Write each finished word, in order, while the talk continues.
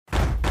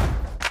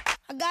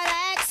I gotta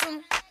ask him.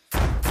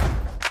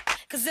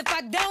 Cause if I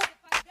don't,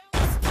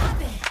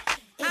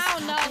 I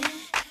don't know.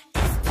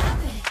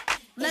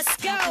 Let's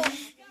go.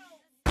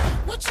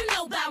 What you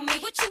know about me?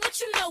 What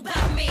you know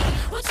about me?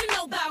 What you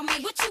know about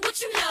me? What you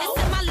know?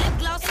 It's in my lip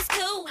gloss, it's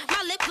cool.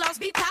 My lip gloss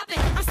be popping.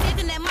 I'm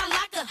standing at my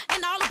locker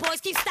and all the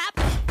boys keep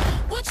stopping.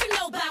 What you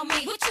know about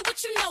me?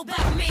 What you know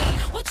about me?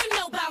 What you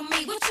know about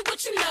me?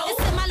 What you know?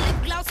 It's in my lip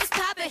gloss, it's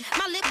popping.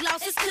 My lip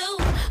gloss is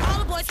cool. All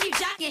the boys keep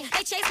jocking.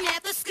 They chase me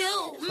after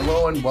school.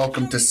 Hello and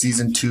welcome to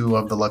season 2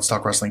 of the Let's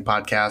Talk Wrestling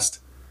podcast.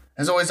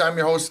 As always, I'm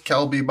your host,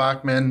 Kelli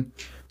Bachman.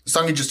 The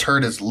song you just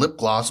heard is Lip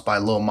Gloss by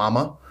Lil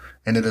Mama,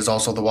 and it is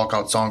also the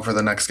walkout song for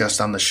the next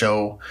guest on the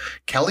show,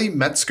 Kelli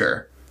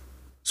Metzger.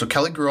 So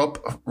Kelli grew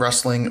up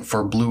wrestling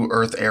for Blue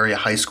Earth Area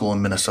High School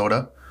in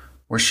Minnesota,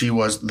 where she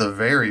was the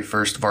very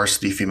first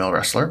varsity female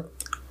wrestler.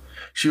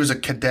 She was a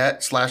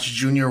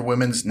cadet/junior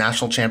women's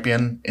national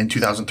champion in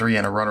 2003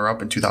 and a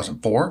runner-up in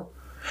 2004.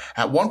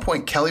 At one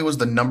point, Kelli was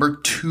the number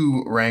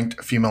 2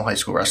 ranked female high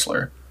school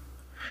wrestler.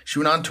 She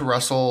went on to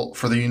wrestle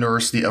for the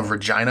University of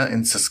Regina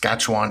in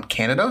Saskatchewan,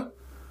 Canada,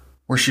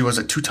 where she was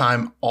a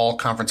 2-time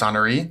all-conference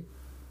honoree.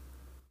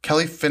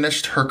 Kelli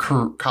finished her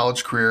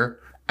college career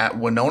at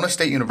Winona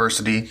State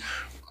University,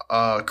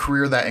 a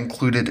career that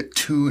included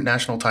 2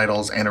 national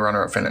titles and a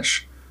runner-up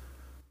finish.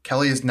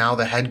 Kelli is now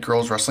the head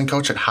girls wrestling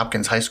coach at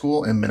Hopkins High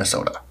School in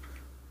Minnesota.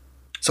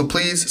 So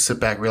please sit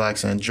back,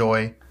 relax, and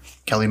enjoy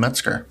Kelli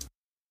Metzger.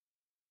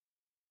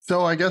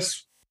 So I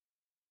guess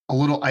a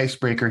little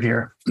icebreaker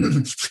here.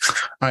 All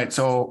right.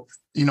 So,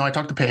 I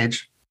talked to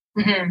Paige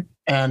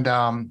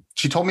and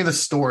she told me the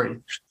story.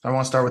 I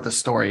want to start with the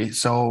story.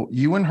 So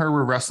you and her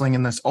were wrestling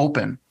in this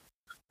open,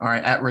 all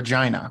right, at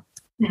Regina.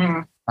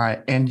 All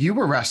right. And you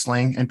were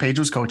wrestling and Paige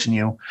was coaching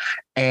you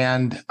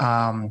and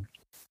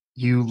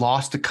you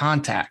lost a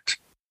contact.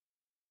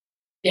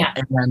 Yeah.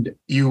 And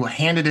you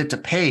handed it to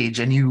Paige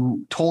and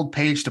you told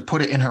Paige to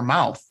put it in her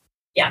mouth.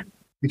 Yeah.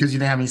 Because you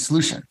didn't have any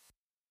solution.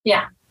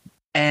 Yeah.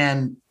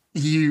 And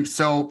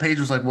so Paige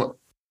was like,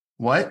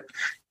 what? And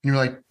you're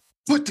like,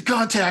 put the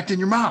contact in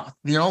your mouth,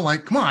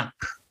 come on.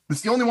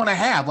 It's the only one I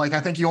have. Like, I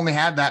think you only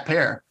had that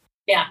pair.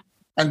 Yeah.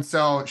 And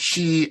so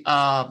she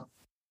put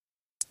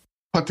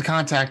the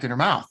contact in her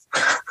mouth.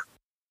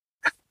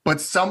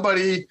 But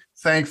somebody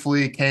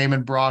thankfully came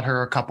and brought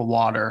her a cup of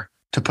water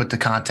to put the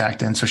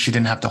contact in so she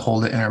didn't have to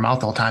hold it in her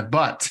mouth all the time.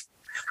 But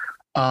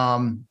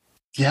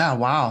yeah,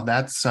 wow,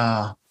 that's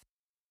it's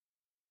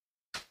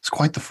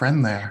quite the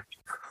friend there.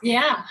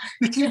 Yeah.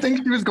 Did you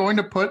think she was going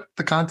to put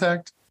the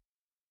contact?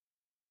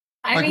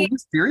 Were you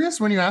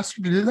serious when you asked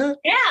her to do that?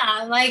 Yeah.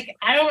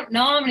 I don't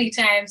know how many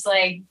times,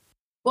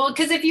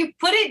 because if you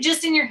put it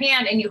just in your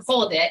hand and you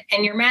hold it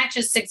and your match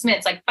is 6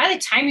 minutes, by the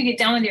time you get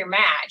done with your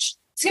match,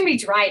 it's going to be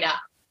dried up.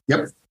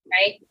 Yep.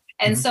 Right.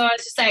 And so I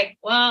was just like,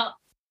 well,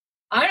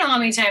 I don't know how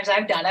many times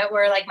I've done it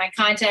where my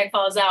contact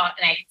falls out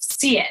and I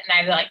see it and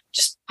I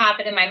just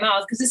pop it in my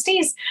mouth because it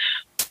stays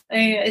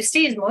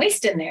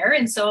moist in there.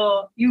 And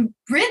so you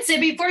rinse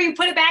it before you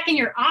put it back in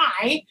your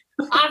eye,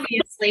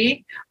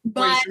 obviously.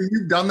 But wait, so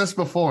you've done this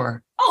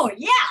before? Oh,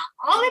 yeah,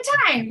 all the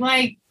time.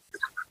 What?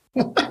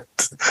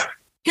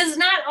 Because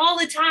not all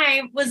the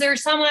time was there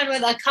someone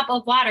with a cup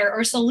of water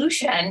or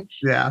solution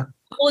to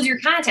hold your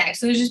contact.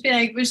 So it would just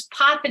be just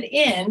pop it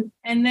in.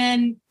 And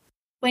then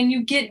when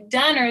you get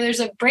done or there's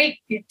a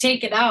break, you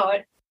take it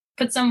out,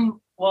 put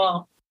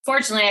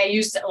fortunately I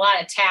used a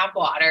lot of tap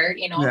water,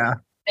 Yeah.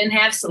 Didn't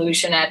have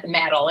solution at the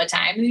mat all the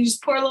time. And you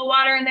just pour a little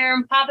water in there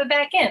and pop it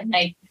back in.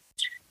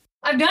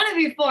 I've done it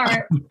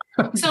before.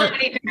 So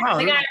many times.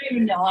 I don't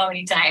even know how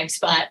many times,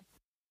 but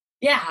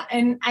yeah.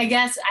 And I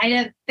guess I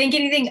didn't think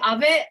anything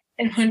of it.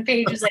 And when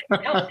Paige was like,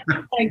 no,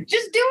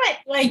 just do it.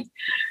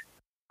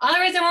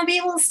 Otherwise I won't be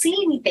able to see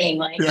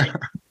anything.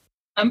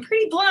 I'm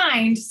pretty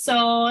blind.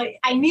 So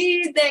I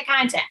needed that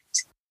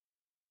contact.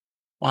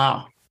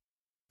 Wow.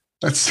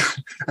 That's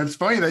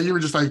funny that you were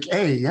just like,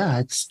 hey, yeah,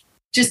 it's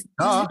just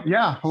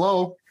yeah,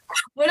 hello.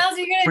 What else are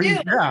you gonna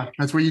do? Yeah,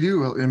 that's what you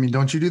do. I mean,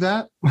 don't you do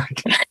that?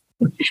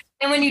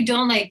 And when you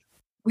don't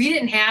we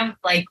didn't have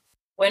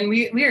when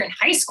we were in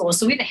high school,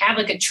 so we didn't have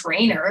a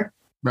trainer.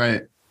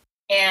 Right.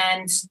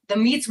 And the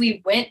meets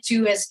we went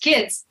to as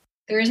kids,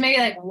 there was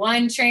maybe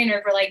one trainer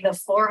for the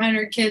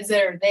 400 kids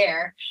that are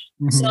there.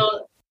 Mm-hmm.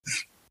 So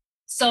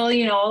it's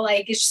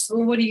just,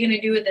 what are you gonna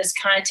do with this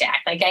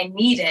contact? I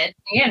need it.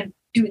 You gotta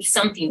do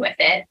something with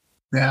it.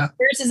 Yeah.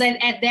 Versus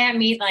at that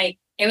meet,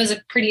 it was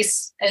a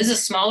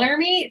smaller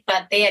meet,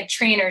 but they had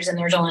trainers and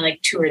there's only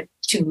 2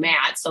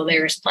 mats. So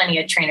there was plenty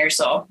of trainers.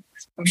 So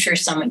I'm sure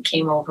someone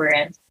came over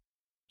and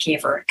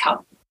gave her a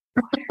cup.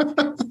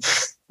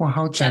 Well,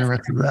 how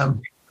generous of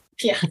them.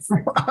 Yeah.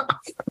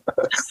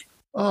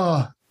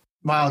 Oh,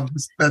 wow.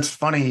 That's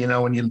funny.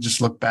 When you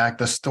just look back,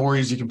 the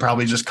stories you can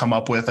probably just come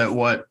up with at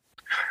what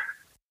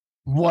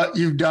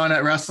you've done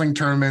at wrestling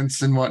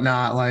tournaments and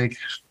whatnot.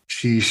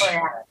 Sheesh.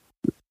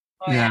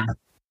 Oh, yeah.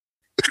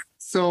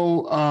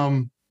 So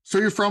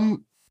you're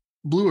from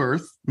Blue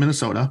Earth,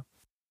 Minnesota.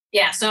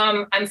 Yeah.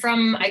 So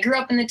I grew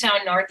up in the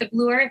town north of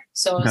Blue Earth.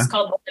 So it's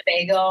called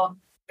Winnebago.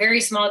 very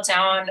small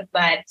town,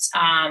 but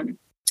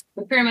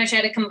we pretty much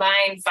had to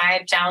combine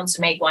 5 towns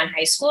to make one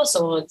high school.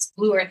 So it's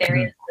Blue Earth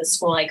area, the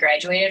school I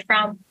graduated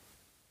from.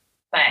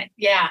 But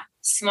yeah,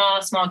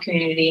 small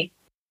community.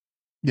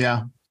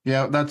 Yeah.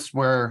 Yeah. That's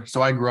where,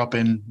 so I grew up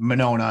in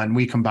Monona and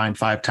we combined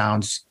 5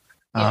 towns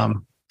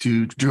to,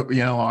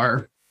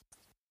 our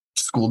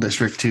school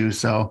district too.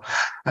 So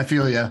I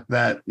feel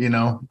that,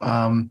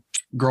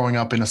 growing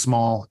up in a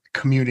small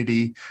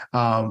community,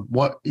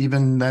 what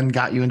even then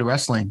got you into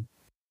wrestling?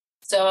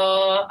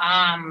 So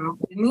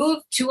we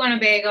moved to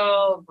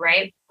Winnebago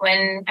right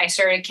when I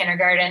started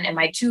kindergarten, and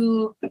my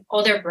 2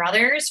 older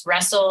brothers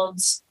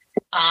wrestled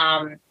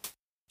at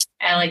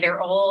like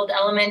their old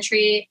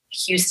elementary,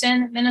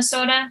 Houston,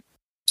 Minnesota.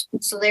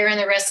 So they were in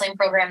the wrestling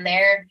program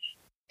there,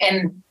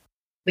 and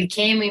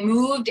we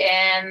moved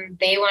and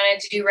they wanted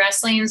to do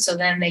wrestling. So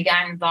then they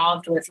got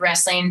involved with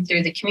wrestling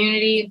through the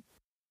community.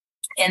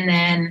 And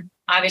then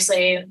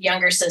obviously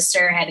younger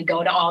sister had to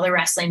go to all the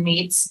wrestling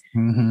meets.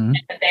 Mm-hmm.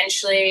 And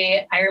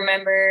eventually I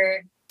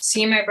remember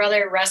seeing my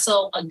brother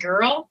wrestle a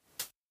girl,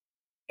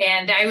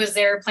 and I was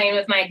there playing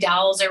with my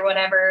dolls or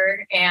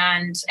whatever,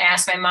 and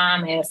asked my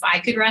mom if I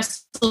could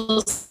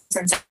wrestle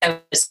since I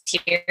was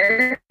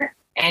here.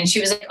 And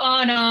she was like,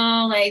 oh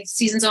no, like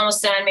season's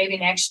almost done. Maybe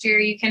next year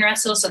you can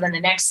wrestle. So then the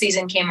next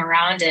season came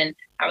around and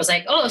I was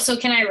like, oh, so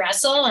can I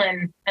wrestle?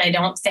 And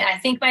I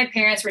think my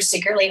parents were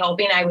secretly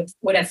hoping I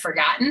would have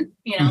forgotten,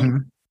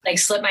 like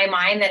slipped my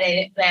mind that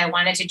I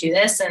wanted to do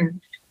this. And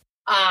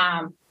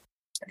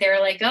they were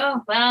like,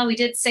 oh, well, we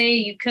did say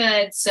you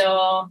could.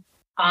 So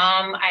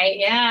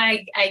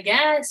I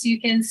guess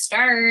you can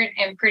start.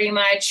 And pretty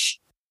much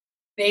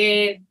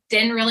they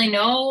didn't really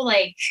know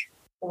like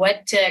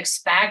what to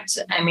expect.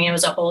 I mean, it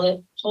was a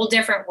whole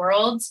different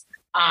world.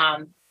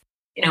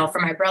 For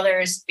my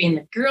brothers being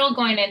the girl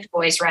going into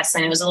boys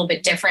wrestling, it was a little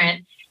bit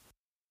different.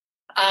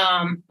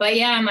 But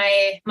yeah,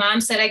 my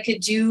mom said I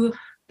could do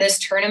this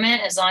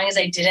tournament as long as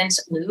I didn't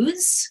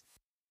lose.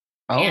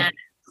 Oh. And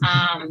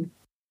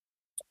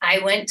I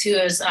went to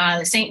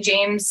the St.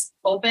 James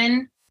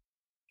Open,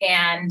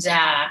 and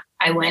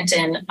I went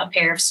in a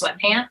pair of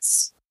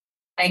sweatpants.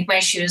 I think my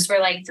shoes were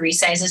like 3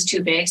 sizes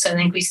too big. So I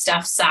think we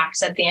stuffed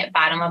socks at the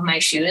bottom of my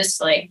shoes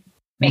to like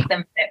make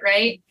them fit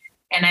right.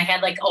 And I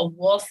had like a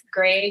wolf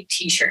gray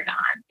t-shirt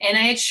on, and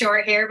I had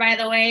short hair, by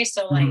the way.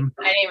 So like,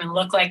 I didn't even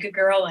look like a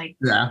girl. Like,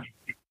 yeah.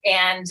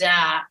 And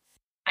I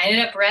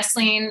ended up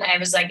wrestling. I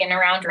was like in a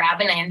round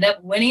robin. I ended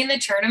up winning the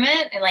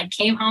tournament and like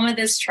came home with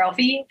this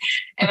trophy.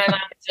 And my mom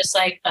was just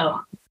like,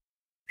 oh,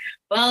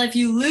 well, if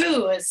you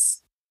lose,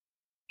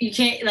 you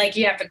can't, like,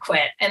 you have to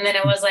quit. And then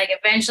it was like,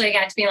 eventually I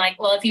got to be like,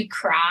 well, if you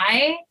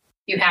cry,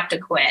 you have to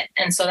quit.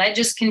 And so that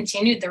just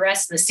continued the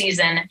rest of the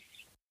season.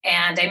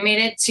 And I made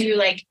it to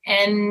like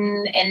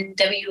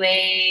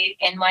NWA,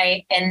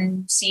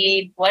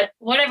 NYNC,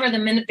 whatever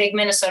the big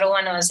Minnesota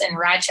one was in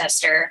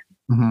Rochester.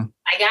 Mm-hmm.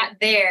 I got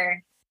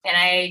there and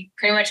I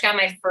pretty much got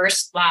my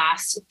first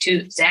loss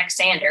to Zach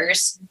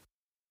Sanders.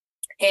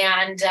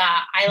 And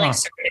I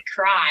started to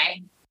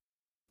cry.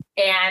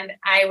 And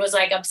I was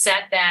like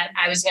upset that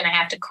I was going to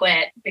have to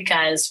quit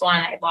because 1,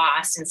 I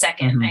lost, and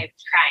 2nd, I was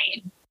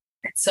crying.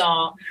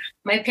 So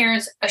my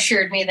parents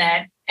assured me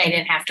that I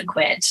didn't have to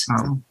quit.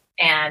 Oh.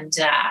 And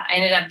I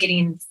ended up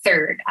getting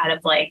 3rd out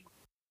of like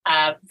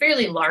a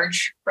fairly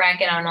large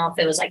bracket. I don't know if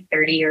it was like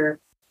 30 or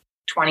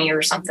 20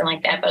 or something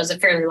like that, but it was a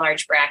fairly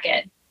large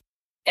bracket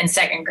in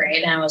 2nd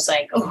grade. And I was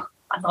like, oh,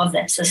 I love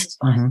this. This is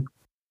fun. And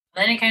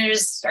then it kind of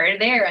just started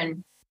there,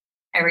 and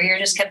every year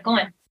just kept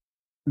going.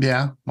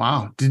 Yeah.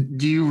 Wow.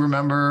 Do you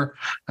remember,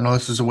 I know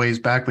this was a ways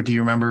back, but do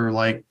you remember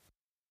like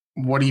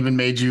what even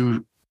made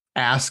you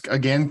ask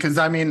again? Cause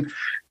I mean,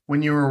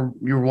 when you were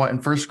what, in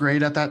 1st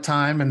grade at that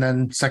time, and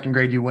then 2nd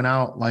grade, you went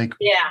out, like,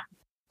 yeah.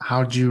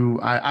 How'd you,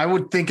 I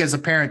would think as a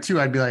parent too,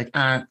 I'd be like,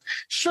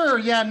 sure.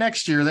 Yeah.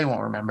 Next year they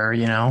won't remember,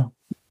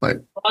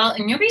 but. Well,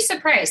 and you'll be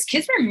surprised.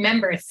 Kids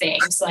remember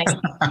things like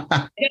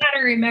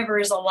daughter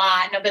remembers a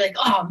lot, and they'll be like,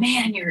 oh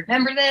man, you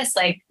remember this?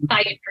 Like,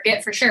 thought you'd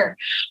forget for sure.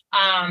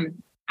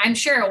 I'm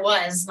sure it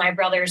was. My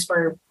brothers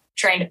were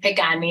trying to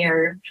pick on me,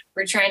 or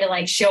were trying to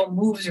like show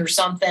moves or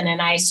something,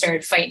 and I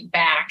started fighting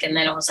back. And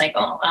then it was like,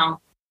 oh, well,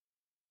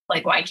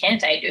 like, why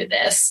can't I do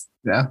this?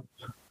 Yeah.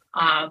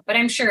 But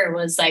I'm sure it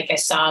was like I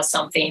saw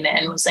something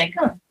and was like,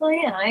 oh, well,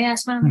 yeah, I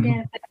asked mom and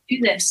dad if I could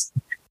do this.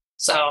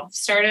 So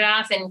started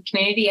off in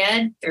community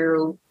ed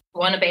through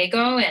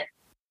Winnebago and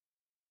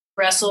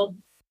wrestled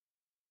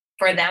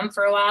for them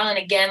for a while. And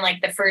again, like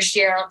the first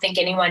year, I don't think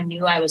anyone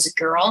knew I was a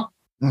girl.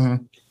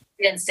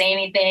 Didn't say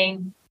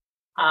anything.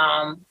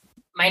 My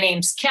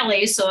name's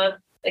Kelli, so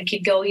it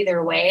could go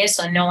either way.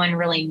 So no one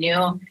really knew.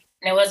 And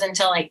it wasn't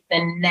until like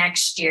the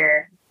next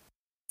year,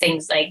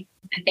 things like,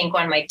 I think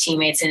one of my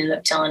teammates ended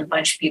up telling a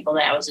bunch of people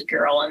that I was a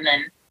girl. And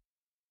then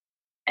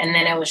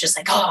it was just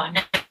like, oh,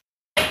 no,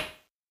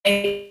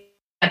 I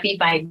got beat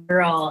by a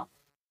girl.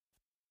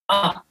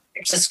 Oh,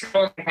 there's this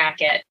girl in the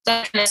bracket. So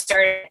that kind of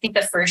started. I think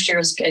the first year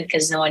was good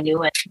because no one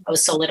knew it. I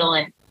was so little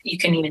and you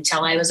couldn't even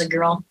tell I was a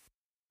girl.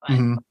 But,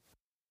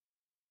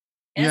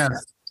 Yeah.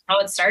 That's how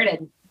it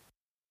started.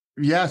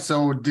 Yeah.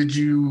 So did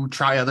you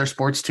try other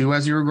sports too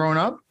as you were growing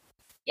up?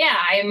 Yeah,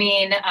 I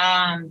mean,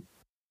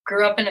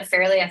 grew up in a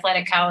fairly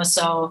athletic house,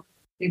 so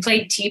we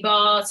played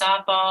t-ball,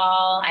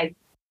 softball. I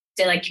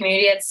did like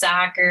community ed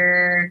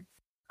soccer,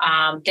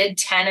 did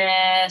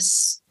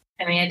tennis.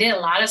 I mean, I did a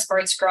lot of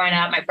sports growing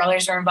up. My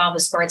brothers were involved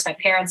with sports. My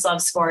parents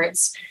loved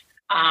sports.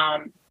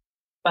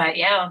 But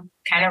yeah,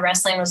 kind of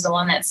wrestling was the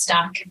one that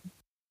stuck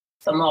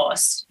the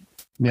most.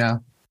 Yeah.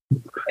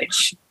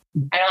 Which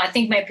I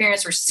think my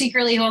parents were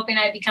secretly hoping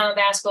I'd become a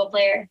basketball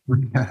player.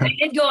 I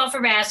did go out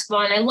for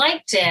basketball and I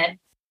liked it.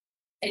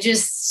 I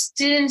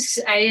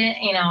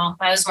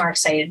was more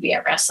excited to be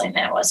at wrestling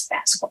than I was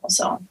basketball.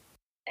 So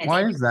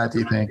why is that, do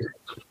you think?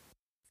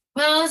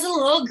 Well, I was a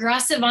little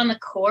aggressive on the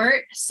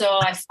court, so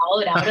I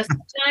followed out a few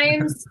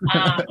times.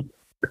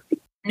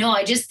 No,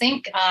 I just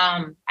think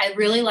I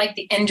really like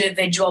the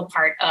individual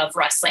part of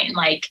wrestling.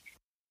 Like,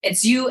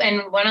 it's you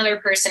and one other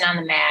person on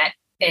the mat.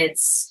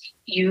 It's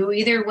you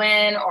either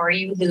win or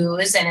you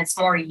lose, and it's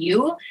more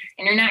you,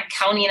 and you're not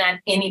counting on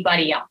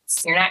anybody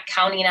else. You're not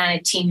counting on a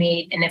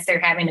teammate and if they're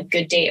having a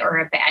good day or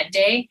a bad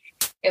day.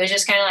 It was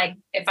just kind of like,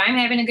 if I'm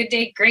having a good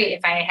day, great.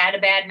 If I had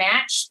a bad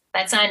match,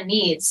 that's on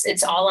me.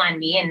 It's all on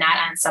me and not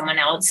on someone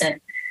else.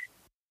 And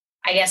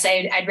I guess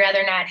I'd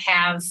rather not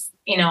have,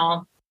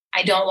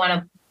 I don't want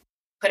to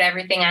put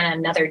everything on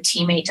another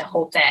teammate to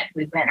hope that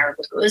we win or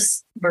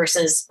lose,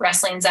 versus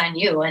wrestling's on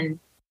you and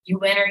you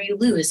win or you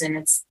lose. And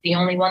it's the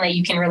only one that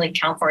you can really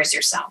count for is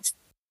yourself.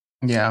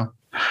 Yeah.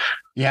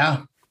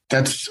 Yeah.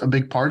 That's a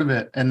big part of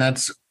it. And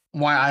that's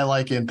why I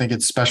like it and think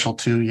it's special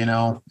too,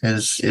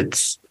 is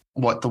it's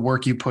what the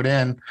work you put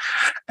in.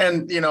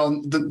 And,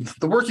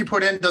 the work you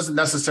put in doesn't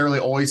necessarily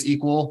always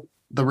equal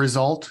the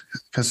result,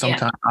 because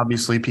sometimes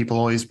obviously people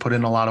always put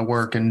in a lot of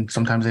work and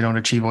sometimes they don't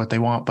achieve what they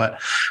want,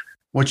 but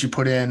what you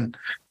put in,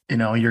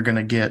 you're going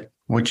to get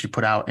what you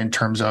put out in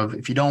terms of,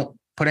 if you don't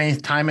put any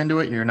time into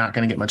it, you're not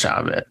going to get much out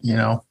of it,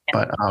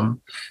 but,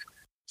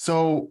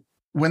 so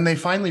when they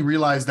finally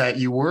realized that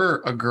you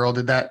were a girl,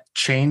 did that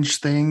change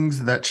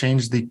things? That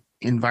changed the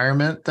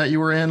environment that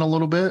you were in a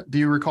little bit? Do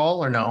you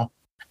recall or no?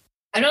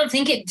 I don't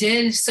think it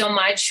did so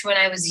much when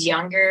I was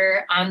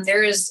younger.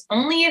 There was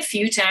only a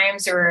few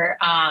times where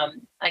I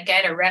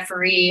had a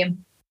referee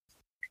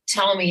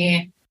tell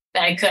me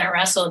that I couldn't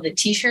wrestle with the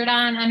t-shirt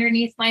on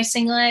underneath my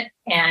singlet.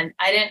 And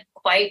I didn't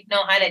quite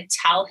know how to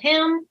tell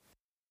him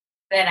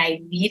that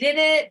I needed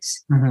it.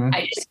 Mm-hmm.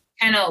 I just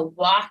kind of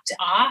walked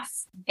off,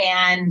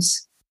 and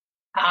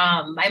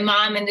my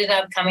mom ended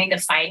up coming to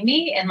find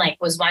me and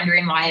was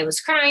wondering why I was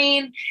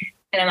crying.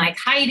 And I'm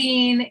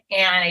hiding,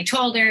 and I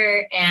told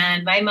her,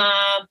 and my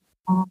mom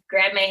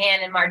grabbed my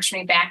hand and marched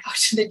me back out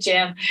to the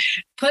gym,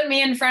 put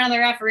me in front of the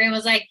referee and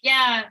was like,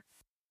 yeah,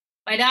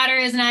 my daughter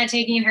is not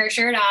taking her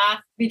shirt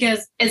off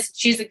because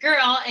she's a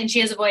girl and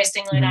she has a boy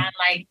singlet on.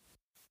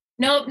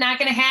 Nope, not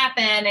going to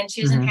happen. And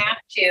she doesn't have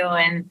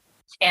to.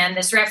 And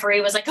this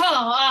referee was like,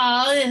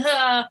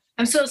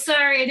 I'm so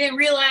sorry. I didn't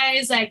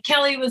realize that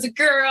Kelli was a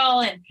girl.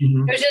 And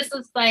it was just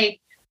this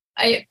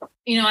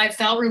I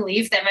felt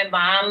relief that my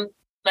mom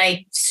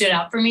stood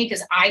up for me,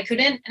 because I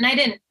couldn't, and I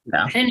didn't know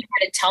how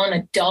to tell an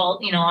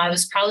adult. I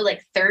was probably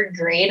third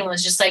grade and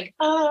was just I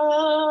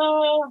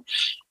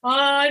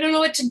don't know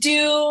what to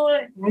do.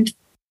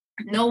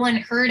 No one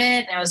heard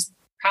it. And I was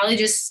probably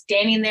just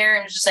standing there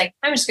and was just I'm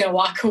just going to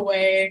walk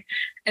away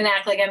and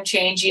act like I'm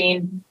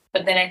changing.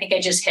 But then I think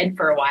I just hid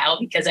for a while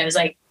because I was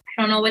I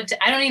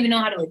don't even know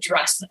how to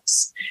address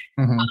this.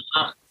 Mm-hmm.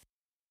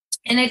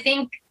 And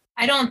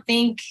I don't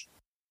think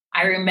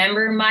I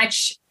remember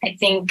much. I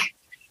think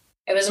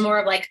it was more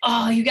of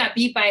oh, you got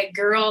beat by a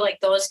girl,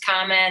 those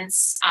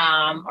comments,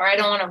 or I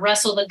don't want to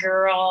wrestle the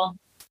girl.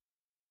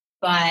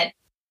 But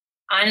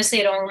honestly,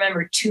 I don't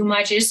remember too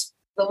much. It's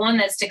the one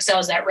that sticks out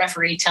is that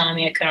referee telling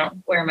me I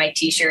couldn't wear my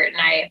t-shirt,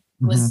 and I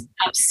was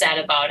upset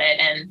about it.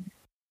 And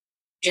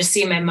just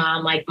see my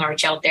mom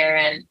march out there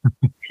and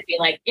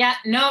be yeah,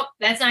 nope,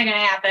 that's not going to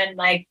happen.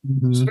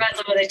 She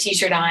wrestled with a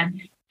t-shirt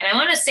on. And I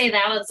want to say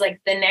that was the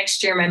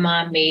next year my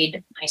mom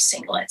made my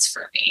singlets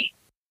for me.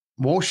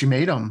 Whoa, she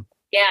made them.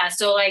 Yeah.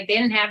 So they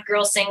didn't have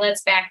girl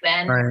singlets back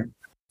then. Right.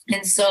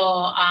 And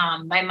so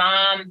my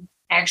mom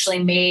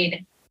actually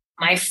made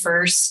my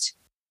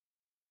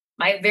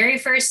very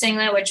first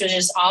singlet, which was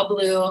just all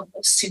blue,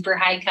 super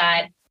high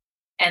cut.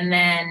 And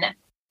then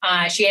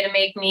she had to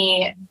make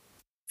me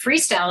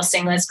freestyle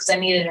singlets because I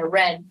needed a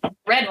red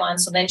one.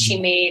 So then she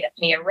made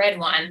me a red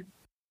one.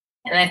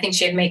 And I think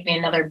she'd make me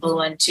another blue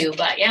one too.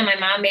 But yeah, my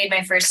mom made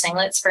my first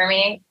singlets for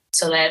me,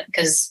 so that,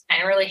 because I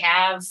didn't really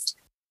have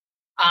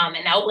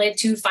an outlet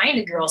to find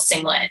a girl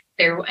singlet.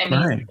 They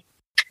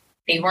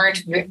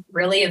weren't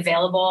really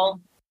available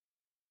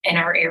in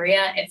our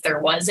area. If there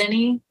was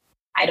any,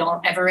 I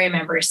don't ever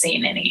remember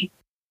seeing any.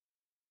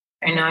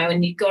 I know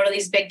when you go to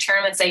these big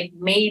tournaments, they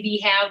maybe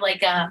have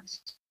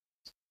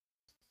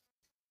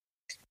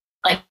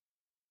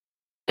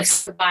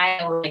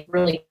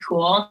really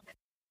cool.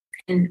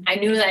 I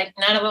knew that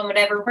none of them would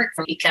ever work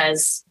for me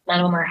because none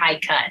of them were high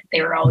cut.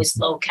 They were always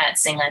low cut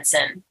singlets.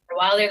 And for a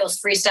while there, those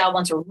freestyle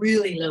ones were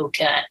really low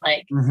cut,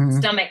 like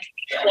stomach,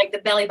 like the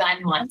belly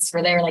button ones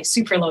where they were like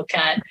super low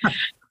cut.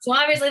 So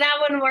obviously that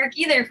wouldn't work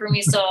either for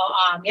me. So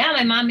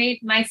my mom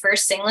made my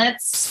first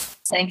singlets.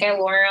 I think I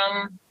wore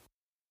them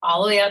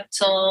all the way up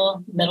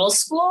till middle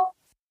school.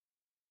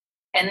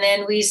 And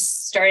then we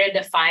started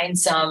to find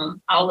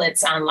some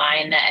outlets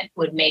online that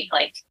would make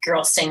like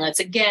girl singlets.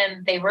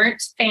 Again, they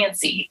weren't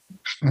fancy.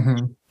 They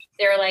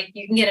were like,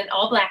 you can get an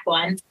all black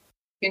one.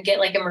 You can get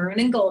like a maroon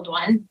and gold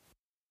one.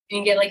 You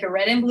can get like a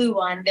red and blue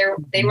one.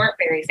 They weren't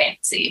very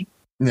fancy.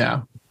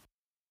 Yeah.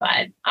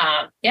 But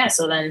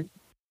so then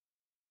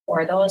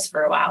wore those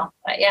for a while.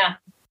 But yeah,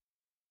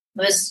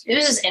 it was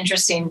just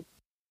interesting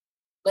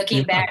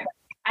looking back.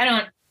 I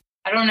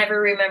don't ever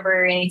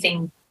remember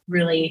anything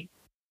really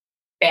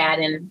bad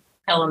in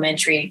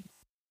elementary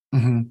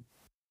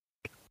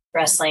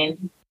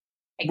wrestling.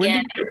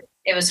 Again,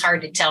 it was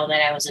hard to tell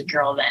that I was a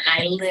girl then.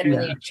 I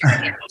literally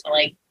enjoyed it until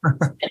like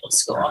middle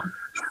school.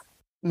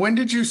 When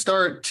did you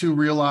start to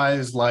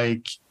realize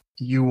like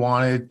you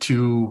wanted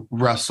to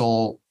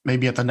wrestle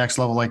maybe at the next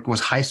level? Like, was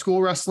high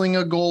school wrestling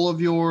a goal of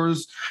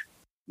yours?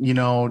 You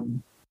know,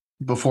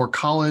 before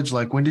college,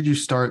 like when did you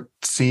start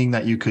seeing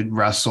that you could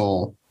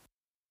wrestle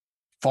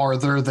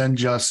farther than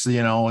just,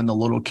 you know, in the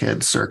little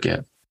kid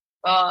circuit?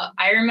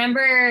 I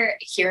remember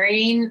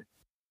hearing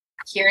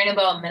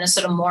about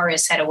Minnesota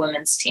Morris had a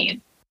women's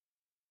team.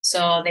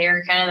 So they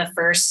were kind of the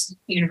first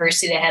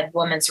university that had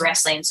women's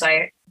wrestling. So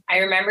I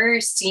remember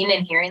seeing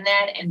and hearing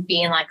that and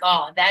being like,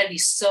 oh, that'd be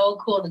so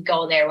cool to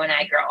go there when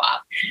I grow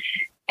up.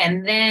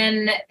 And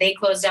then they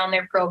closed down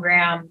their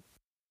program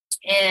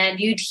and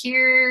you'd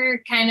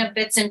hear kind of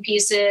bits and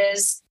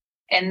pieces.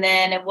 And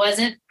then it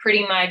wasn't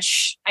pretty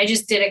much, I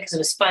just did it because it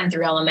was fun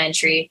through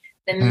elementary.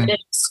 Then middle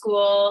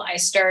school, I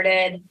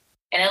started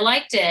and I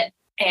liked it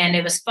and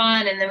it was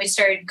fun. And then we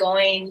started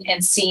going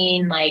and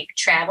seeing, like,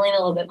 traveling a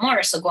little bit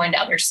more. So going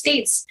to other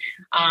states.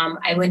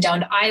 I went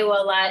down to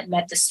Iowa a lot,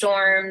 met the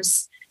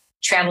Storms,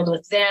 traveled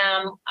with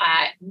them,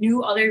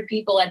 knew other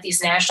people at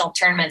these national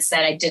tournaments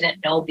that I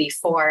didn't know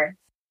before.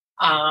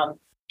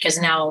 Because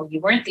now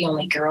you weren't the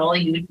only girl,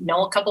 you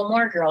know a couple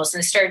more girls,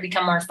 and it started to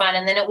become more fun.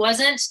 And then it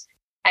wasn't,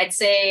 I'd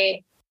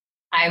say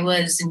I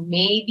must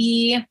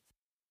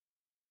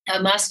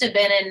have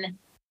been in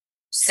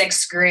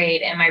 6th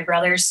grade, and my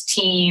brother's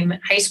team,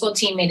 high school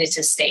team, made it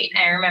to state.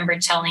 I remember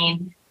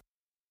telling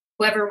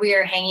whoever we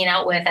were hanging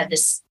out with at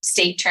this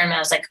state tournament, I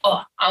was like,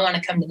 oh, I want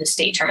to come to the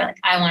state tournament.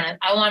 Like,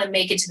 I want to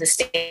make it to the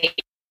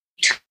state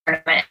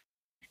tournament.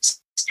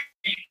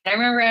 And I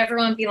remember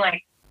everyone being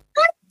like,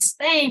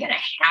 that ain't gonna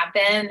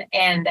happen.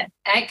 And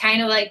that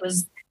kind of like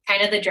was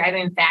kind of the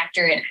driving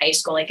factor in high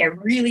school. Like, I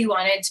really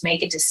wanted to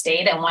make it to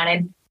state. I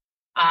wanted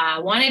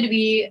to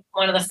be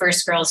one of the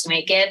first girls to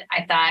make it.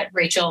 I thought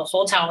Rachel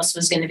Holthouse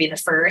was going to be the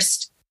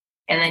first,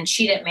 and then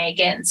she didn't make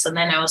it. And so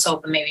then I was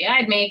hoping maybe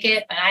I'd make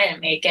it, but I didn't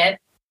make it.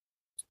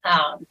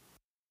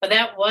 But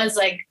that was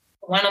like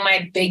one of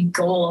my big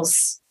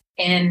goals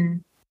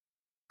in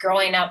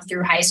growing up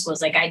through high school.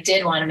 Is like, I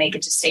did want to make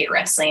it to state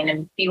wrestling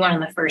and be one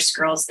of the first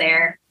girls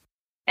there.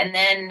 And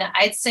then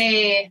I'd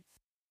say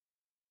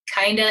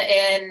kind of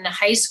in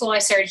high school, I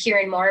started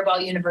hearing more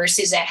about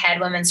universities that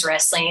had women's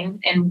wrestling,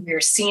 and we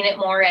were seeing it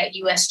more at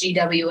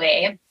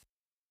USGWA.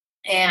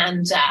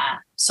 And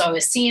so I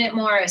was seeing it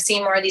more. I was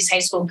seeing more of these high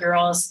school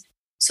girls.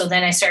 So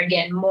then I started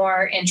getting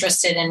more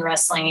interested in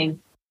wrestling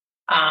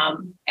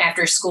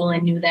after school,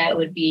 and knew that it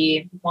would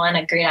be, one,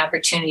 a great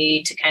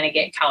opportunity to kind of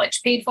get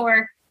college paid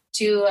for,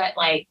 two,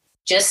 like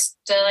just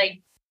to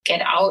like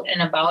get out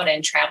and about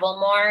and travel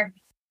more.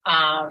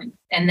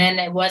 And then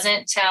it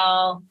wasn't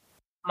till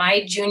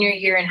my junior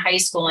year in high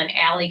school and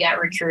Allie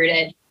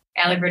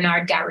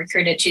Bernard got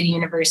recruited to the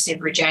University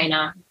of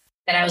Regina,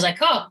 that I was like,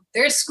 oh,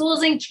 there's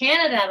schools in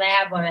Canada that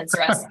have women's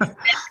wrestling.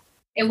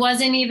 It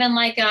wasn't even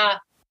like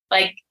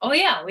oh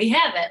yeah, we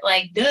have it.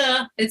 Like,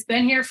 duh, it's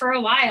been here for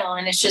a while.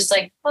 And it's just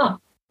like, oh,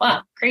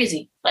 wow,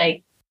 crazy.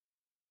 Like,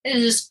 it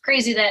is just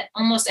crazy that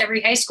almost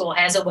every high school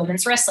has a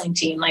women's wrestling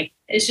team. Like,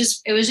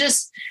 it was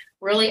just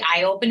really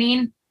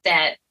eye-opening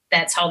that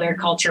that's how their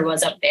culture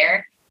was up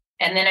there.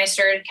 And then I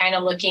started kind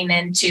of looking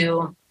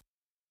into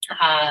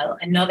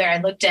I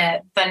looked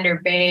at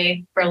Thunder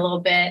Bay for a little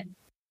bit,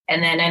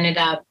 and then ended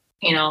up,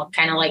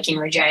 kind of liking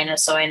Regina.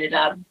 So I ended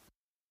up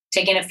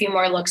taking a few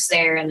more looks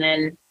there. And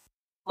then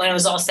when it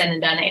was all said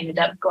and done, I ended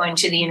up going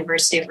to the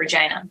University of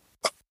Regina.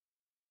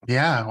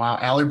 Yeah. Wow.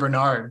 Allie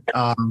Bernard.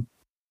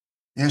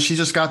 She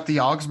just got the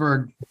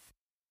Augsburg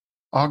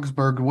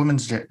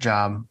women's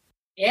job.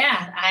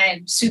 Yeah.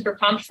 I'm super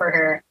pumped for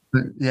her.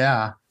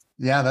 Yeah.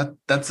 Yeah.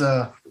 That's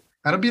a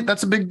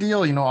big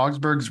deal.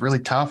 Augsburg's really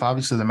tough.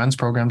 Obviously the men's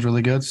program's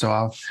really good. So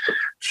I'm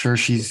sure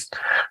she's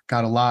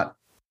got a lot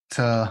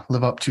to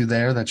live up to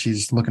there that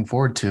she's looking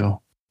forward to,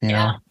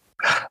 know.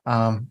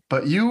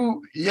 But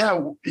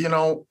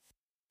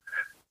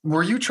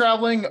were you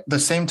traveling the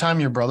same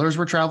time your brothers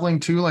were traveling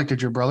too? Like, did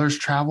your brothers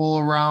travel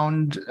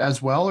around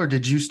as well, or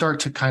did you start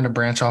to kind of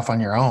branch off on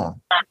your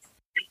own?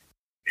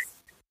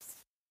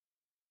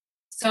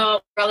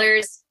 So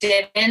brothers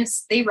didn't,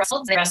 they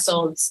wrestled through high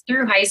school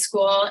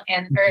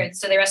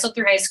so they wrestled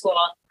through high school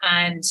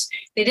and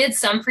they did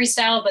some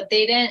freestyle, but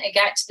they didn't, it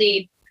got to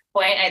the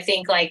point, I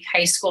think like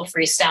high school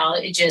freestyle,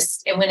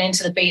 it went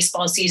into the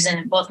baseball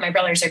season. Both my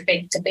brothers are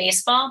big to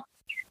baseball.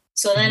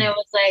 So then it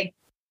was like,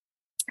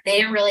 they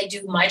didn't really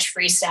do much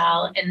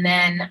freestyle. And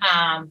then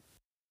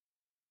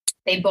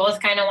they both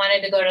kind of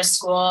wanted to go to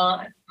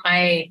school.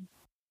 My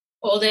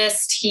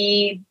oldest,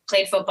 he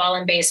played football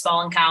and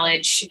baseball in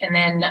college. And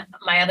then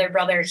my other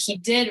brother, he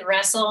did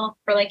wrestle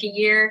for like a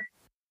year,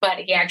 but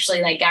he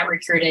actually like got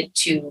recruited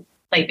to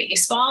play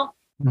baseball.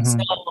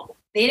 So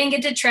they didn't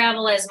get to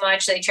travel as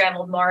much. They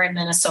traveled more in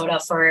Minnesota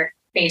for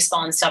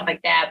baseball and stuff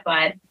like that.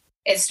 But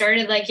it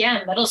started like,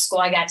 in middle school,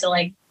 I got to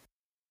like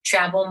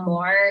travel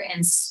more.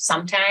 And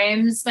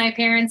sometimes my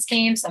parents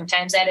came,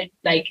 sometimes I had to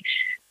like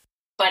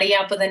buddy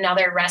up with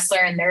another wrestler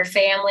and their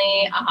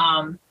family.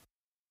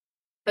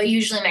 But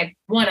usually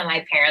one of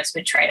my parents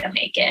would try to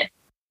make it.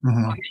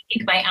 I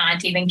think my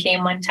aunt even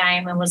came one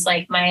time and was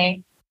like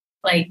my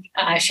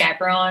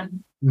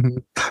chaperone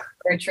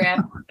for a trip.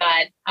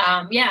 But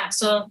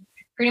so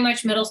pretty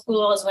much middle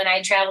school is when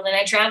I traveled, and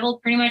I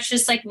traveled pretty much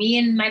just like me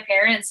and my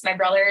parents. My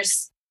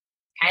brothers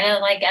kind of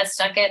like got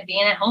stuck at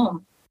being at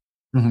home.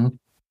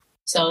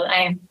 So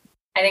I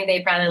think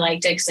they probably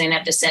liked it because they didn't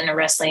have to sit in a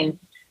wrestling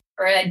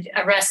or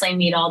a wrestling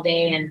meet all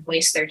day and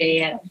waste their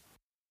day at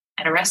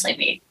a wrestling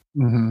meet.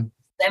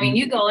 I mean,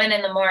 you go in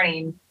the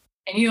morning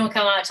and you don't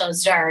come out till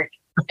it's dark.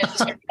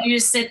 You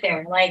just sit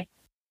there. Like,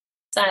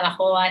 it's not a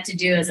whole lot to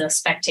do as a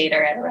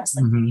spectator at a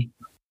wrestling meet.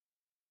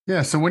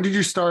 Yeah. So when did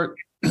you start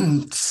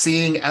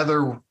seeing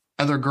other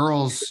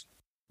girls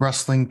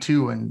wrestling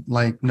too, and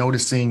like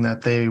noticing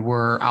that they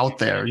were out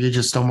there? You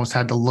just almost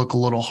had to look a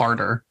little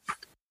harder.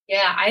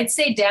 Yeah, I'd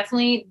say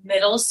definitely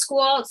middle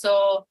school.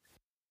 So,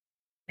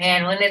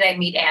 man, when did I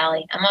meet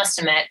Allie? I must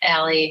have met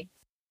Allie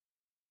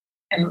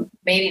in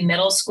maybe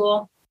middle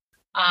school.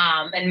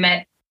 And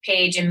met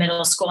Paige in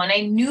middle school. And I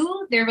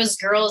knew there was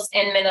girls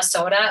in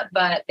Minnesota,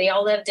 but they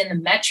all lived in the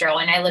metro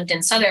and I lived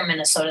in southern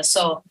Minnesota.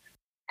 So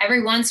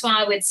every once in a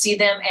while I would see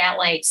them at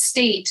like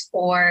state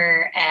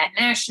or at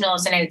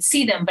nationals, and I would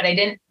see them, but I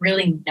didn't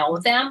really know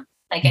them.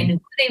 Like I knew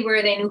who they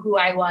were, they knew who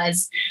I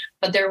was,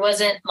 but there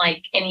wasn't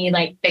like any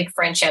like big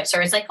friendships,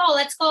 or it's like, oh,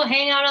 let's go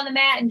hang out on the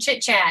mat and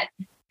chit chat.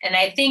 And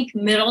I think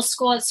middle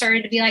school, it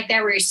started to be like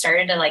that, where you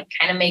started to like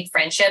kind of make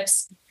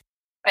friendships,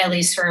 at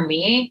least for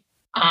me.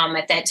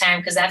 At that time,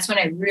 because that's when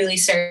I really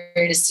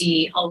started to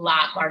see a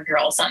lot more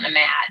girls on the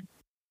mat.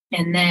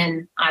 And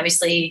then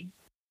obviously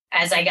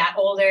as I got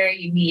older,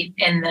 you meet,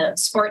 and the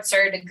sport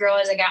started to grow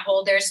as I got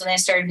older. So then I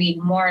started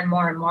meeting more and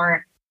more and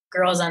more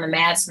girls on the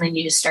mats, and then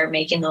you just start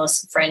making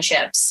those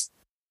friendships.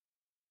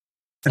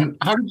 And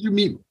how did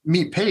you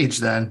meet Paige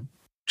then?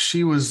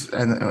 She was,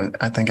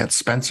 I think, at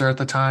Spencer at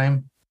the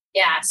time.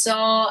 Yeah.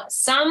 So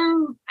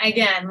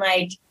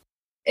like,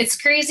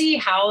 it's crazy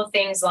how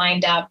things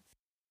lined up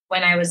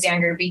when I was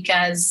younger,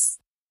 because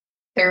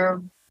there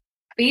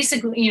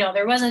basically,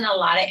 there wasn't a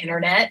lot of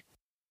internet.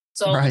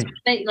 So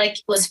it like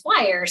was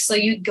flyers. So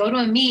you'd go to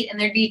a meet and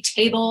there'd be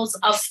tables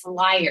of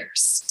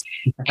flyers.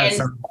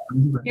 And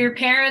your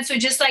parents would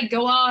just like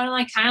go out and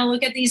like kind of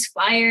look at these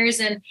flyers.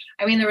 And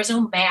I mean, there was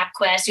no map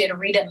quest. You had to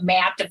read a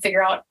map to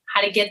figure out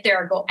how to get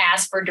there, or go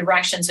ask for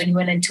directions when you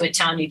went into a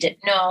town you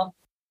didn't know.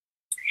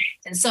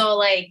 And so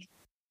like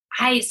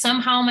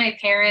my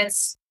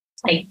parents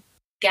like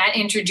got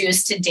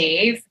introduced to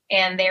Dave,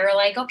 and they were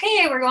like,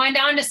 okay, we're going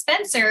down to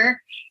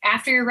Spencer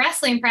after your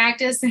wrestling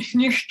practice and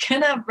you're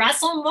gonna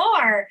wrestle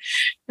more.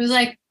 It was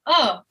like,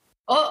 oh,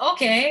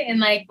 okay. And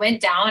like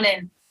went down,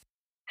 and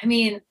I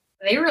mean,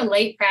 they were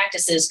late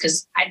practices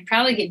because I'd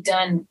probably get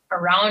done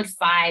around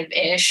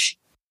 5-ish,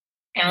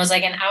 and it was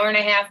like an hour and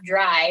a half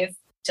drive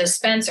to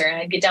Spencer, and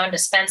I'd get down to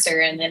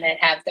Spencer and then I'd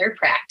have their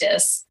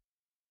practice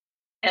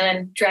and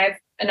then drive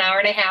an hour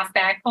and a half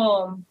back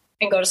home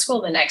and go to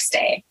school the next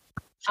day.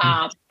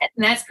 And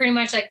that's pretty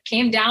much like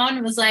came down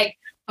and was like,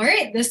 all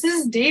right, this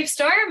is Dave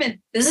Storm and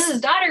this is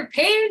his daughter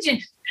Paige,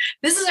 and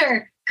this is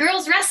our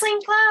girls wrestling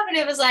club. And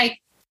it was like,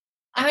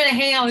 I'm going to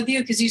hang out with you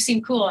because you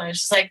seem cool. And it's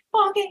just like,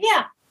 oh, okay,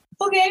 yeah,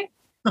 okay.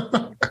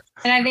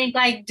 And I think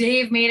like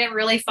Dave made it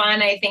really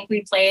fun. I think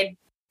we played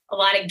a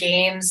lot of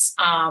games.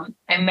 I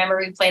remember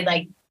we played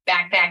like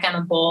Backpack on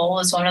a Bowl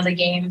was one of the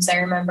games I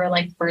remember,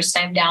 like first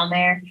time down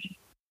there,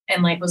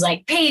 and like was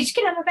like, Paige,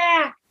 get on the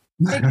back.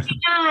 Like, get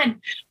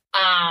on.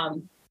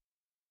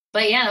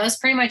 But yeah, that was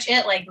pretty much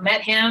it. Like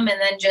met him, and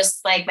then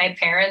just like my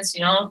parents,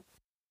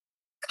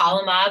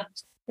 call him up.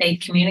 They'd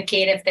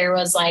communicate if there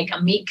was like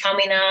a meet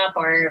coming up,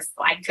 or if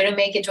I couldn't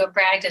make it to a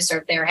practice, or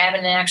if they were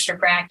having an extra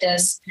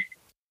practice.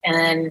 And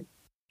then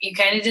you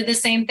kind of did the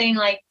same thing,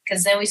 like,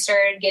 because then we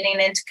started getting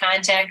into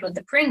contact with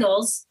the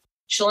Pringles,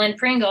 Shalyn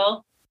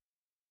Pringle,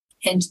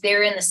 and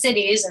they're in the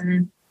cities,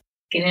 and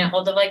getting a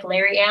hold of like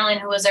Larry Allen,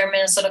 who was our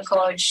Minnesota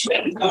coach.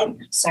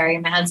 Sorry,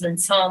 my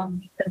husband's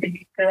home.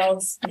 The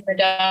girls and the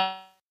dogs.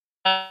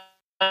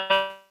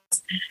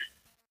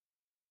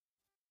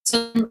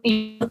 So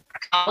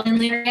calling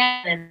later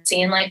and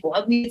seeing like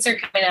what meets are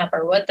coming up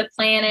or what the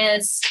plan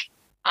is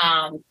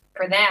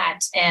for that.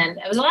 And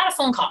it was a lot of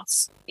phone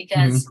calls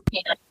because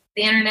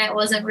the internet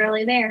wasn't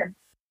really there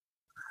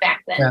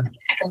back then,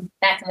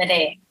 back in the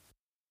day.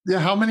 Yeah.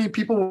 How many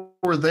people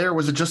were there?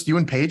 Was it just you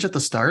and Paige at the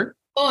start?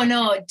 Oh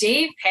no,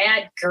 Dave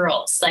had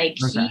girls. Like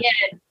he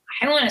had,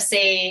 I want to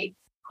say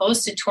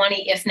close to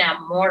 20, if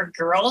not more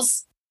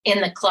girls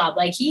in the club.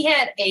 Like he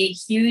had a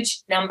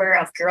huge number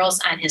of girls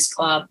on his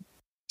club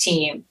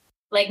team,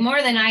 like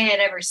more than I had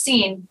ever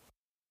seen,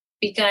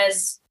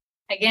 because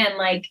again,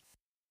 like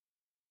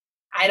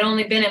I'd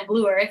only been in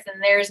Blue Earth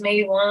and there's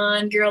maybe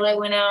one girl that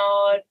went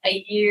out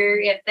a year,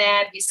 if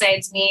that,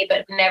 besides me,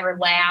 but never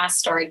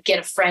last, or I'd get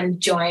a friend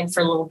join for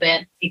a little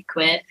bit, he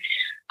quit.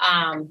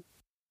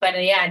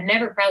 But yeah, I'd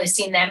never probably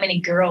seen that many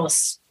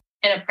girls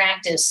in a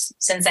practice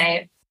since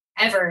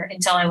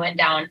until I went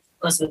down,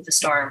 was with the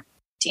Storm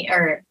team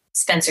or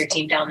Spencer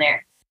team down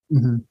there.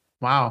 Mm-hmm.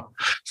 Wow.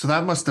 So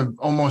that must have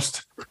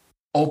almost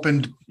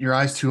opened your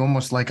eyes to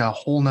almost like a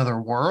whole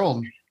nother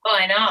world. Oh,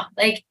 I know.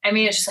 Like, I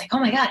mean, it's just like, oh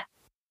my God,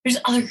 there's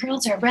other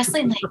girls that are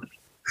wrestling. Like,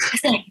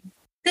 it's like,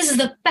 this is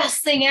the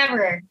best thing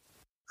ever.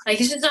 Like,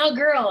 it's just all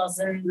girls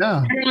and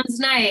everyone's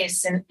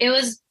nice. And it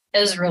was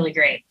really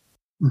great.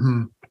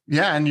 Mm-hmm.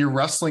 Yeah. And you're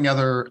wrestling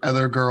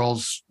other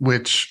girls,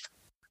 which,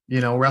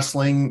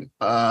 wrestling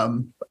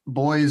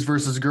boys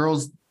versus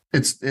girls,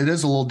 it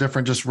is a little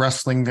different, just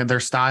wrestling their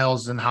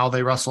styles and how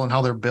they wrestle and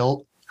how they're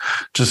built.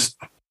 Just,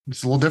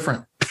 it's a little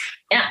different.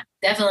 Yeah,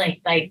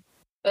 definitely. Like,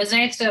 it was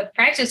nice to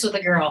practice with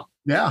a girl.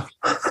 Yeah.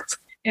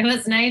 It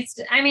was nice.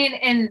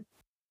 And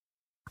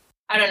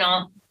I don't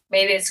know,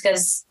 maybe it's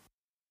because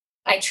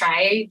I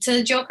try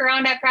to joke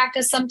around at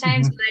practice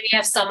sometimes, but then you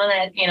have someone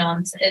that,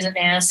 isn't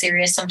as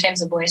serious. Sometimes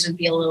the boys would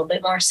be a little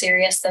bit more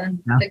serious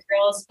than the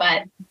girls.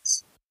 But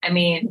I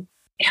mean,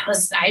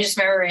 I just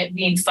remember it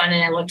being fun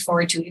and I looked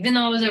forward to it, even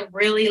though it was a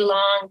really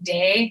long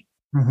day.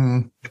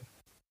 Mm-hmm.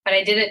 But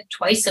I did it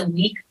twice a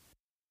week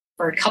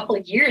for a couple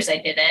of years. I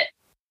did it.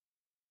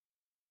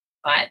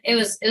 But it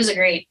was a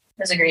great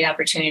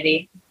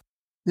opportunity.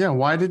 Yeah.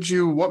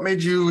 What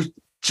made you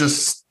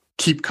just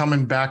keep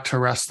coming back to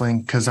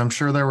wrestling? Because I'm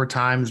sure there were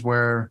times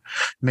where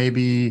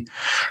maybe,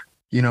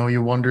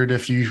 you wondered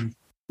if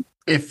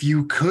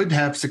you could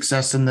have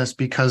success in this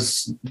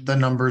because the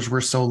numbers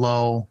were so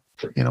low.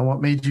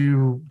 What made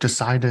you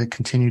decide to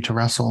continue to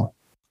wrestle?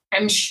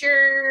 I'm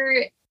sure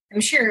it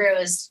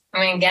was,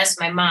 I guess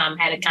my mom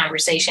had a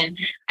conversation.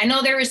 I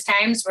know there was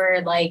times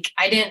where like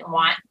I didn't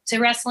want to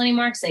wrestle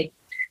anymore because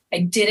I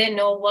didn't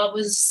know what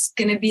was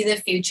going to be the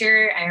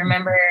future. I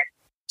remember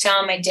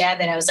telling my dad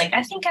that I was like,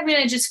 I think I'm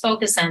going to just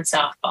focus on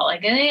softball.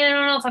 Like, I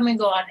don't know if I'm going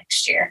to go out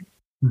next year.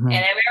 Mm-hmm. And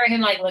I remember him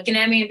like looking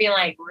at me and being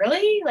like,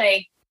 really?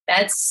 Like,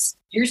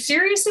 you're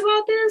serious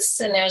about this?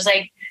 And I was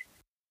like,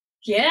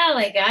 yeah,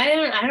 like, I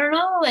don't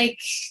know. Like,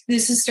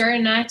 this is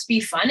starting not to be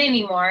fun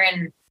anymore.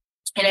 And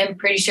I'm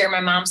pretty sure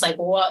my mom's like,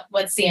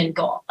 what's the end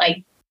goal?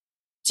 Like,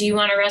 do you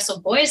want to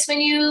wrestle boys when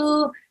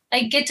you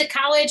like get to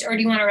college, or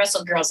do you want to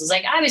wrestle girls? It's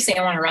like, obviously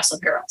I want to wrestle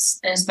girls.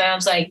 And his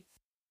mom's like,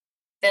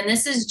 then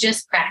this is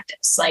just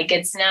practice. Like,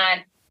 it's not,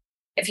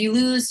 if you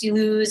lose, you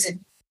lose. If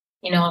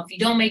you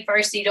don't make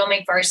varsity, you don't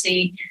make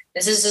varsity.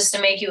 This is just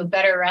to make you a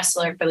better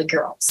wrestler for the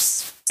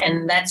girls.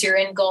 And that's your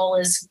end goal,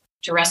 is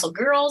to wrestle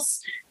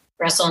girls,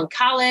 wrestle in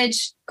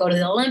college, go to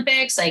the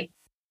Olympics. Like,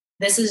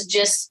 this is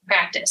just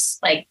practice.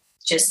 Like,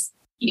 just,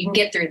 you can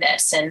get through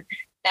this. And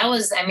that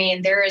was,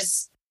 there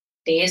was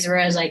days where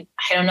I was like,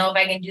 I don't know if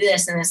I can do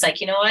this. And it's like,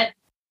 you know what?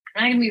 I'm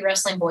not going to be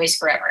wrestling boys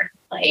forever.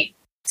 Like,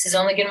 this is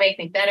only going to make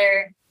me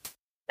better.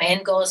 My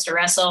end goal is to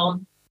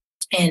wrestle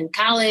in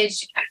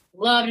college. I'd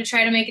love to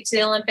try to make it to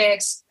the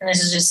Olympics. And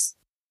this is just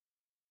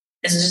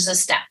a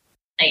step.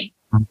 Like,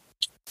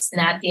 it's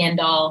not the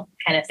end all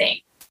kind of thing.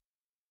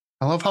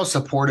 I love how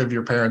supportive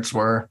your parents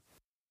were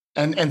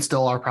and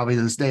still are probably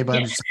to this day,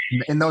 but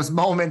in those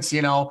moments,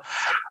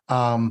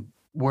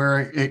 where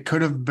it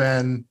could have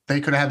been,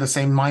 they could have had the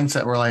same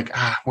mindset. We're like,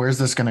 where's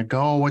this going to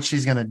go? What's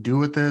she's going to do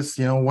with this?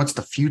 What's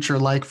the future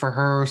like for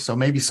her? So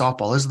maybe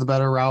softball is the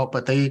better route,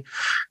 but they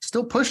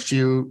still pushed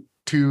you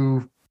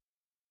to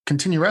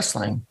continue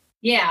wrestling.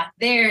 Yeah,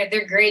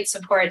 they're great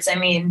supports.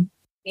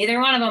 Neither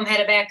one of them had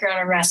a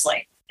background in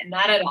wrestling, and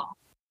not at all.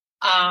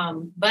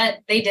 But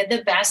they did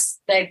the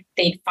best.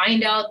 They'd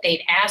find out,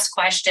 they'd ask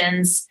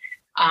questions.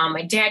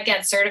 My dad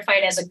got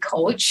certified as a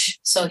coach,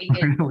 so he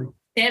could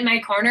sit in my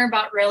corner,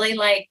 but really,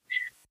 like,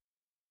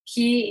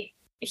 he'd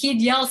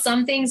yell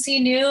some things he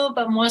knew,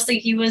 but mostly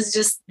he was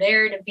just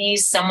there to be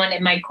someone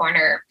in my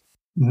corner,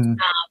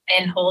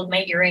 and hold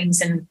my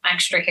earrings and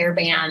extra hair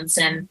bands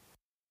and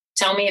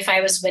tell me if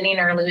I was winning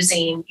or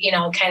losing,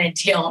 kind of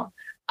deal.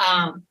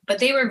 But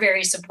they were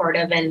very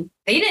supportive, and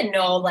they didn't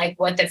know like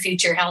what the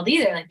future held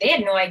either. Like, they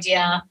had no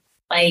idea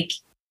like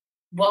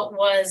what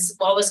was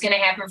going to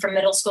happen from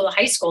middle school to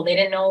high school. They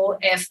didn't know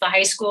if the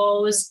high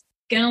school was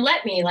going to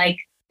let me. Like,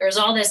 there's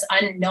all this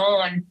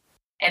unknown,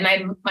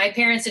 and my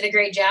parents did a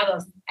great job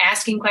of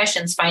asking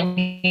questions,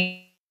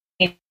 finding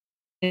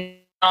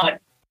out.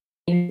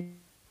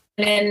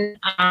 in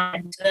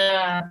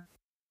the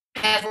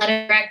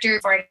athletic director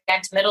before I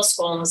got to middle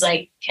school and was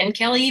like, can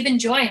Kelli even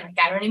join? Like,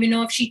 I don't even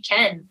know if she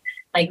can.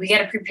 Like, we got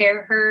to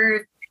prepare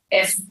her.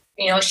 If,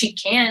 she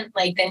can't,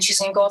 like, then she's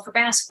going to go out for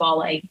basketball.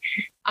 Like,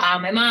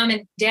 my mom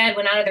and dad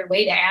went out of their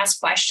way to ask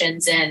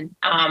questions. And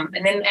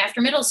then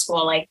after middle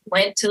school, like,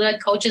 went to the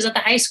coaches at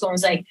the high school and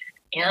was like,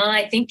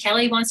 I think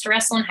Kelli wants to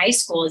wrestle in high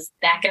school. Is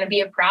that going to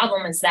be a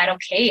problem? Is that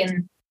okay?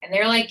 And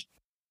they're like,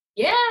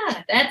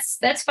 yeah,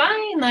 that's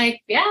fine.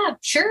 Like, yeah,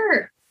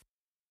 sure.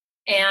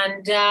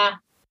 And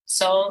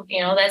so,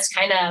 that's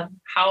kind of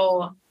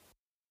how,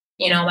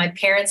 my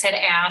parents had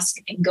to ask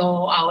and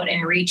go out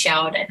and reach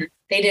out, and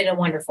they did a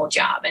wonderful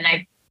job. And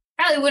I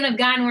probably wouldn't have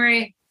gone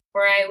where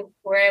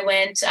I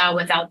went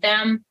without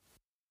them.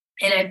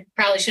 And I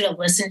probably should have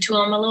listened to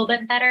them a little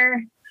bit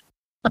better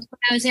when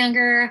I was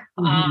younger.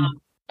 Mm-hmm.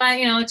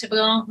 But,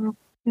 typical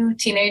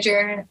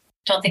teenager.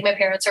 Don't think my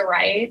parents are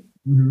right.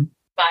 Mm-hmm.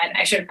 But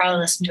I should have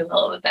probably listened to them a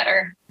little bit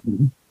better.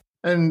 Mm-hmm.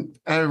 And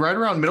right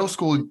around middle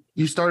school,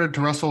 you started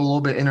to wrestle a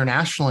little bit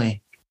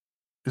internationally.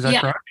 Is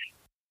that correct?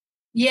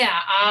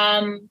 Yeah.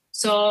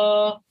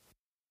 So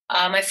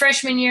my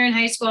freshman year in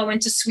high school, I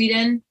went to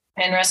Sweden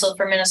and wrestled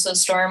for Minnesota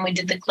Storm. We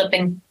did the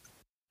clipping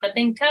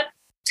cup.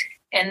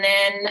 And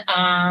then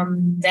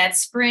that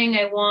spring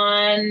I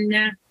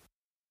won.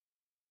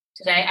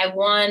 I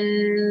won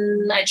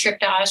a trip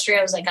to Austria.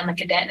 I was like on the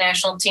cadet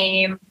national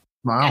team.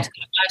 Wow.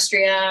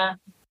 Austria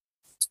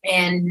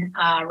and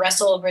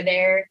wrestle over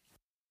there.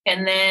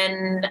 And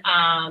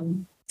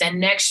then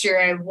next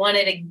year I won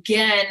it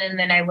again. And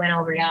then I went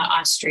over to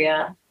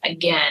Austria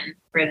again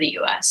for the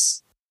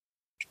US.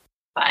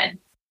 But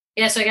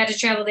yeah, so I got to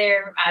travel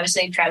there.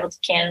 Obviously traveled to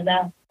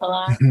Canada a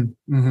lot.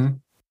 Mm-hmm.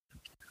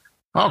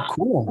 Oh,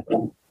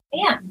 cool.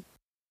 Yeah.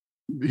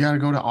 You got to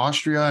go to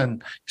Austria, and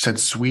you said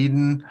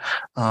Sweden,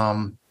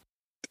 and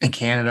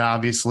Canada,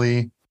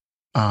 obviously.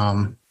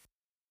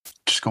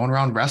 Just going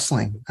around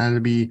wrestling. That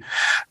would be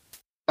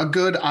a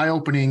good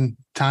eye-opening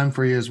time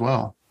for you as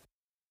well.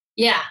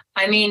 Yeah.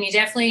 I mean, you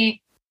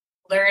definitely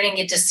learn and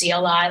get to see a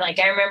lot. Like,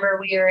 I remember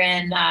we were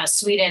in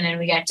Sweden and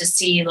we got to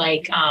see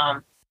like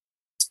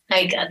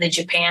the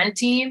Japan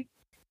team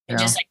and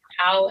just like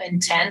how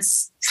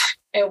intense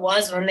it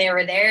was when they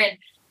were there.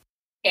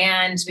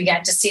 And we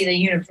got to see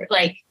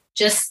the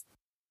just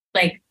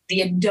like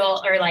the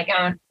adult or like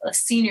on a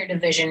senior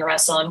division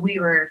wrestle. And we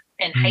were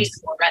in high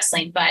school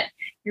wrestling, but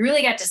you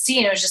really got to see,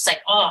 and it was just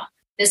like, oh,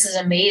 this is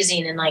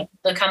amazing. And like,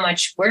 look how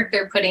much work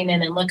they're putting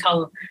in, and look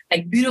how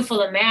like beautiful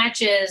the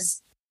match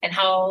is, and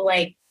how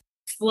like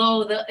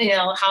how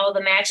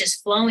the match is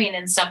flowing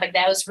and stuff like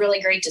that. It was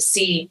really great to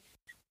see.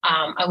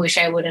 I wish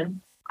I would have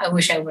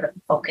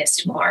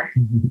focused more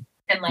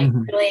and like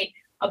really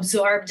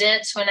absorbed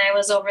it when I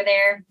was over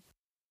there.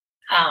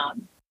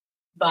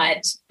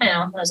 But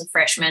as a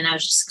freshman, I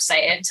was just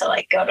excited to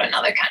like go to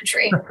another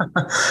country.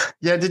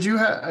 Yeah. Did you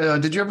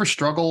ever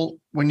struggle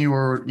when you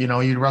were,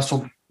 you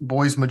wrestled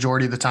boys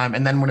majority of the time,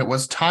 and then when it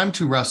was time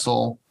to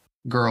wrestle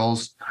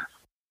girls,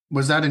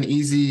 was that an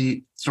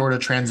easy sort of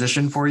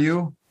transition for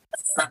you?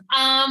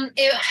 I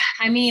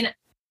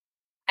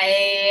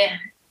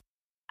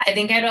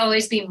think I'd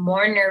always be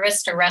more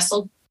nervous to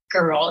wrestle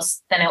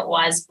girls than it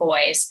was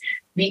boys,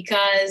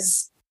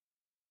 because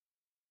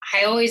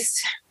I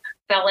always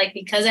felt like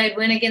because I'd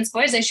win against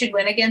boys, I should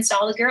win against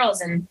all the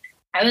girls. And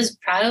I was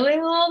probably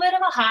a little bit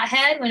of a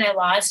hothead when I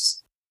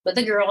lost with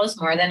the girls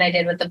more than I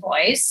did with the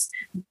boys.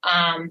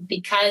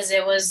 Because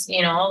it was,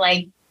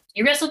 like,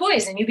 you wrestle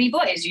boys and you beat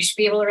boys. You should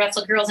be able to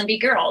wrestle girls and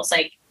beat girls.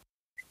 Like,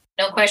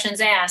 no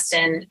questions asked.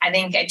 And I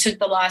think I took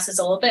the losses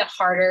a little bit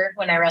harder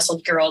when I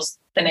wrestled girls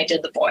than I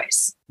did the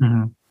boys.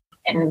 Mm-hmm.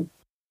 And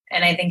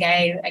I think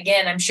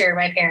I'm sure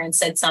my parents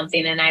said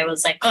something and I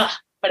was like, oh,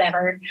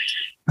 whatever.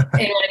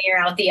 In one ear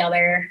out the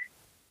other.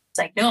 It's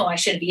like, no, I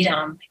should beat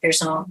them.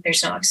 There's no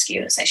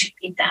excuse. I should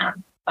beat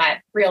them. But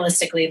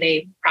realistically,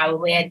 they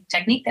probably had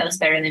technique that was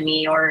better than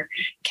me or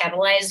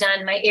capitalized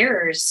on my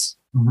errors.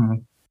 Mm-hmm.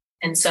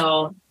 And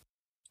so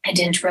I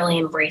didn't really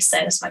embrace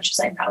that as much as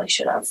I probably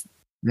should have.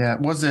 Yeah.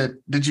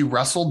 Did you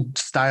wrestle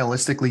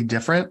stylistically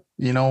different?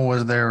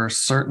 Was there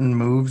certain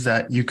moves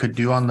that you could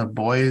do on the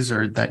boys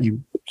or that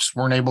you just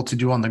weren't able to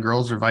do on the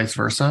girls, or vice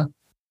versa?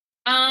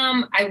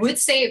 I would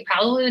say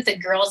probably with the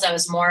girls, I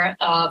was more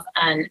of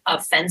an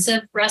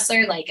offensive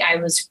wrestler. Like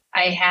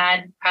I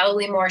had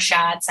probably more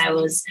shots. I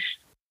was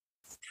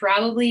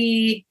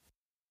probably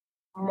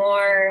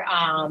more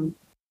on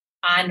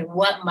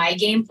what my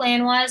game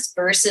plan was,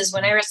 versus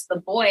when I wrestled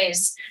the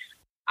boys,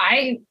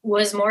 I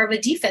was more of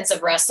a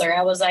defensive wrestler.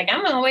 I was like,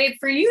 I'm going to wait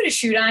for you to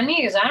shoot on me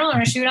because I don't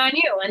want to shoot on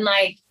you. And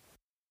like,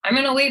 I'm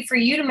going to wait for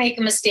you to make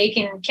a mistake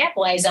and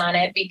capitalize on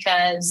it,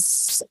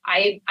 because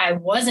I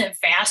wasn't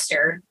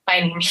faster by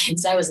any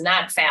means. I was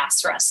not a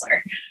fast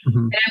wrestler. Mm-hmm.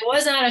 And I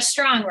was not a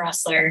strong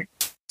wrestler.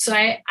 So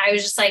I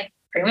was just like,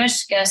 pretty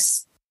much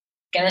just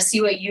going to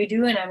see what you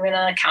do. And I'm going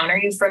to counter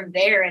you from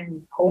there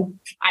and hope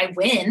I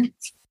win.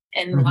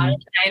 And a lot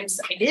of times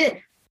I did.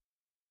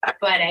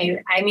 But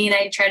I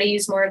try to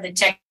use more of the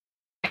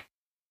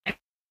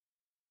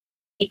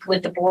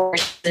with the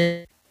boys,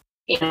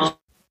 you know,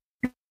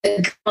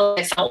 the girls,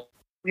 I felt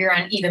we were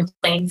on even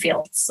playing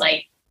fields.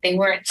 Like they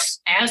weren't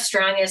as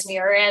strong as me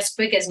or as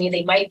quick as me.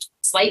 They might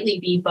slightly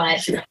be,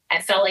 but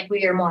I felt like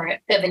we were more of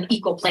an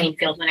equal playing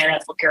field when I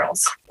wrestled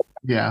girls.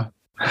 Yeah.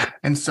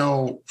 And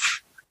so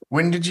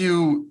when did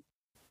you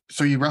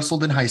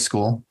wrestled in high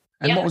school,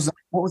 and Yep.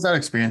 what was that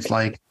experience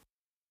like? It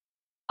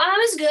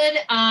was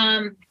good.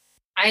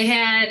 I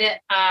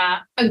had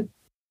a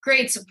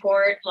great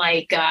support,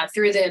 like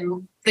through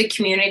the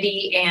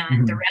community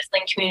and the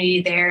wrestling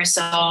community there.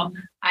 So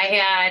I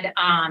had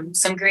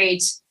some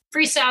great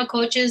freestyle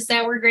coaches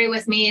that were great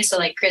with me. So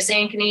like Chris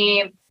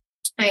Ankeny.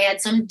 I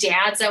had some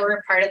dads that were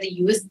a part of the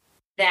youth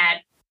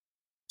that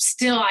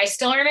I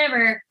still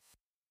remember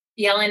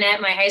yelling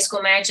at my high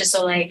school matches.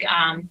 So like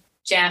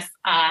Jeff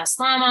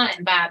Slama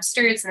and Bob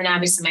Sturts, and then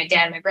obviously my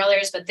dad and my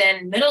brothers. But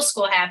then middle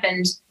school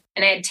happened,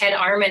 and I had Ted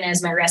Arman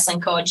as my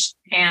wrestling coach,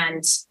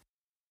 and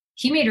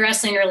he made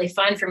wrestling really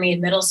fun for me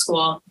in middle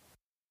school.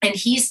 And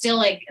he still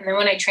like, and then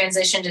when I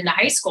transitioned into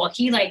high school,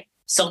 he like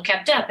still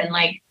kept up and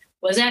like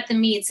was at the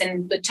meets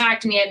and would talk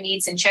to me at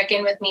meets and check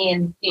in with me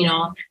and, you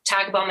know,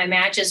 talk about my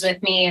matches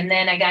with me. And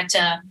then I got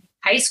to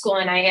high school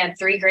and I had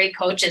 3 great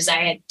coaches. I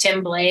had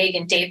Tim Blake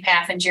and Dave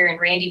Paffinger and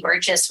Randy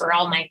Burgess were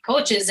all my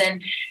coaches,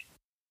 and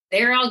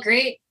they were all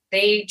great.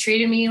 They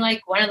treated me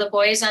like one of the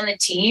boys on the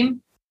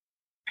team.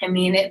 I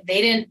mean,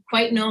 they didn't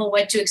quite know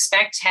what to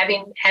expect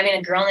having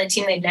a girl on the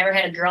team. They'd never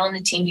had a girl on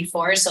the team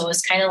before. So it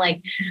was kind of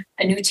like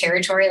a new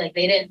territory. Like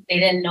they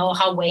didn't know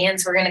how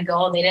weigh-ins were going to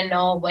go. They didn't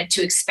know what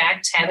to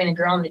expect having a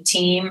girl on the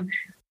team,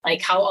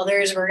 like how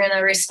others were going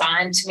to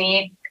respond to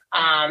me.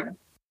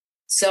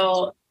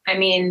 So, I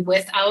mean,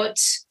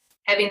 without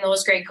having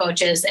those great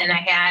coaches, and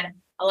I had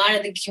a lot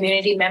of the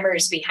community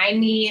members behind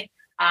me,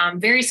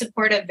 very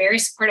supportive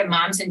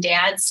moms and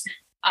dads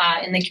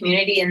in the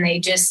community. And they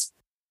just,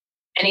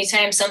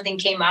 anytime something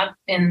came up,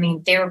 I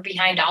mean, they were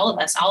behind all of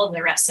us, all of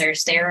the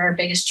wrestlers. They were our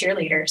biggest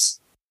cheerleaders.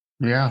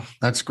 Yeah,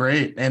 that's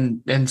great.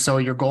 And so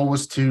your goal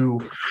was to,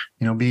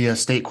 you know, be a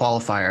state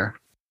qualifier.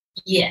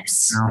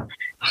 Yes. No.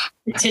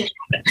 It didn't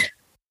happen.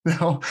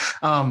 No.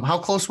 How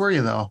close were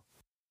you though?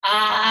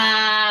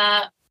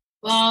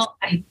 Well,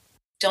 I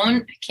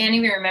can't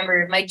even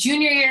remember. My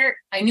junior year,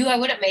 I knew I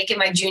wouldn't make it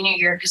my junior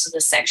year because of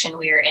the section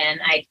we were in.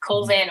 I had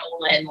Cole Van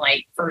Olen,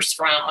 like first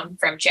round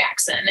from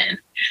Jackson, and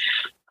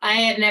I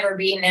had never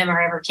beaten him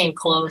or ever came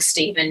close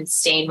to even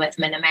staying with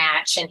him in a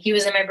match. And he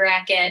was in my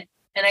bracket,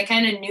 and I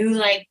kind of knew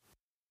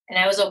and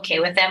I was okay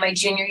with that my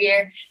junior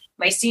year.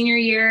 My senior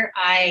year,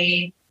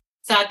 I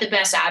thought the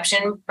best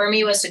option for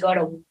me was to go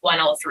to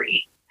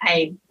 103.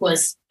 I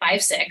was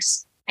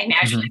 5'6". I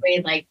naturally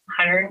weighed like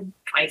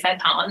 125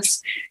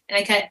 pounds, and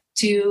I cut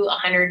to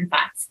 105.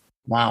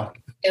 Wow.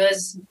 It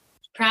was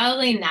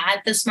probably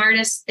not the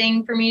smartest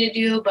thing for me to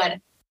do, but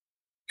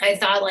I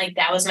thought like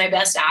that was my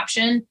best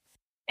option.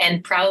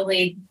 And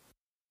probably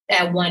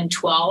at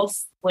 112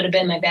 would have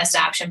been my best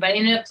option. But I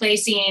ended up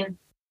placing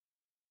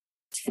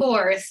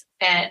 4th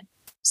at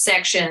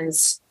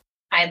sections.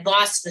 I had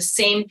lost the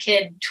same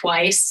kid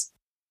twice.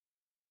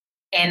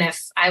 And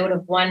if I would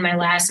have won my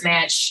last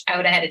match, I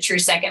would have had a true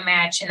second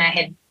match. And I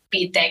had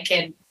beat that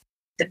kid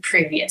the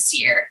previous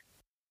year.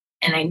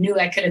 And I knew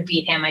I could have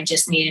beat him. I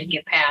just needed to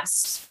get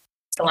past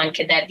the one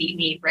kid that beat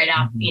me right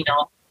off, you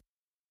know,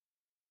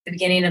 the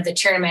beginning of the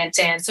tournament.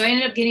 And so I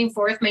ended up getting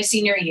 4th my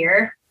senior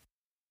year.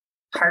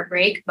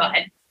 Heartbreak,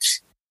 but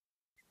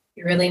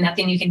really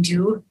nothing you can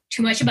do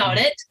too much about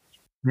it.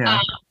 Yeah.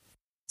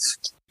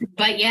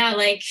 But yeah,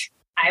 like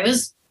I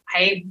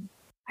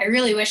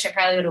really wish I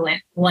probably would have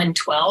went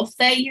 112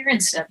 that year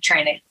instead of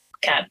trying to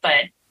cut,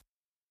 but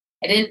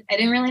I didn't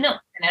really know.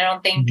 And I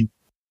don't think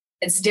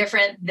it's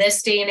different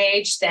this day and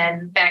age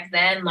than back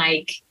then.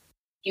 Like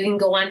you can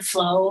go on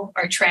flow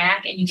or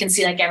track and you can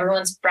see like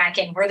everyone's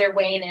bracket where they're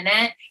weighing in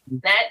at.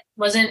 That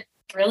wasn't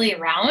really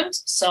around.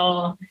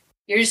 So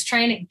you're just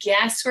trying to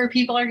guess where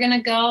people are going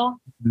to go.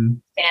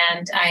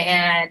 And I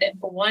had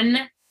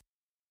one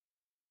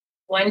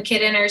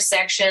kid in our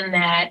section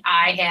that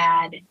I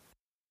had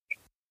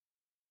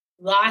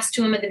lost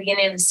to him at the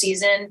beginning of the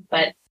season,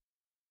 but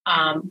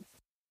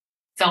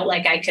felt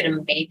like I could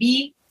have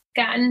maybe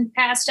gotten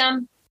past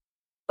him.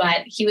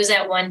 But he was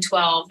at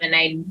 112 and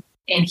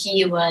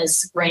he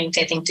was ranked,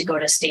 I think, to go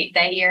to state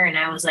that year. And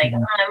I was like, I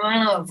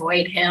want to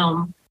avoid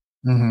him.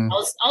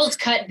 I'll just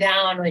cut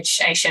down,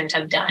 which I shouldn't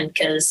have done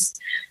because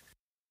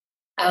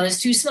I was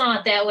too small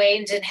at that weight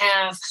and didn't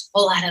have a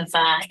whole lot of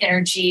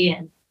energy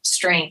and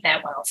strength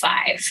at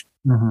 105.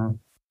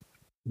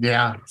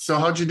 Yeah. So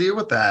how'd you deal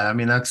with that? I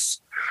mean,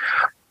 that's,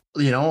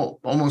 you know,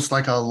 almost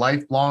like a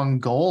lifelong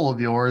goal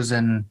of yours.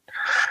 And,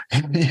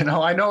 you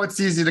know, I know it's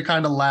easy to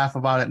kind of laugh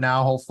about it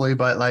now, hopefully,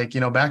 but like, you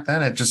know, back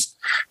then it just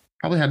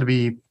probably had to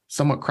be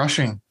somewhat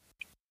crushing.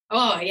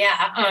 Oh,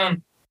 yeah.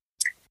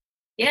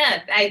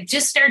 Yeah, I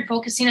just started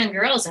focusing on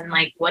girls and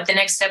like what the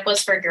next step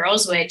was for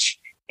girls, which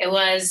it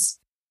was,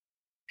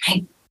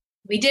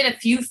 we did a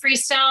few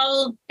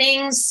freestyle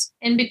things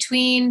in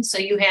between. So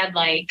you had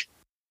like,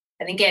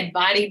 I think you had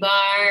body bar,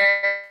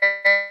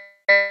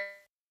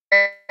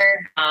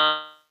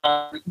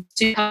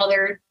 two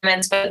color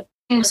tournaments, but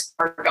it was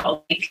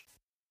Fargo, like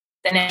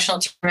the national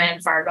tournament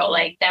in Fargo.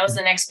 Like that was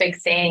the next big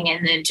thing.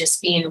 And then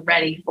just being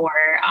ready for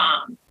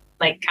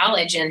like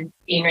college and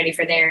being ready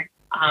for there.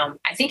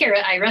 I think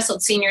I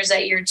wrestled seniors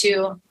that year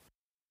too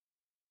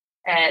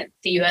at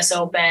the US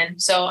Open.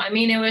 So, I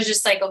mean, it was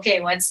just like,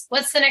 okay, what's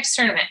the next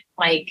tournament?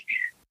 Like,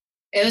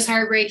 it was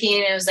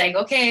heartbreaking. It was like,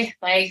 okay,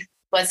 like,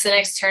 what's the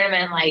next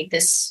tournament? Like,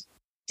 this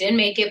didn't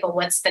make it, but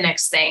what's the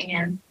next thing?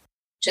 And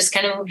just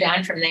kind of moved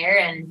on from there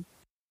and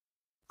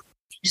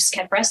just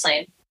kept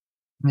wrestling.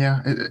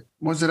 Yeah.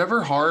 Was it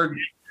ever hard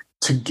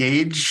to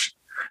gauge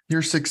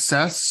your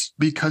success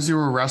because you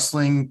were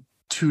wrestling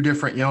two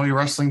different, you're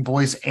wrestling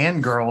boys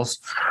and girls,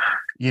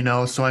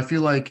 so I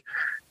feel like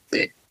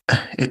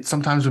it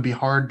sometimes would be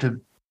hard to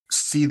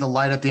see the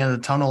light at the end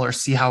of the tunnel or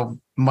see how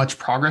much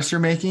progress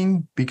you're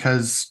making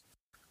because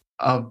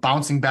of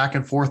bouncing back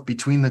and forth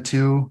between the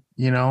two,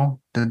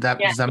 does that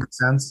make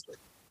sense?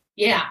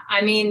 Yeah.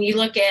 I mean, you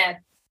look at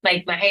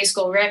like my high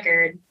school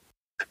record,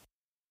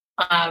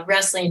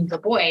 wrestling the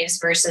boys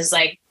versus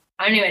like,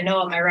 I don't even know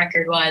what my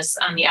record was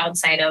on the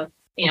outside of,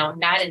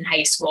 not in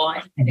high school.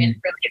 I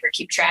didn't really ever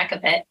keep track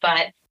of it,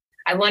 but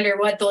I wonder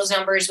what those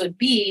numbers would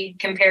be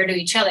compared to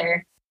each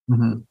other.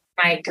 Mm-hmm.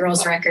 My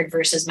girls' record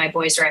versus my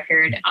boys'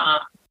 record.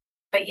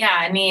 But yeah,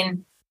 I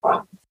mean,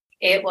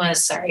 it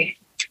was hard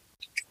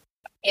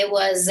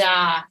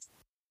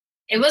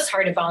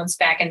to bounce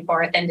back and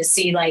forth and to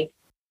see like,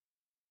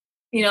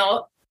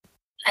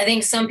 I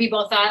think some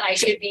people thought I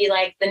should be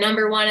like the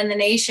number one in the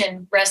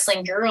nation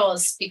wrestling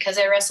girls because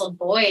I wrestled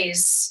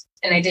boys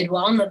and I did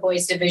well in the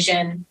boys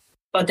division.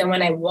 But then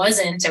when I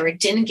wasn't or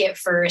didn't get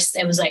first,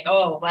 it was like,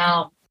 oh,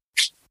 well,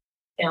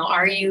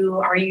 are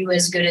you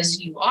as good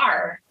as you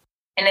are?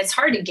 And it's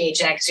hard to gauge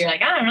that because you're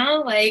like, I don't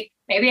know, like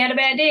maybe I had a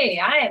bad day.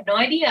 I have no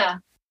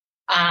idea.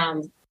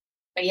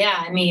 But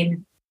yeah, I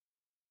mean,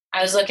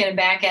 I was looking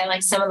back at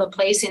like some of the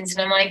placings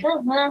and I'm like,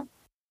 oh, well,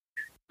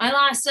 I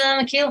lost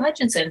Michaela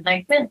Hutchinson.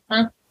 Like, I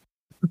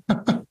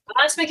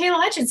lost Michaela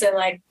Hutchinson.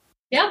 Like,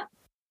 yeah,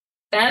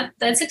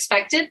 that's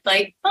expected.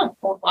 Like, oh,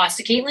 well, lost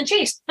to Caitlin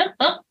Chase.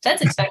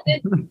 That's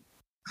expected.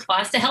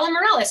 Lost to Helen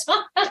Morales.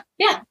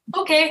 Yeah,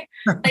 okay.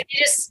 Like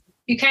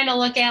you kind of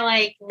look at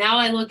like, now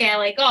I look at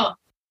like, oh,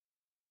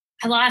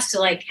 I lost to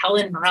like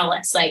Helen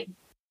Morales. Like,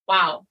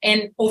 wow.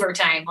 And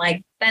overtime,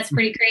 like that's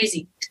pretty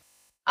crazy.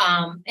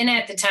 And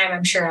at the time,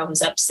 I'm sure I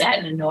was upset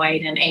and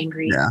annoyed and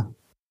angry. Yeah.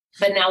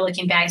 But now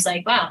looking back, it's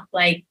like, wow,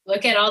 like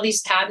look at all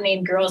these top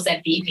name girls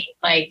that beat me.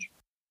 Like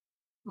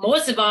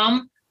most of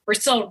them were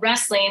still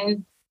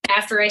wrestling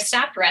after I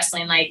stopped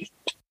wrestling, like,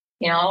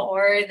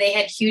 or they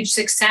had huge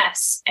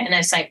success. And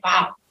it's like,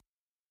 wow,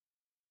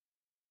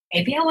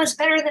 maybe I was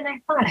better than I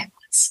thought I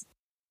was.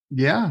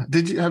 Yeah.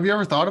 Have you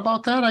ever thought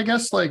about that? I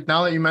guess like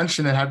now that you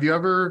mention it, have you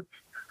ever,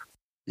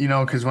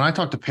 because when I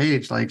talked to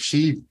Paige, like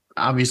she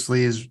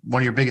obviously is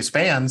one of your biggest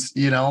fans,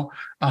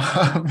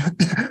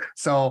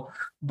 so,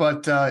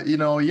 but,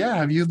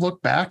 have you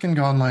looked back and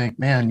gone like,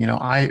 man,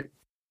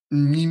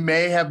 you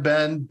may have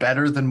been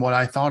better than what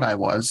I thought I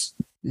was.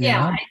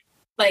 Yeah.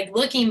 Like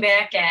looking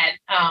back at,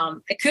 I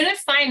couldn't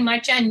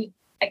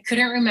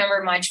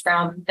remember much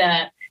from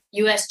the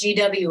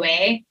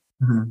USGWA.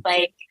 Mm-hmm.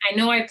 Like, I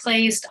know I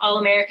placed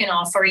All-American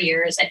all 4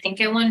 years. I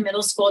think I won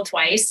middle school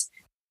twice,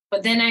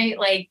 but then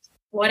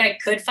what I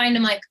could find,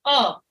 I'm like,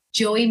 oh,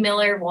 Joey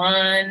Miller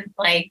won.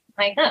 Like,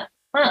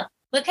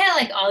 look at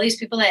like all these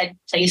people that had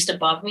placed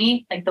above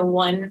me. Like the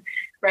one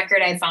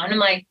record I found, I'm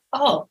like,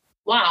 oh,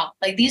 wow.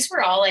 Like these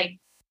were all like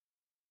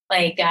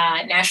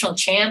national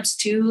champs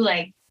too.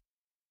 Like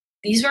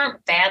these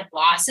weren't bad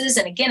losses.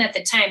 And again, at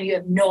the time, you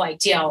have no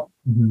idea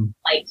mm-hmm.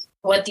 like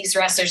what these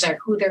wrestlers are,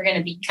 who they're going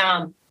to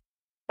become.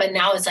 But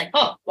now it's like,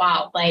 oh,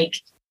 wow. Like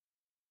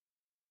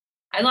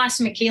I lost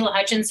to Michaela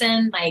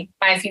Hutchinson, like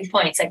by a few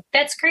points. Like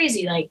that's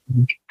crazy. Like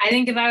mm-hmm. I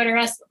think if I would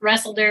have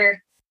wrestled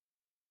her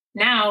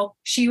now,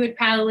 she would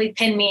probably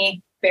pin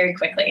me very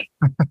quickly.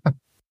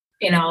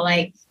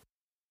 Like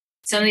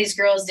some of these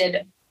girls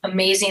did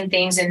amazing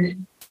things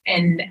and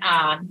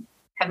have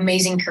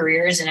amazing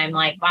careers. And I'm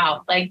like,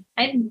 wow, like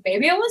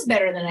maybe I was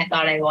better than I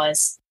thought I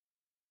was.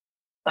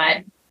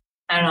 But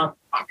I don't know.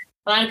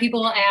 A lot of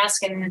people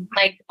ask and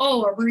like,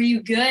 oh, were you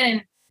good?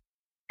 And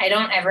I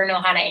don't ever know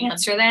how to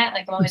answer that.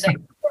 Like I'm always like,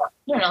 I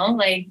don't know,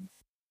 like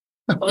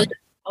I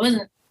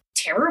wasn't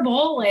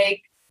terrible.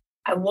 Like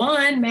I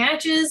won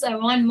matches. I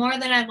won more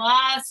than I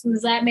lost.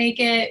 Does that make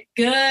it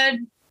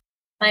good?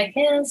 Like,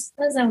 yeah,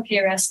 that's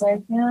okay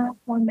wrestler. Yeah,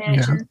 won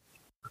matches. Yeah.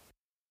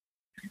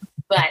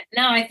 But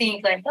now I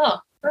think like, oh,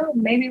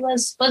 maybe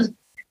was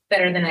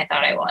better than I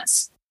thought I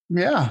was.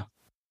 Yeah.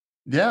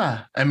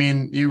 Yeah. I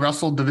mean, you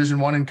wrestled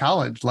Division I in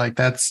college. Like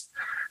that's,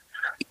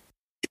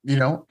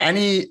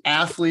 any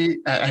athlete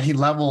at any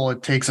level,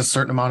 it takes a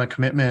certain amount of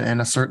commitment and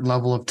a certain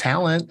level of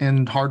talent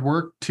and hard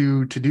work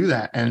to do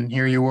that. And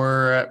here you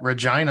were at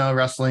Regina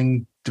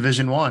wrestling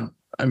Division I.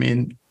 I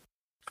mean,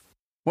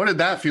 what did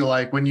that feel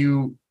like when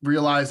you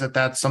realized that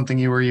that's something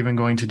you were even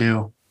going to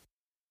do?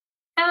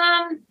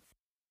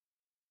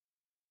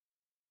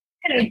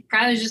 It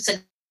probably was just a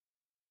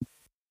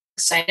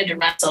excited to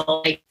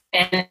wrestle, like,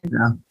 and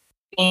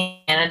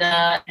in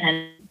Canada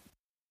and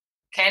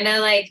kind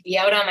of like be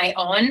out on my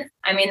own.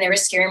 I mean, there were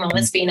scary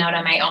moments being out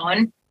on my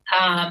own,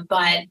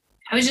 but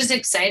I was just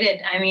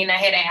excited. I mean, I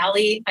had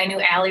Allie. I knew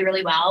Allie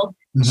really well.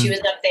 She was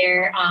up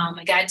there.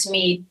 I got to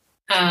meet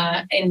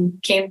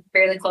and came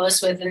fairly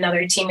close with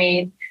another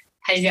teammate,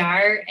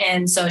 Hajar.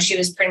 And so she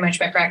was pretty much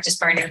my practice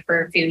partner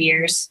for a few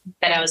years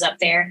that I was up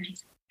there.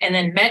 And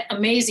then met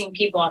amazing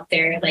people up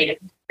there, like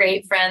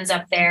great friends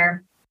up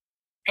there.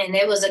 And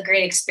it was a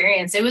great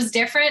experience. It was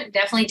different,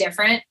 definitely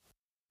different,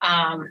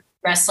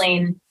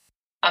 wrestling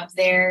up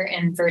there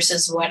and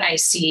versus what I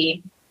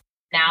see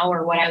now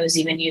or what I was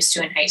even used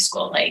to in high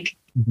school. Like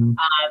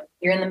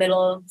you're in the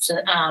middle of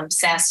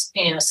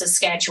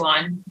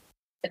Saskatchewan.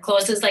 The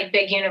closest like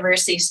big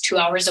university is 2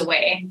 hours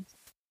away.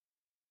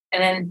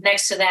 And then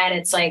next to that,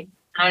 it's like,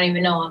 I don't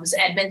even know, it was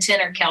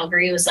Edmonton or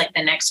Calgary was like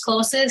the next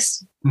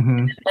closest.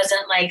 It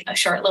wasn't like a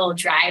short little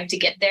drive to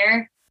get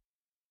there.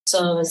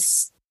 So it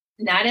was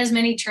not as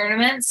many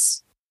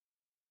tournaments,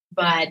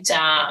 but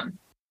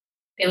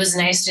it was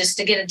nice just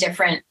to get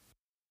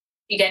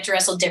you get to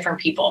wrestle different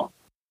people.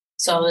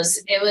 So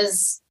it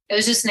was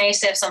just nice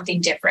to have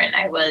something different.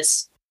 I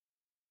was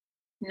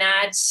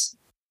not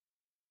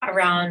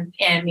around,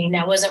 I mean,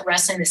 I wasn't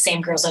wrestling the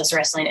same girls I was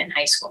wrestling in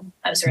high school.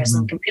 I was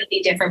wrestling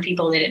completely different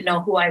people. They didn't know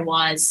who I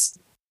was.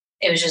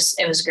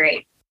 It was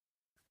great.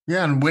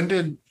 Yeah. And when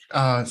did,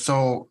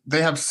 so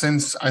they have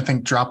since, I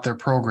think, dropped their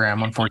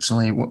program,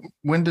 unfortunately.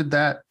 When did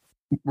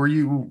were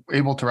you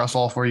able to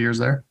wrestle all 4 years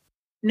there?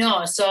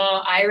 No. So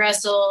I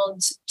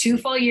wrestled 2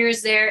 full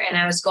years there and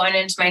I was going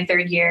into my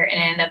 3rd year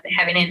and ended up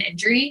having an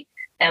injury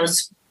that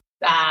was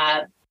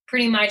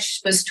pretty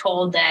much was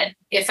told that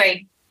if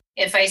I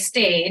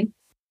stayed,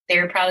 they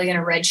were probably going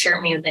to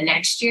redshirt me the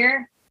next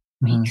year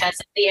because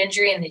of the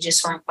injury, and they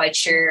just weren't quite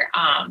sure.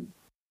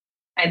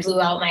 I blew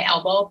out my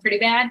elbow pretty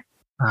bad.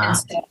 And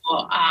so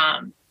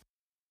I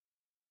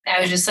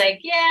was just like,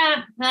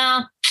 yeah,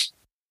 well,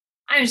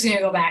 I'm just going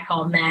to go back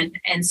home then.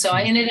 And so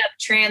I ended up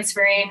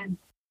transferring.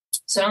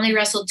 So I only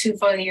wrestled 2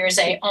 full years.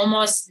 I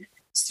almost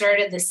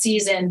started the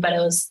season, but it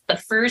was the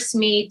first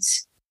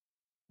meet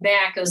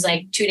back. It was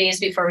like 2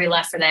 days before we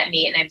left for that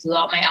meet, and I blew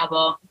out my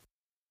elbow.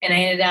 And I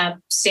ended up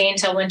staying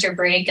till winter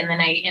break. And then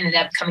I ended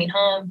up coming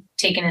home,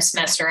 taking a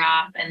semester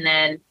off, and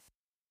then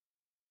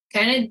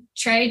kind of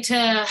tried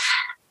to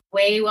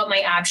weigh what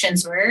my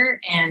options were.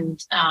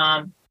 And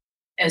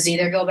it was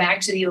either go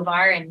back to the U of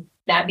R and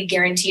that be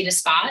guaranteed a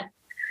spot.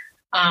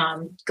 I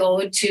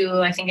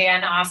think I got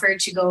an offer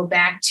to go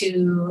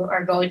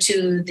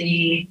to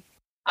the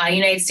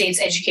United States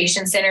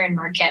Education Center in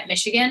Marquette,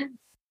 Michigan,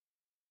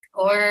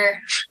 or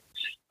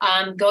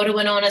go to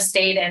Winona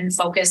State and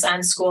focus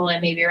on school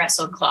and maybe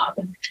wrestle club.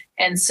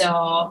 And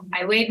so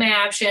I weighed my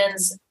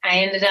options. I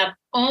ended up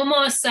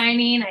almost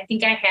signing. I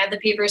think I had the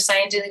papers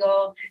signed to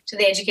go to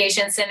the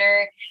education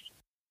center.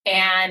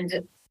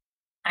 And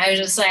I was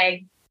just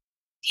like,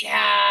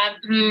 yeah,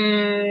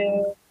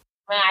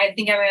 I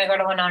think I'm going to go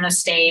to Winona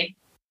State.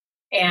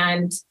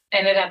 And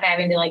ended up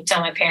having to like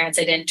tell my parents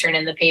I didn't turn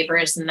in the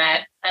papers and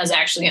that I was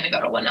actually going to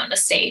go to Winona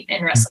State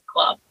and wrestle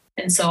club.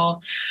 And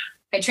so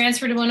I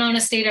transferred to Winona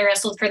State. I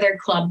wrestled for their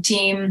club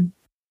team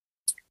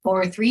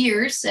for 3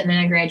 years, and then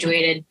I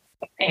graduated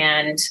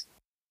and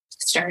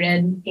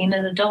started being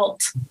an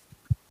adult.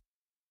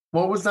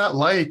 What was that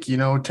like,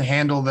 to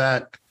handle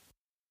that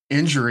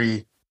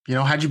injury?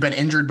 Had you been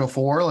injured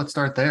before? Let's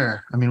start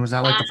there. I mean, was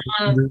that like the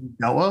first injury you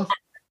dealt with?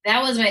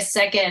 That was my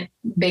second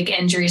big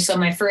injury. So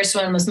my first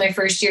one was my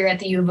first year at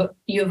the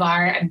U of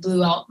R. I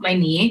blew out my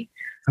knee.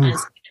 I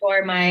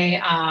tore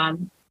my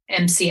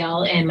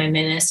MCL and my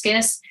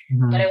meniscus.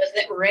 But it was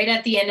right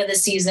at the end of the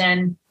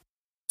season.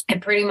 I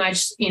pretty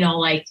much,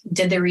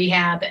 did the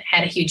rehab,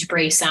 had a huge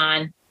brace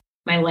on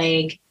my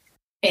leg.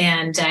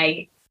 And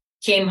I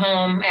came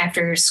home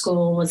after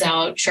school was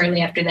out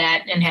shortly after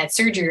that and had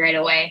surgery right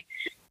away.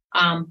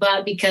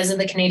 But because of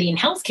the Canadian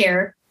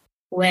healthcare,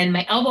 when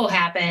my elbow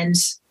happened,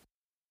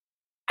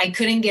 I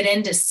couldn't get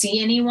in to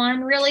see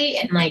anyone really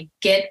and like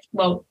get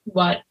what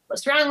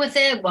was wrong with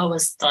it. What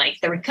was like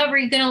the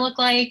recovery going to look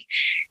like?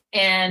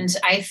 And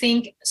I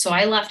think, so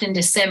I left in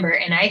December,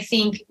 and I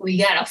think we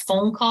got a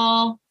phone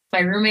call. My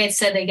roommate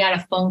said they got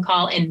a phone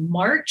call in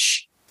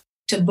March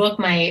to book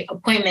my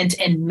appointment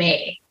in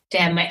May to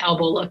have my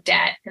elbow looked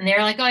at. And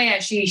they're like, oh yeah,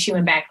 she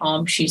went back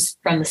home. She's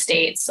from the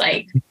States.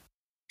 Like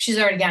she's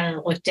already gotten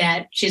it looked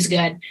at. She's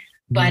good.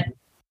 But,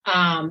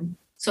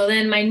 so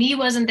then my knee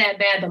wasn't that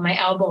bad, but my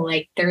elbow,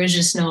 like there was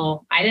just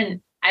I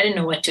didn't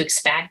know what to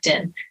expect.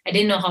 And I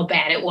didn't know how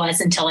bad it was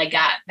until I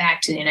got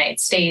back to the United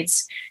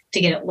States to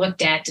get it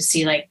looked at to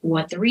see like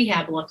what the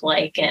rehab looked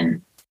like.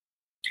 And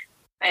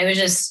there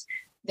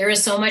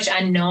was so much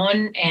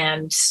unknown,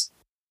 and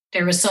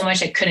there was so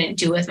much I couldn't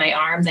do with my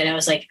arm that I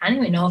was like, I don't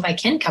even know if I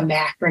can come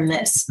back from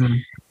this.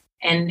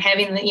 And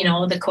having,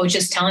 the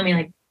coaches telling me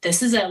like,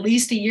 this is at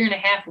least 1.5 years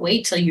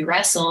wait till you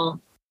wrestle.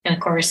 And of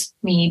course,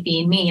 me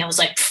being me, I was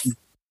like,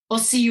 we'll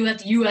see you at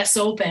the US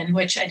Open,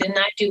 which I did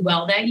not do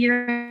well that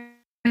year.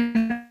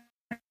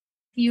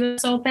 the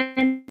U.S.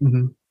 Open.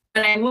 Mm-hmm.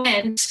 But I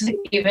went,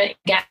 even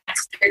got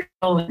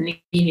and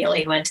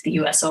immediately went to the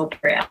U.S. Open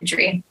for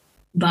injury.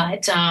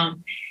 But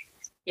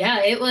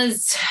yeah, it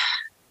was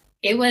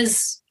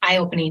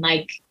eye-opening.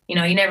 Like, you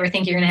know, you never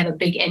think you're going to have a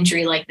big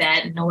injury like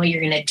that and know what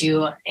you're going to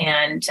do.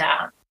 And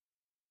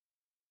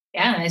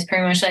yeah, it's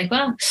pretty much like,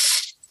 well,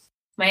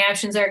 my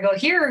options are go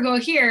here or go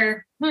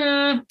here.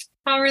 I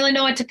don't really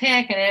know what to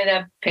pick. And I ended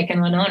up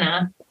picking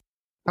Winona.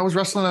 I was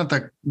wrestling at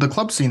the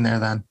club scene there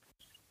then.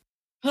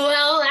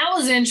 Well, that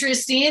was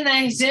interesting.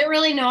 I didn't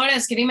really know what I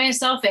was getting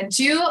myself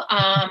into.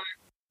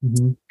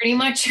 Pretty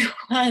much it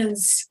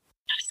was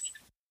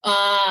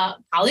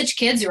college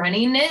kids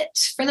running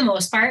it for the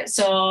most part.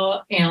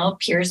 So, you know,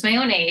 peers my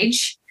own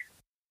age,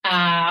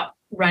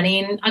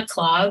 running a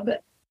club.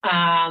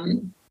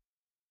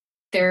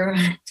 There,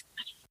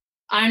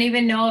 I don't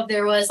even know if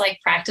there was like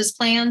practice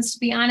plans, to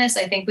be honest.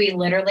 I think we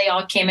literally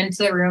all came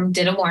into the room,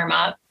 did a warm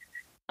up,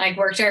 like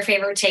worked our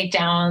favorite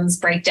takedowns,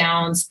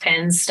 breakdowns,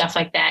 pins, stuff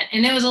like that.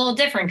 And it was a little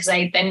different because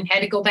I then had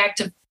to go back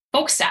to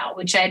folk style,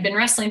 which I had been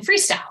wrestling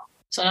freestyle.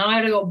 So now I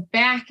had to go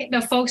back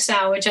into folk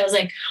style, which I was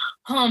like,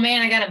 oh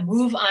man, I got to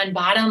move on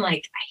bottom.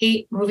 Like I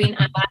hate moving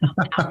on bottom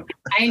now.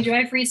 I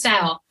enjoy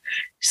freestyle.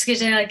 Just get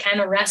to like kind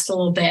of rest a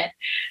little bit.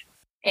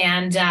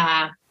 And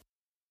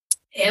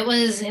it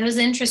was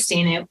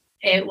interesting.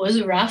 It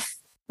was rough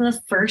the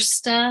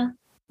first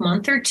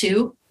month or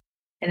two.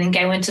 I think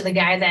I went to the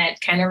guy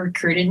that kind of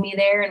recruited me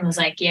there and was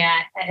like, yeah,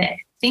 I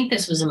think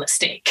this was a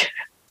mistake.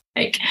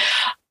 Like,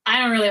 I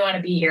don't really want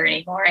to be here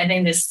anymore. I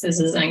think this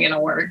isn't going to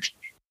work.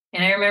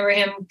 And I remember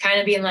him kind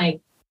of being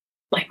like,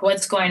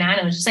 what's going on?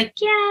 I was just like,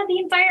 yeah, the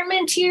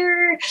environment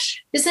here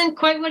isn't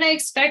quite what I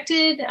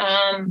expected.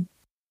 It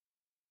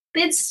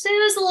was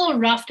a little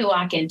rough to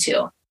walk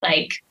into.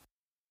 Like,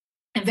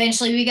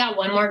 eventually we got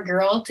one more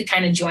girl to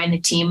kind of join the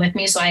team with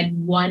me. So I had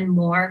one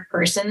more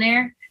person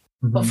there.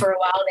 Mm-hmm. But for a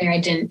while there,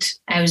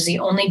 I was the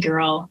only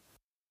girl.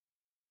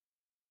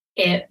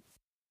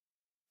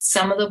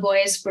 Some of the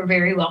boys were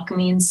very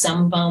welcoming.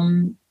 Some of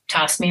them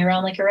tossed me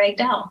around like a rag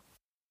doll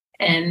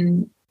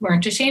and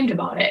weren't ashamed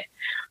about it.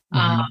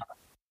 Mm-hmm.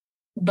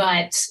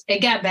 But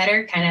it got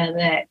better, kind of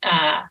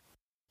that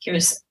he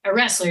was a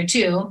wrestler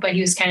too, but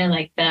he was kind of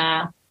like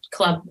the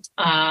club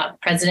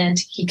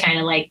president. He kind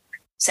of like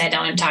sat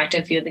down and talked to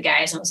a few of the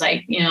guys and was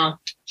like, you know,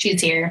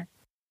 she's here.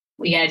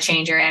 We got to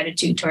change our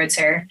attitude towards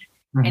her.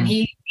 Mm-hmm. And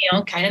he, you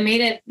know, kind of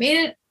made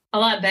it a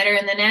lot better.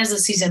 And then as the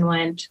season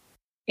went,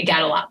 it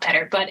got a lot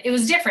better, but it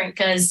was different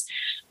because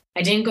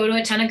I didn't go to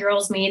a ton of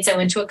girls' meets. I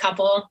went to a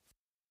couple.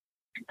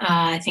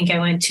 I think I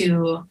went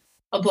to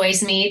a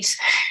boys' meet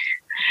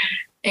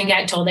and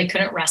got told I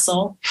couldn't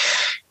wrestle.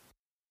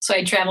 So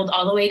I traveled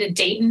all the way to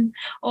Dayton,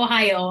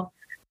 Ohio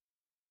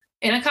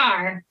in a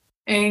car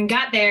and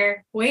got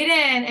there, weighed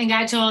in and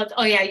got told,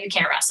 oh yeah, you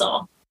can't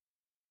wrestle.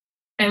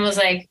 And was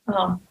like,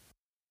 oh.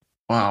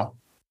 Wow.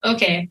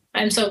 Okay.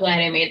 I'm so glad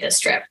I made this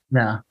trip.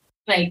 Yeah.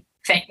 Like,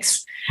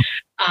 thanks.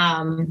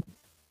 And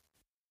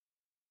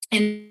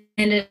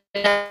ended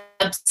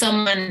up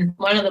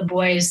one of the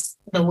boys,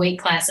 the weight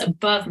class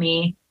above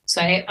me.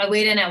 So I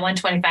weighed in at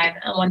 125,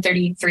 a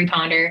 133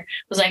 pounder,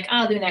 was like,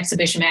 I'll do an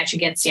exhibition match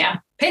against you.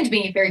 Pinned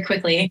me very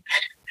quickly.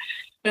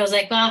 But I was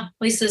like, well, at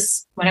least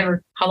this,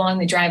 whatever, how long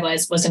the drive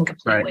wasn't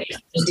complete weight.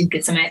 I did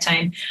get some at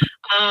time.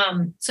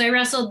 So I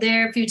wrestled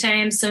there a few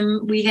times.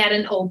 We had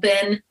an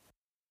open,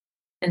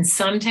 and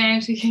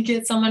sometimes we could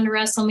get someone to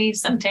wrestle me.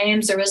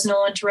 Sometimes there was no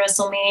one to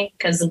wrestle me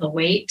because of the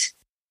weight.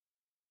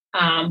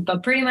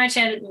 But pretty much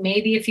had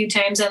maybe a few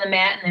times on the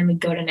mat, and then we'd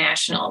go to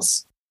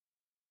nationals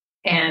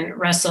and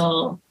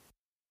wrestle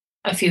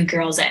a few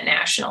girls at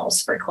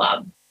nationals for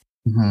club.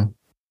 Mm-hmm.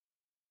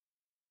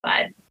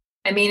 But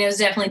I mean, it was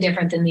definitely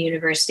different than the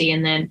university.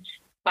 And then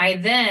by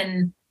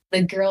then,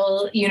 the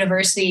girl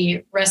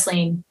university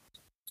wrestling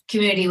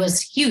community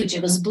was huge.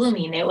 It was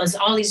blooming. It was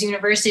all these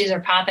universities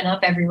are popping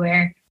up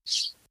everywhere.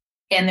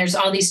 And there's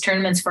all these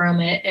tournaments for them.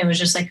 It was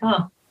just like,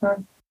 oh,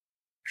 well,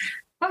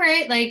 all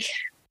right. Like,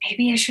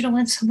 maybe I should have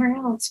went somewhere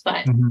else.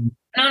 But no,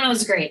 it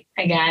was great.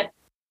 I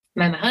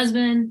met my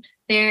husband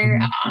there.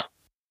 Mm-hmm.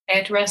 I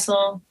had to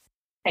wrestle.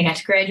 I got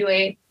to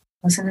graduate.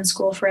 Wasn't in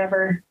school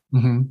forever.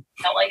 Mm-hmm.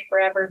 Felt like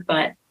forever,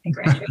 but I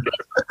graduated.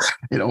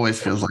 It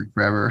always feels like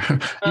forever.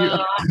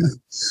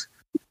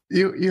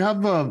 You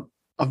have a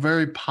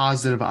very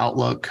positive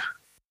outlook,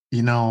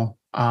 you know,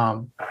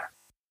 and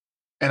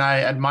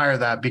I admire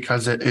that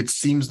because it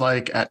seems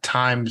like at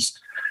times,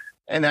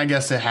 and I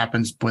guess it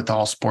happens with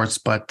all sports,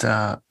 but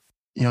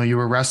you know, you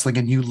were wrestling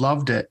and you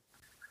loved it,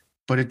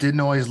 but it didn't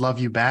always love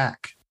you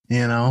back,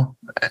 you know.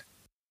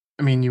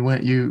 I mean,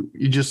 you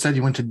just said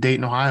you went to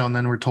Dayton, Ohio, and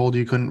then were told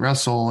you couldn't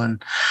wrestle,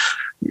 and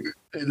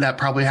that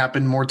probably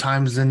happened more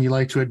times than you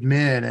like to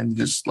admit. And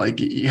just like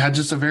you had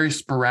just a very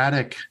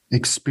sporadic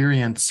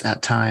experience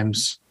at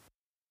times.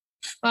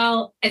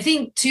 Well, I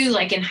think too,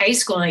 like in high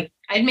school, like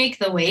I'd make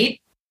the weight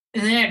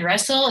and then I'd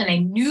wrestle, and I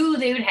knew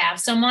they would have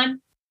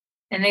someone,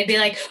 and they'd be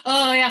like,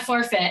 "Oh yeah,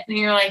 forfeit," and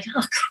you're like,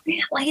 "Oh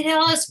man, like I did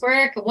all this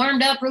work, I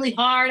warmed up really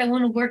hard. I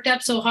wouldn't have worked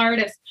up so hard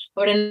if I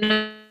would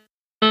have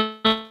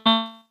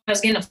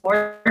was getting a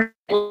 4,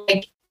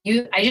 like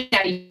I just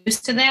got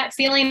used to that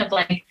feeling of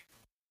like,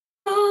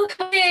 oh,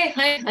 okay,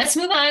 like, let's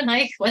move on.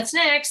 Like, what's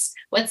next?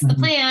 What's the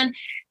plan?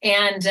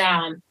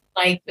 And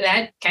like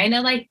that kind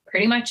of like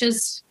pretty much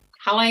is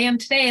how I am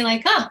today.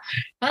 Like, oh,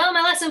 well,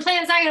 my lesson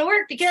plan is not going to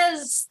work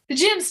because the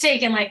gym's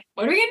taken. Like,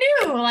 what are we going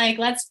to do? Like,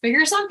 let's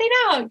figure something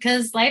out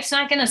because life's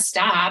not going to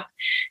stop.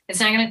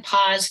 It's not going to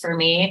pause for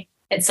me.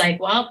 It's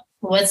like, well,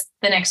 what's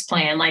the next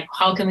plan? Like,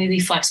 how can we be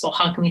flexible?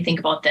 How can we think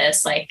about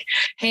this? Like,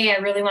 hey, I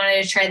really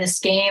wanted to try this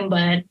game,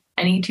 but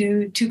I need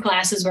two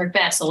classes work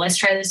best. So let's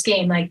try this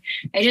game. Like,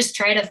 I just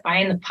try to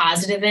find the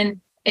positive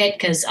in it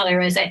because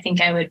otherwise I think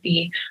I would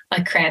be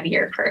a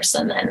crabbier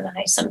person than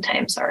I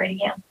sometimes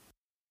already am.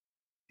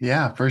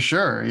 Yeah, for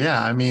sure.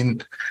 Yeah. I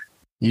mean,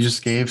 you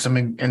just gave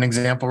an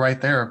example right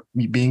there,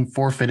 being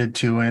forfeited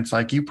to, and it's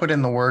like you put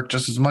in the work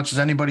just as much as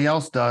anybody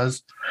else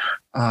does.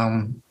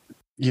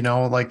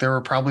 Like there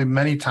were probably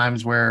many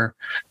times where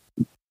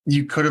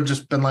you could have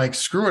just been like,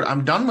 screw it,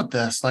 I'm done with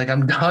this. Like,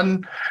 I'm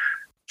done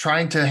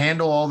trying to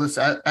handle all this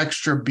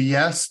extra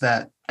BS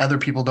that other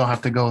people don't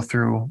have to go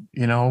through,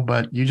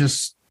 but you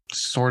just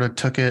sort of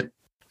took it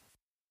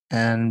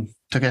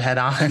head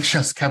on and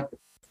just kept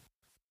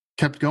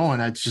going.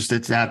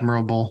 It's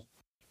admirable.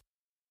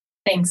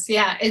 Thanks.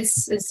 Yeah,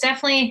 it's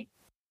definitely,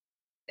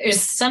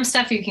 there's some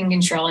stuff you can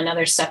control and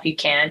other stuff you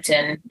can't.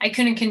 And I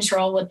couldn't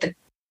control what the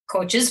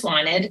coaches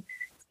wanted.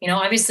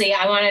 Obviously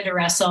I wanted to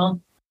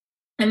wrestle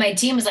and my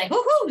team was like,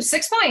 woohoo,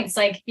 6 points,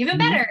 like even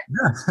better.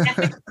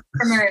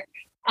 From her.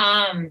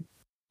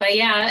 But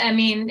yeah, I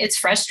mean, it's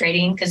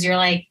frustrating because you're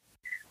like,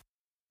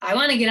 I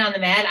want to get on the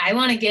mat. I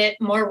want to get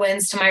more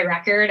wins to my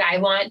record. I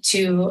want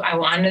to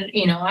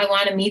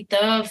meet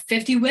the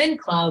 50 win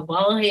club.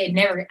 Well, I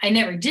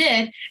never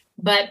did,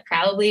 but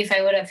probably if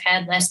I would have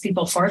had less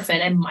people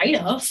forfeit, I might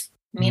have.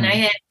 I mean,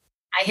 I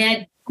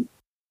had,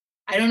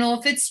 I don't know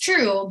if it's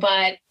true,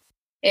 but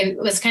it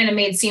was kind of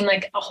made seem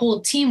like a whole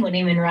team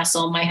wouldn't even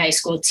wrestle my high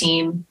school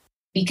team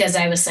because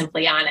I was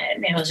simply on it.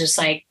 And it was just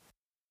like,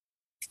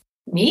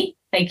 me?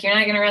 Like, you're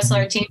not going to wrestle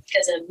our team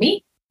because of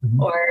me?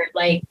 Or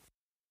like,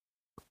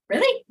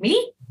 really?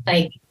 Me?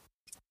 Like,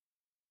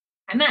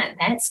 I'm not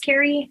that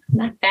scary. I'm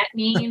not that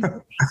mean.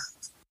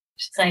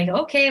 It's like,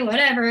 okay,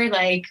 whatever.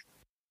 Like,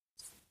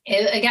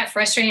 it got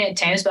frustrating at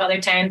times, but other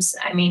times,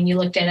 I mean, you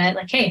looked at it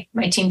like, hey,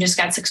 my team just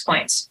got 6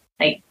 points.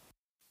 Like,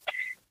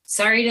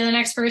 sorry to the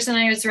next person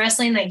I was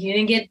wrestling. Like, you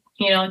didn't get,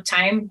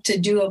 time to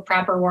do a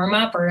proper warm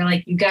up, or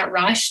like you got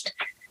rushed.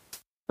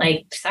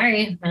 Like,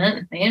 sorry,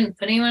 they didn't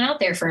put anyone out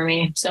there for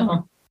me.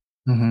 So.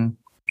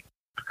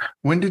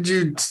 When did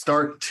you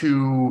start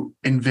to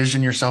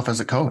envision yourself as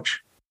a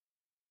coach?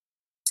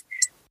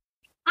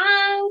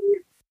 I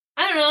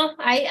don't know.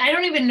 I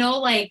don't even know,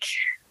 like,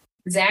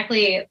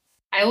 exactly.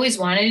 I always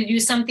wanted to do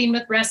something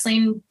with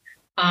wrestling.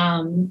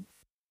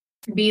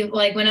 Be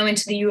like when I went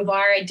to the U of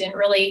R, I didn't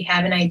really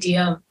have an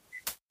idea of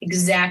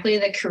exactly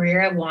the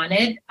career I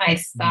wanted. I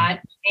thought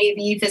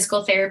maybe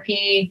physical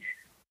therapy,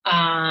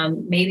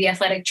 maybe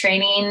athletic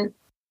training,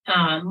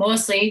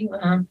 mostly.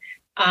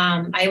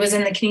 I was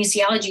in the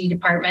kinesiology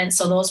department,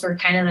 so those were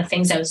kind of the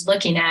things I was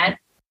looking at.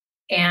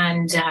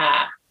 And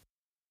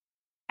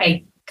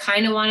I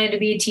kind of wanted to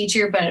be a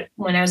teacher, but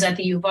when I was at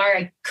the U of R,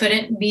 I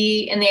couldn't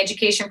be in the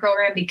education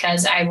program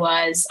because I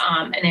was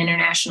an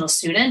international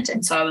student.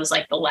 And so I was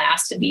like the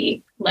last to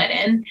be let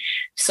in.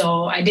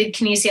 So I did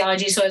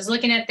kinesiology. So I was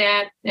looking at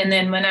that. And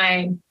then when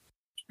I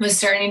was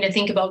starting to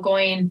think about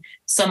going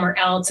somewhere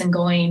else and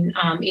going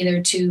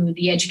either to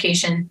the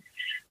education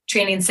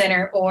training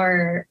center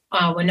or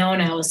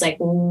Winona, I was like,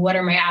 well, what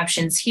are my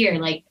options here?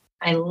 Like,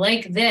 I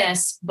like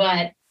this,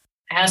 but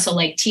I also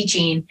like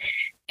teaching.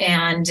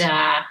 And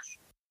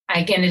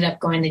I ended up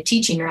going the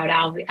teaching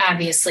route,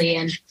 obviously.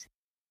 And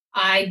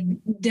I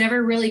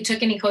never really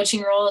took any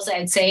coaching roles,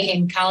 I'd say,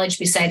 in college,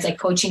 besides like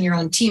coaching your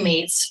own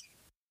teammates.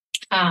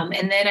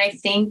 And then I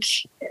think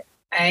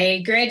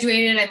I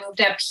graduated, I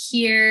moved up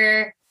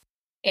here,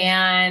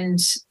 and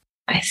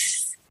I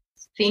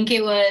think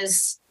it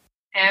was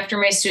after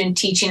my student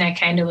teaching, I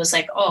kind of was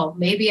like, oh,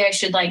 maybe I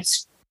should like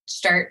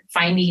start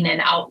finding an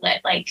outlet.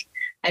 Like,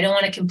 I don't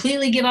want to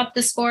completely give up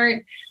the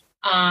sport.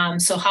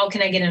 So how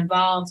can I get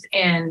involved?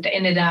 And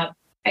ended up,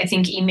 I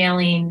think,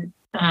 emailing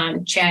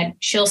Chad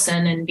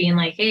Shilson and being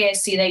like, hey, I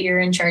see that you're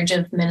in charge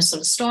of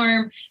Minnesota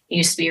Storm. You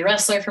used to be a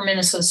wrestler for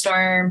Minnesota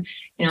Storm.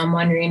 I'm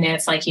wondering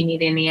if like you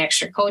need any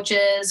extra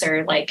coaches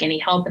or like any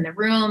help in the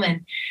room.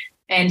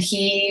 And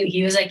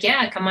he was like,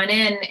 yeah, come on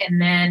in. And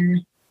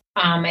then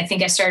I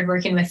think I started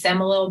working with them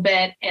a little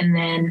bit. And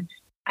then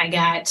I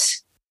got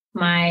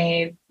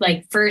my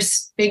like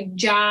first big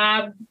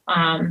job.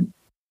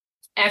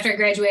 After I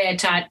graduated, I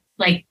taught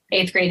like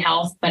 8th grade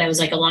health, but I was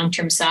like a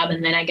long-term sub.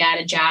 And then I got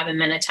a job in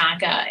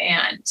Minnetonka,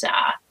 and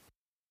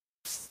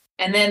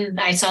then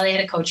I saw they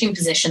had a coaching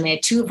position. They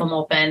had 2 of them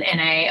open,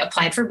 and I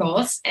applied for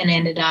both and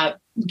ended up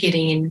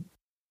getting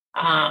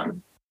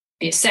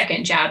the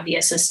second job, the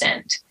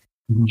assistant,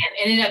 and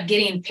ended up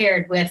getting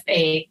paired with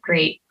a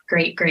great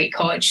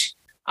coach,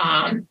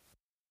 and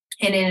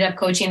ended up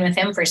coaching with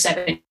him for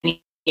 7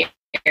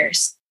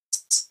 years.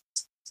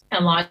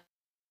 and lost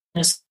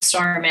a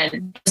storm, and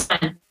it was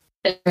fun.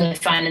 It was really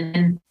fun. And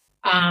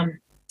then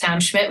Tom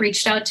Schmidt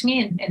reached out to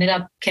me and ended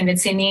up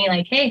convincing me,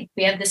 like, hey,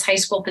 we have this high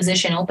school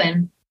position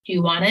open. Do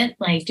you want it?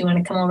 Like, do you want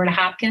to come over to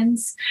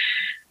Hopkins?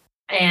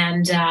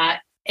 And I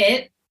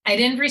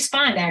didn't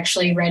respond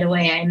actually right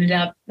away. I ended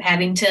up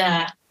having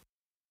to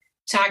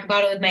talk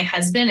about it with my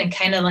husband and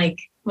kind of like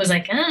was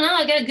like, I don't know,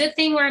 I got a good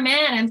thing where I'm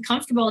at. I'm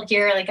comfortable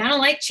here. Like, I don't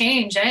like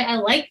change. I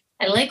like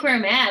where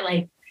I'm at.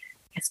 Like,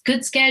 it's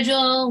good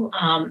schedule.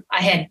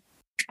 I had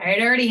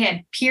already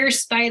had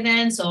Pierce by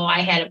then. So I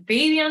had a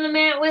baby on the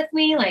mat with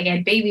me. Like, I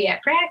had baby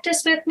at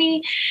practice with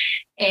me.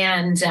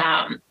 And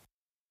I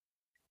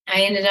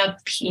ended up,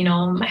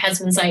 my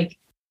husband's like,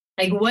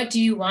 what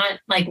do you want?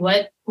 Like,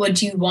 what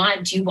do you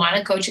want? Do you want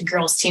to coach a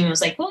girls team? I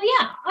was like, well,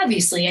 yeah,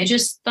 obviously. I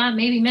just thought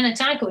maybe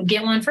Minnetonka would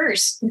get one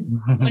first.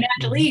 Would have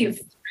to leave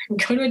and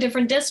go to a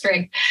different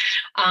district.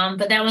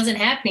 But that wasn't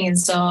happening.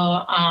 So,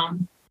 I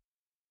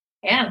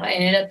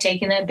ended up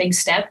taking that big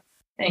step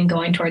and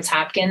going towards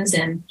Hopkins.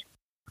 And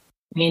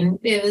I mean,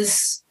 it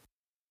was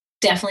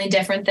definitely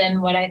different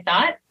than what I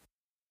thought.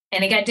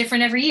 And it got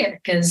different every year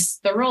because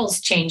the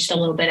roles changed a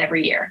little bit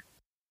every year.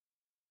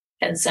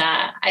 Because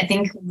I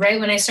think right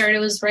when I started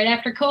was right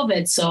after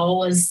COVID.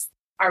 So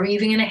are we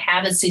even going to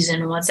have a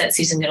season? What's that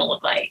season going to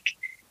look like?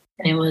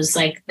 And it was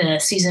like the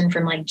season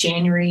from like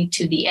January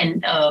to the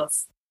end of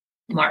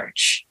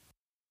March.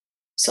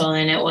 So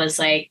then it was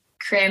like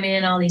cramming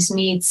in all these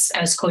meets.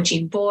 I was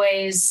coaching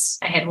boys.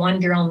 I had one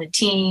girl on the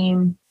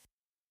team.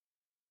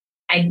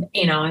 I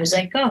was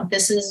like, oh,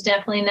 this is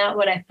definitely not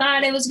what I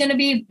thought it was going to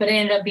be, but it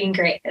ended up being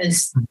great. It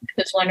was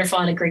wonderful.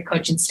 I had a great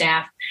coaching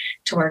staff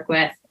to work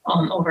with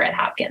over at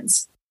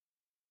Hopkins.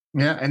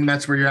 Yeah. And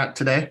that's where you're at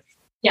today?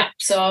 Yeah.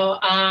 So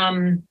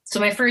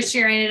my first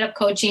year I ended up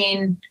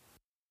coaching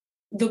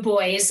the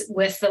boys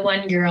with the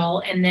one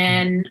girl. And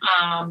then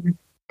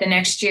the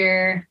next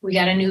year we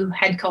got a new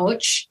head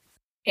coach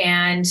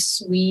and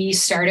we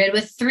started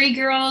with 3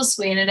 girls.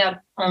 We ended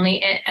up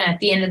only at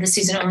the end of the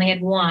season, only had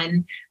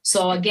 1.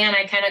 So again,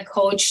 I kind of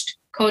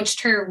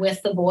coached her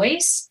with the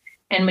boys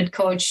and would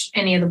coach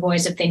any of the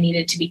boys if they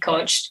needed to be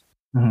coached.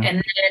 Mm-hmm. And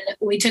then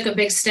we took a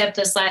big step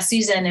this last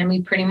season and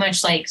we pretty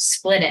much like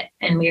split it.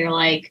 And we were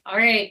like, all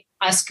right,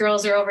 us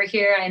girls are over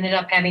here. I ended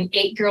up having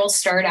 8 girls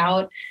start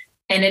out,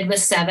 ended with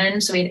 7.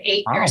 So we had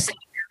 8 or 7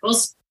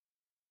 girls.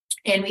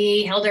 And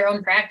we held our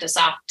own practice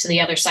off to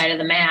the other side of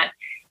the mat.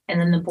 And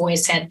then the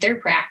boys had their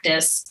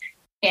practice.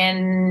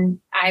 And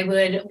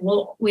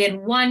we had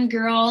one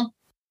girl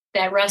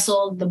that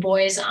wrestled the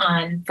boys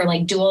for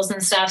like duels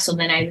and stuff. So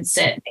then I would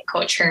sit and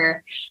coach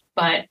her.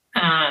 But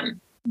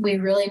we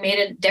really made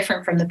it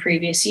different from the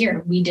previous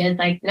year. We did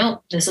like,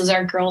 no, this is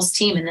our girls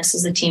team and this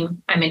is the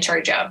team I'm in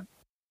charge of.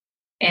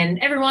 And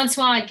every once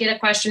in a while I'd get a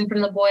question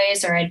from the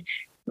boys, or I'd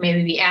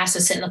maybe be asked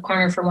to sit in the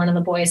corner for one of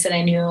the boys that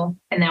I knew,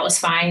 and that was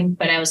fine.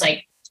 But I was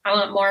like, I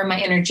want more of my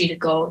energy to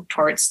go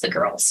towards the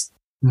girls.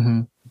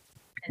 Mm-hmm.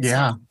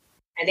 Yeah. So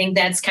I think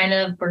that's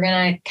we're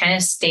going to kind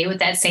of stay with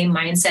that same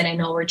mindset. I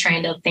know we're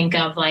trying to think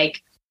of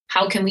like,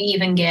 how can we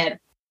even get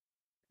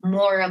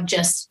more of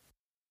just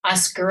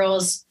us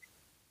girls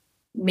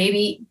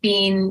maybe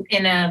being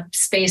in a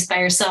space by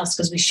ourselves,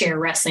 because we share a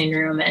wrestling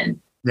room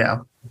and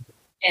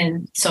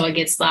so it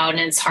gets loud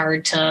and it's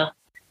hard to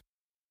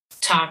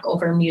talk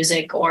over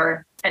music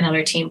or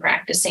another team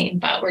practicing.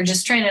 But we're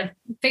just trying to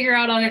figure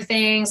out other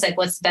things, like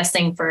what's the best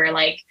thing for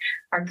like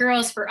our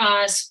girls, for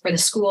us, for the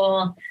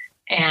school,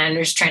 and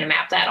we're just trying to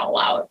map that all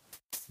out.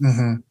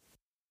 Mm-hmm.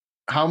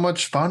 How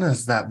much fun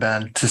has that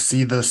been to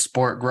see the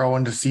sport grow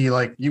and to see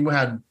like you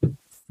had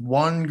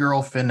one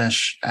girl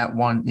finish at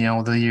one,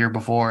 the year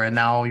before, and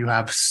now you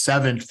have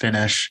 7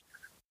 finish.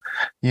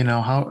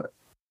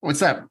 What's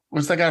that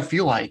gotta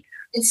feel like?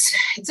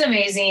 It's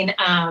amazing.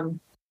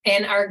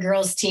 And our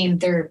girls team,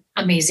 they're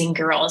amazing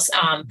girls,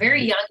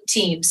 very young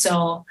team.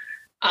 So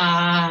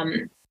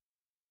I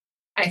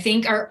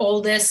think our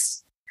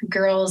oldest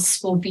girls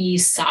will be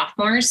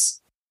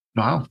sophomores.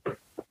 Wow.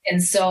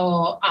 And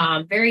so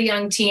very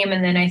young team.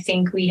 And then I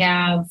think we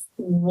have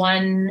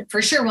one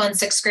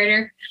 6th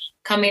grader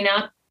coming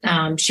up.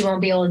 She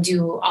won't be able to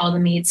do all the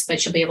meets, but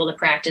she'll be able to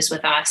practice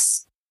with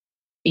us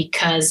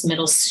because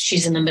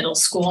she's in the middle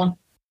school.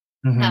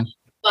 Mm-hmm.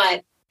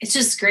 But it's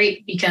just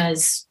great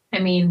because, I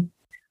mean,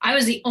 I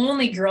was the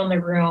only girl in the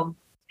room.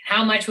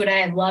 How much would I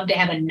have loved to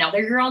have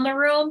another girl in the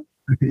room?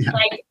 Yeah.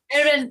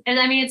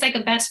 It's like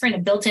a best friend, a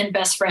built-in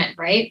best friend,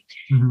 right?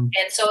 Mm-hmm.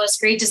 And so it's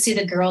great to see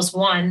the girls.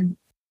 One,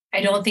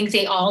 I don't think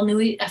they all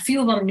knew. A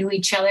few of them knew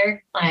each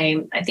other.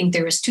 I think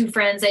there was 2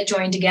 friends that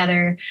joined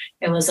together.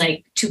 It was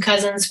like 2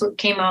 cousins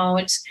came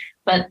out,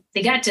 but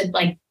they got to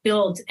like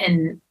build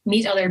and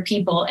meet other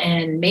people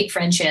and make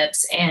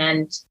friendships.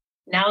 And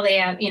now they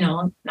have,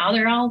 now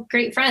they're all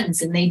great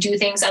friends and they do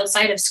things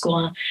outside of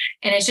school.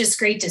 And it's just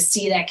great to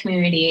see that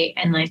community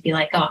and like be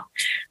like, oh,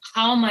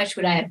 how much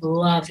would I have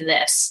loved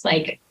this?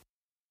 Like,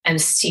 I'm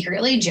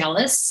secretly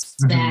jealous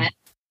that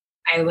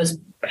I was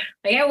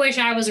like, I wish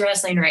I was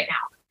wrestling right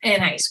now in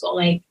high school.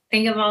 Like,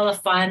 think of all the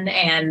fun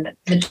and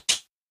the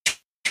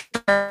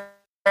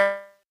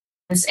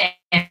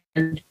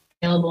and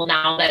available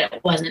now that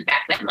it wasn't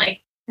back then.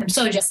 Like, I'm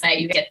so just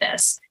that you get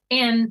this.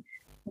 And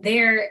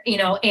there,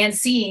 and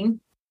seeing,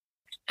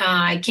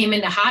 I came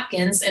into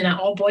Hopkins in an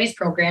all boys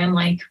program,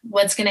 like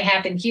what's going to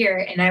happen here?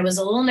 And I was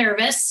a little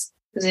nervous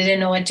because I didn't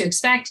know what to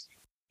expect.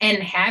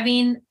 And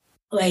having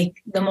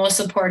like the most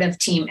supportive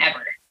team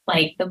ever.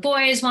 Like the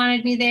boys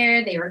wanted me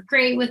there. They were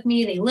great with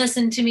me. They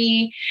listened to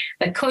me.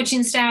 The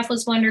coaching staff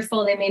was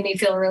wonderful. They made me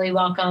feel really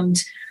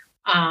welcomed.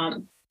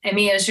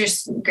 It was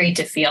just great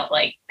to feel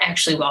like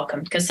actually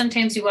welcomed, because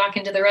sometimes you walk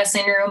into the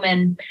wrestling room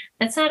and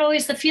that's not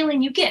always the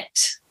feeling you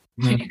get.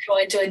 Mm-hmm. You go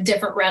into a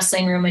different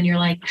wrestling room and you're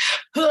like,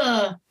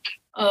 the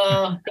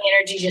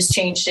energy just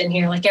changed in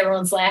here. Like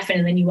everyone's laughing,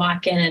 and then you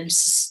walk in and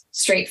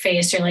straight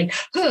faced, you're like,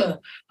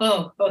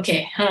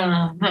 okay.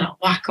 I'm gonna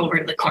walk over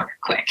to the corner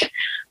quick.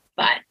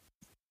 But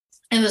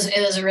it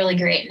was really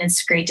great, and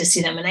it's great to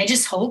see them. And I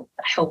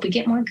hope we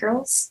get more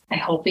girls. I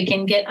hope we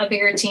can get a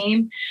bigger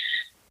team,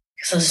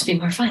 because it'll just be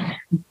more fun.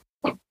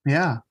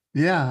 Yeah.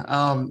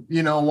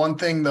 One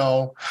thing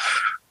though,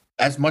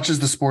 as much as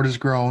the sport has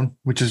grown,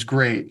 which is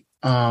great,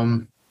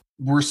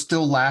 we're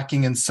still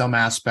lacking in some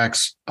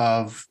aspects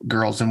of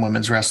girls and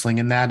women's wrestling,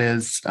 and that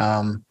is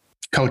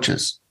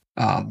coaches,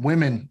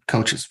 women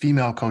coaches,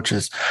 female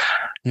coaches.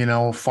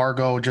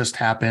 Fargo just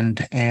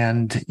happened,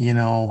 and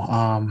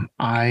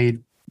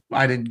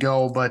I didn't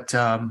go, but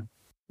I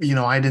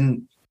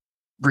didn't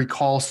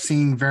recall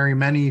seeing very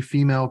many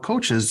female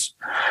coaches.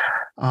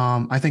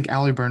 I think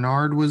Allie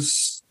Bernard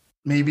was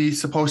maybe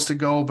supposed to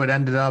go, but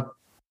ended up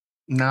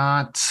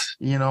not.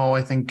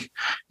 I think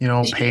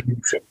Paige.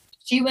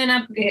 She went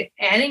up.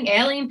 I think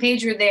Allie and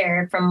Paige were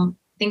there. I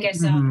think I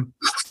saw. Mm-hmm.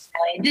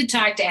 I did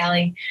talk to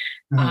Allie,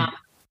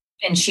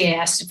 and she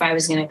asked if I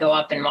was going to go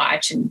up and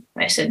watch, and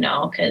I said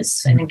no,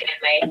 because I think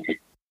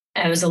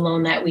I was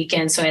alone that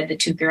weekend, so I had the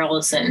two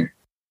girls, and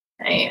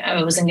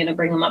I wasn't going to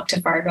bring them up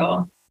to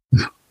Fargo.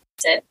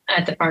 Sit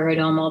at the Fargo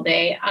Dome all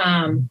day.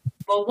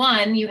 Well,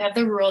 one, you have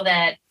the rule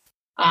that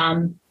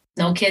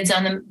no kids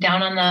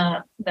down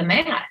on the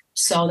mat,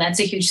 so that's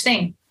a huge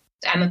thing.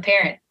 I'm a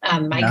parent.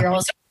 My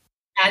girls are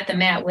at the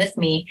mat with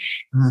me,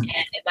 and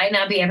it might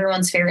not be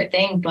everyone's favorite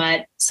thing,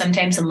 but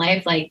sometimes in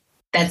life, like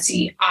that's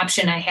the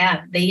option I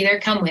have. They either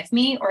come with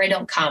me or I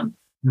don't come.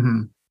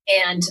 Mm-hmm.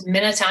 And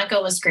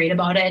Minnetonka was great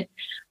about it.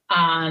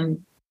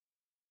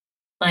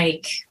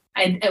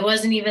 It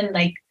wasn't even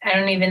like,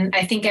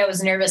 I think I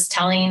was nervous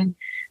telling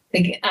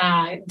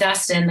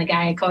Dustin, the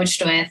guy I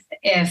coached with,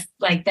 if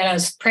like that I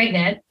was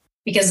pregnant,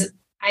 because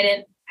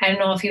I don't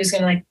know if he was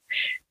going to like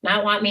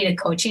not want me to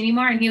coach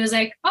anymore. And he was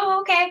like,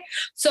 oh, okay.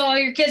 So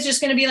your kid's just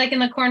going to be like in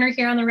the corner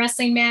here on the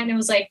wrestling mat. And it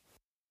was like,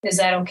 is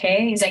that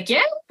okay? He's like,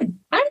 yeah, I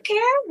don't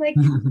care. Like,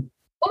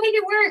 we'll make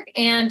it work.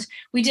 And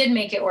we did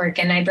make it work.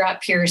 And I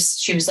brought Pierce.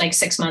 She was like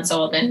 6 months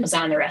old and was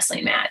on the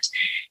wrestling mat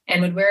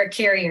and would wear a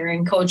carrier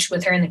and coach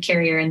with her in the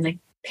carrier. And the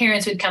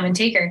parents would come and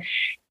take her.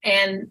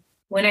 And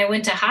when I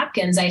went to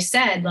Hopkins, I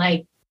said,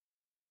 like,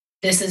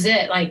 this is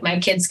it. Like, my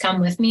kids come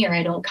with me or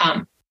I don't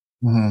come.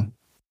 Mm-hmm.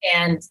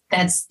 And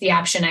that's the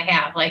option I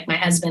have. Like, my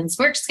husband's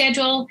work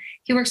schedule,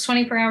 he works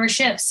 24-hour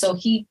shifts, so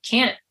he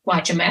can't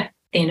watch them at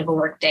the end of a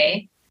work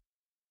day.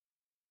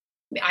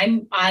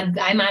 I'm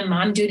on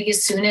mom duty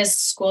as soon as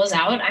school is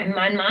out. I'm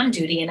on mom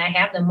duty and I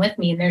have them with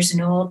me, and there's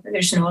no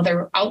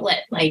other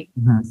outlet. Like,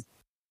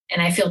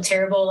 and I feel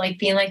terrible, like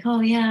being like,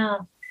 oh yeah,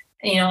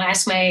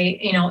 ask my,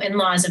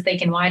 in-laws if they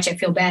can watch. I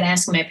feel bad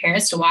asking my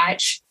parents to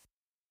watch.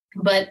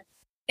 But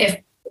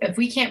if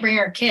we can't bring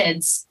our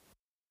kids,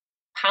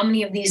 how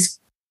many of these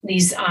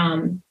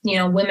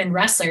women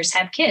wrestlers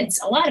have kids?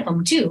 A lot of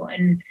them do.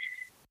 And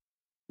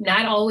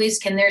not always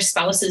can their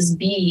spouses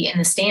be in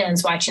the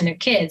stands watching their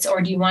kids.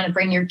 Or do you want to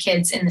bring your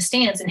kids in the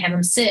stands and have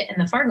them sit in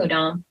the Fargo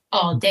Dome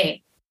all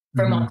day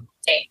for multiple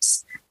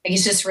days? Like,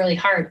 it's just really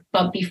hard.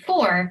 But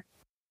before,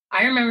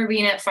 I remember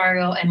being at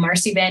Fargo and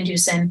Marcy Van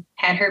Dusen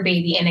had her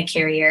baby in a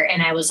carrier.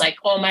 And I was like,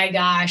 oh my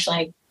gosh,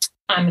 like,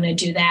 I'm going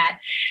to do that.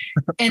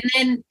 And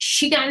then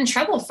she got in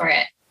trouble for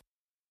it.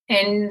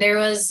 And there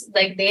was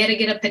like, they had to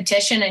get a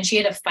petition and she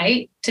had to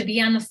fight to be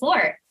on the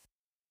floor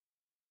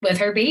with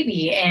her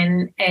baby.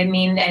 And I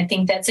mean, I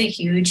think that's a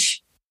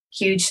huge,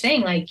 huge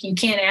thing. Like, you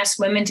can't ask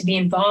women to be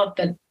involved,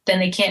 but then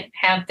they can't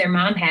have their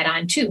mom hat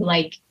on too.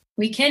 Like,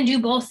 we can do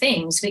both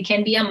things. We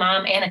can be a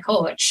mom and a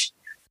coach.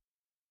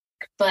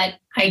 But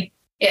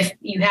if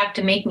you have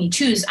to make me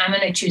choose, I'm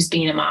going to choose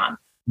being a mom.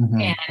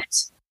 Mm-hmm.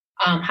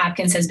 And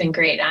Hopkins has been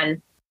great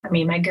on,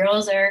 my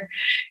girls are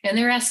in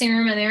the wrestling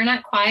room and they're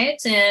not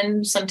quiet,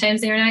 and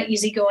sometimes they're not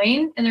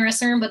easygoing in the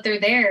wrestling room, but they're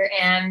there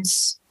and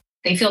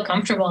they feel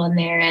comfortable in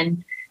there.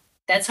 And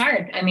that's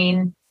hard.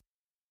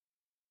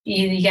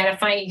 You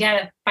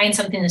gotta find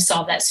something to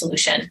solve that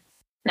solution.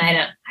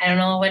 And I don't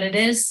know what it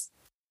is,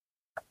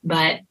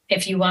 but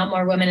if you want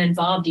more women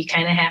involved, you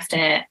kind of have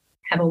to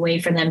have a way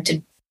for them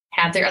to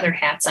have their other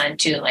hats on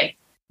too. Like,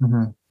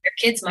 your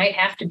kids might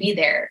have to be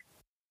there,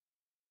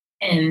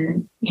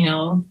 and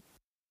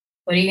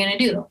what are you going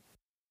to do?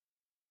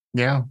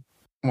 Yeah.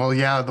 Well,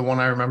 yeah. The one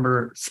I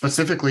remember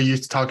specifically you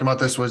talked about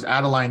this was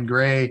Adeline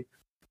Gray.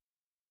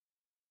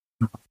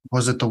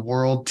 was it the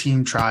World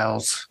Team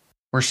Trials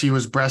where she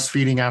was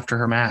breastfeeding after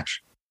her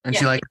match, and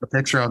she like took a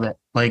picture of it.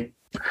 Like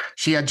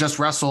she had just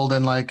wrestled,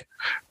 and like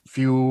a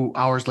few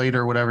hours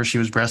later, or whatever, she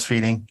was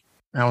breastfeeding.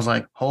 And I was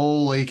like,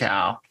 holy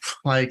cow!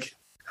 Like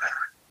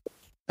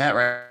that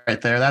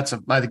right there. That's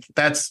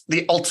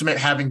the ultimate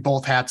having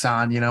both hats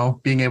on.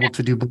 Being able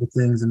to do both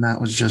things, and that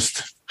was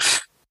just,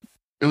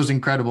 it was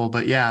incredible.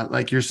 But yeah,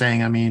 like you're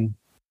saying, I mean,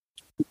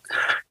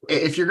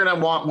 if you're gonna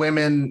want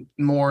women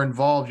more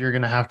involved, you're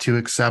gonna have to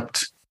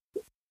accept,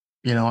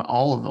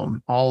 all of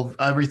them,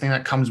 everything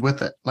that comes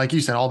with it. Like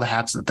you said, all the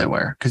hats that they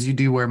wear, because you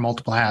do wear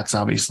multiple hats,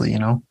 obviously.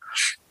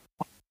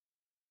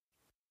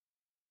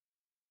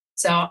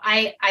 So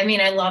I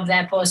mean, I love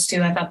that post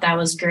too. I thought that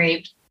was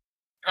great.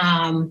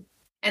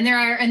 And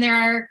there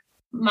are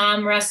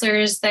mom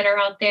wrestlers that are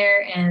out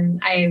there, and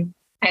I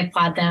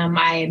applaud them.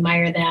 I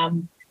admire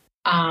them.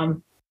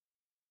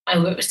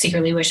 I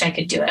secretly wish I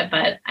could do it,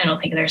 but I don't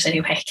think there's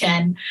any way I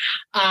can.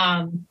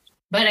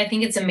 But I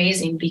think it's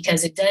amazing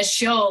because it does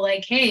show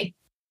like, hey,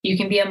 you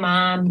can be a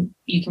mom,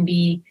 you can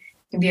be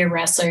a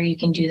wrestler, you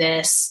can do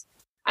this.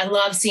 I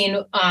love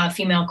seeing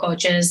female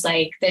coaches.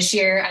 Like this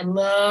year, I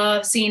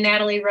love seeing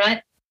Natalie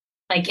Rutt,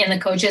 like in the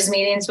coaches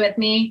meetings with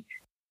me.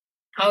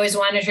 I always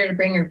wanted her to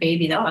bring her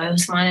baby though. I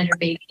always wanted her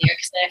baby there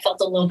because I felt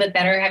a little bit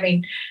better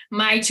having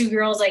my two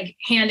girls like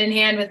hand in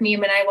hand with me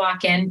when I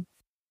walk in.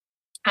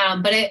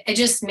 But it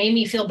just made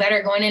me feel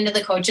better going into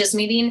the coaches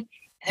meeting.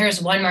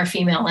 There's one more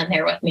female in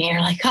there with me. And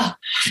you're like, oh,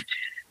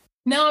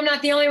 no, I'm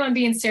not the only one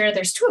being stared at.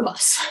 There's two of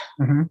us.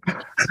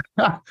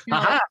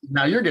 Aha,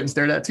 now you're getting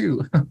stared at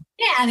too.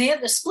 Yeah, they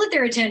have to split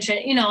their attention,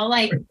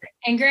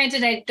 and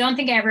granted, I don't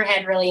think I ever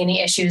had really any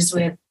issues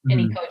with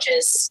any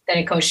coaches that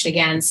I coached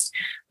against,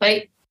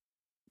 but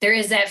there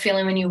is that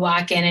feeling when you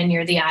walk in and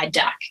you're the odd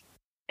duck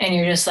and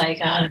you're just like,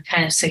 oh,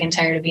 kind of sick and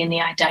tired of being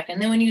the odd duck.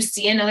 And then when you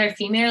see another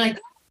female, you're like,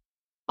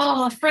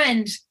 oh, a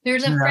friend,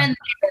 there's a friend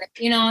there.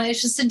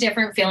 It's just a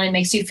different feeling,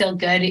 makes you feel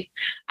good.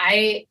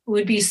 I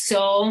would be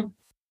so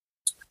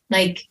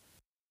like,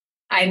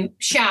 I'm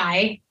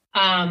shy.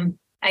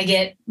 I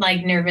get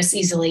like nervous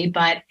easily,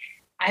 but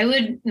I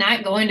would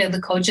not go into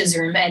the coaches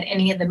room at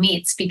any of the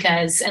meets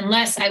because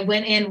unless I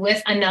went in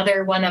with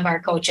another one of our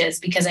coaches,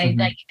 because I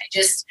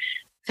just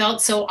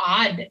felt so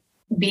odd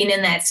being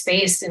in that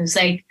space. It was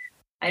like,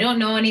 I don't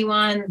know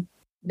anyone.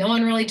 No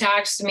one really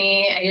talks to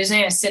me. I just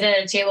have to sit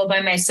at a table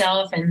by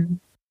myself and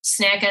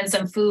snack on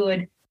some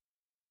food.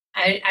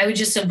 I would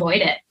just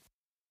avoid it.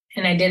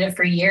 And I did it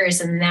for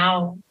years. And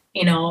now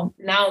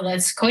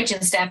that's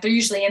coaching staff. They're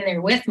usually in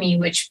there with me,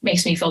 which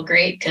makes me feel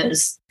great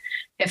because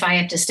if I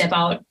have to step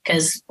out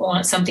because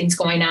something's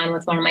going on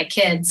with one of my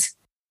kids,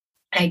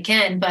 I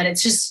can. But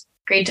it's just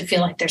great to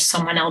feel like there's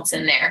someone else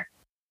in there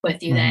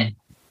with you that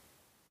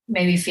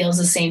maybe feels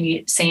the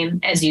same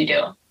as you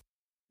do.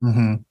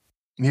 Mm-hmm.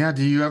 Yeah.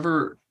 Do you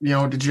ever,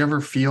 did you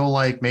ever feel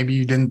like maybe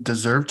you didn't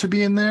deserve to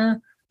be in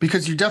there?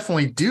 Because you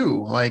definitely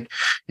do. Like,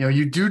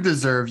 you do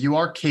deserve, you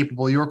are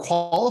capable, you're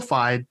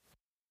qualified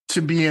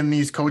to be in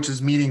these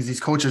coaches' meetings, these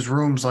coaches'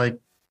 rooms, like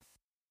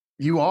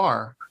you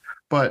are.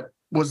 But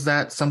was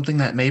that something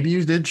that maybe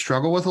you did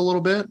struggle with a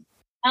little bit?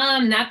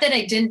 Not that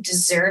I didn't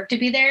deserve to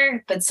be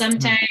there, but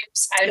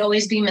sometimes I'd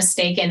always be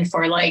mistaken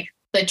for like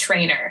the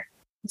trainer.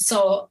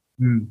 So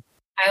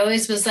I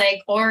always was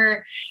like,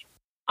 or,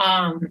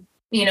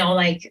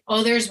 like,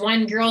 oh, there's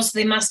one girl, so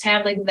they must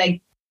have like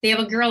they have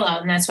a girl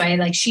out, and that's why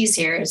like she's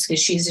here, is because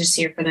she's just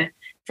here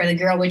for the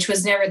girl, which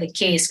was never the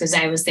case because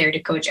I was there to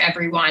coach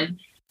everyone.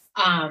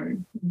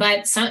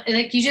 But some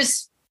like you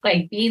just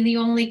like being the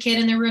only kid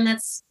in the room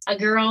that's a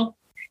girl,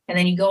 and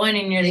then you go in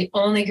and you're the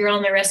only girl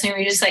in the wrestling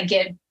room. You just like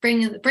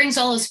brings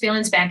all those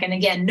feelings back. And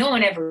again, no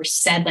one ever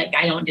said like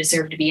I don't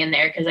deserve to be in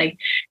there because I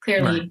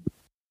clearly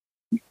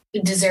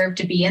deserve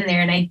to be in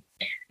there, and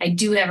I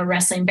do have a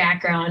wrestling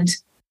background,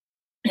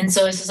 and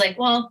so it's just like,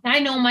 well, I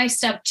know my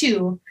stuff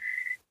too,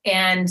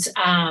 and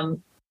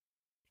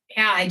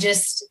it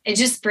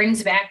just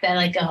brings back that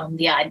like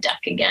the odd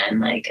duck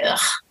again, like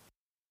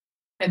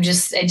I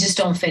just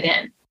don't fit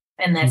in,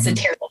 and that's a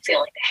terrible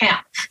feeling to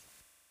have.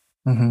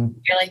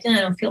 You're like, I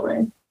don't feel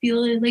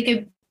like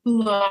I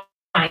belong.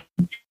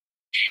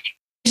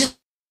 Just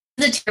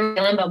the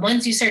terrible feeling, but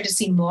once you start to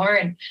see more,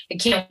 and I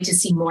can't wait to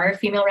see more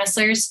female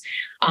wrestlers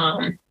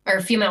or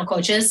female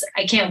coaches.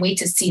 I can't wait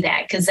to see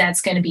that because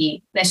it's going to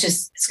be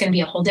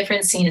a whole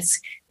different scene. It's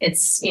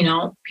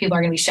people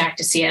are going to be shocked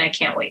to see it. I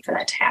can't wait for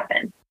that to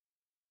happen.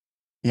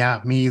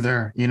 Yeah, me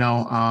either. Do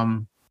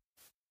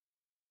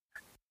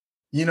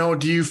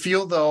you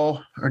feel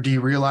though, or do you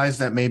realize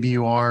that maybe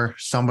you are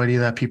somebody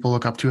that people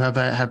look up to?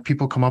 Have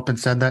people come up and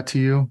said that to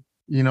you?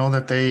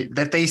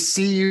 That they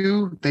see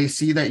you, they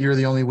see that you're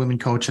the only women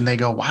coach, and they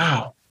go,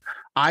 "Wow,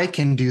 I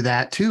can do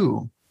that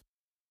too."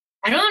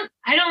 I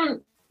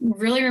don't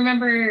really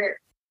remember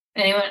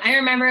anyone. I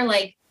remember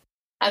like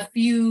a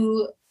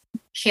few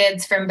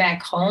kids from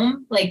back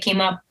home like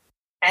came up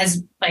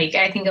as like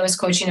I think I was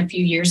coaching a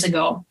few years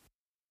ago,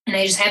 and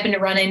I just happened to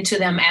run into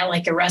them at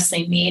like a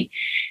wrestling meet.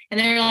 And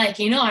they're like,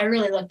 I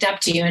really looked up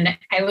to you. And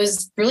I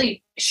was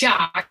really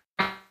shocked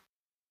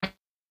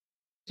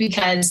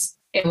because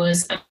it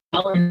was, and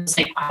it was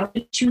like, why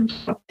would you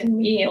look at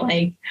me?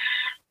 Like,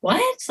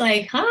 what?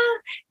 Like, huh?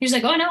 He was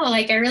like, oh no,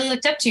 like I really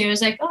looked up to you. I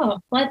was like, oh,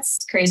 well,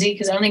 that's crazy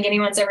because I don't think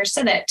anyone's ever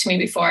said that to me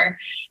before.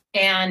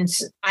 And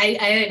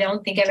I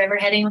don't think I've ever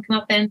had anyone come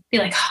up and be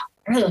like, oh,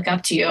 I really look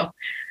up to you.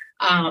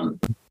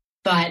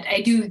 But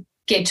I do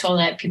get told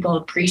that people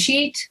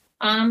appreciate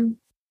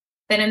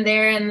that I'm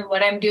there and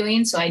what I'm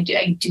doing. So I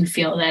do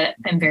feel that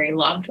I'm very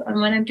loved on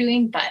what I'm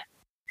doing, but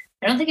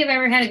I don't think I've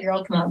ever had a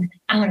girl come up and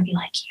I want to be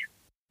like you.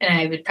 And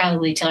I would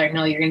probably tell her,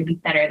 no, you're going to be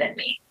better than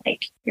me.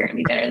 Like, you're going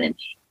to be better than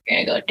me.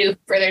 You're going to go do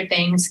further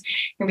things.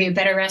 You're going to be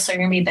a better wrestler.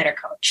 You're going to be a better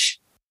coach.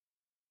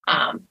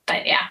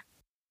 But yeah.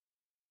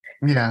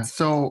 Yeah.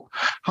 So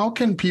how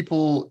can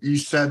people, you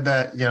said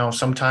that,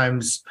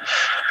 sometimes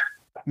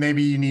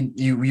maybe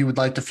you would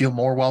like to feel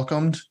more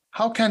welcomed.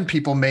 How can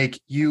people make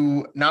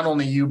you, not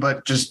only you,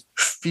 but just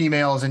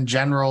females in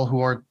general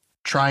who are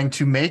trying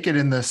to make it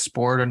in this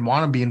sport and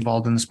want to be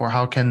involved in the sport?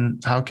 How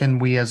can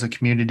we as a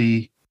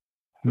community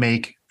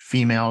make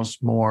females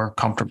more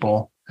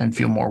comfortable and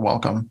feel more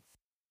welcome?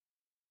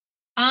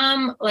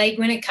 Like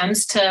when it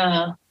comes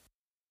to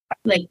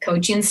like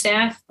coaching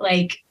staff,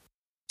 like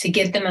to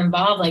get them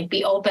involved, like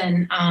be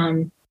open.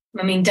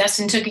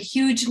 Dustin took a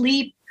huge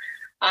leap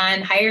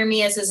on hiring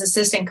me as his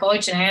assistant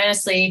coach. And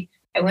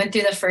I went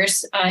through the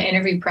first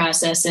interview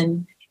process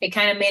and it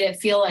kind of made it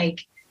feel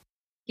like,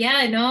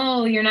 yeah,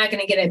 no, you're not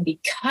going to get it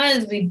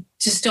because we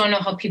just don't know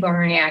how people are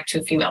going to react to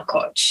a female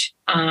coach.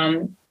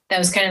 That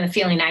was kind of the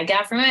feeling I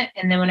got from it.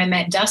 And then when I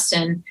met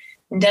Dustin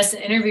and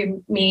Dustin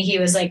interviewed me, he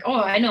was like,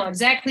 oh, I know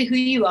exactly who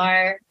you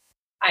are.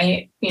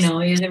 He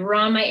was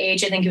around my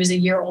age. I think he was a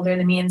year older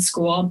than me in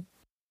school.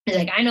 He's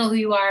like, I know who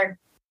you are.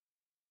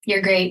 You're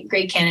a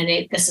great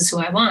candidate. This is who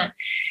I want.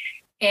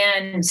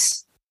 And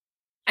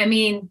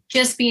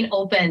just being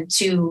open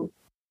to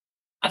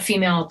a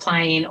female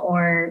applying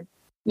or,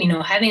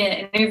 having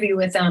an interview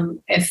with them.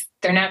 If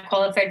they're not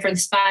qualified for the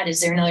spot,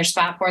 is there another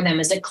spot for them?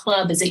 Is it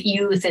club? Is it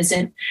youth? Is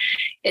it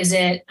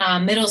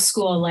middle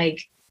school? We're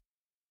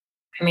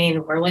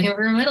looking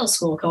for a middle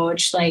school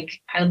coach.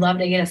 Like, I'd love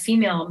to get a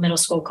female middle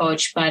school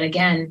coach. But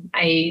again,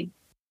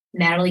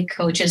 Natalie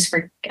coaches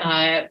for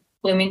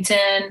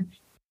Bloomington.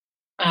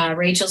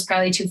 Rachel's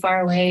probably too far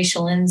away.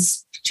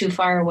 Shalene's too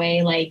far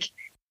away. Like,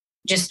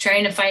 just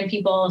trying to find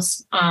people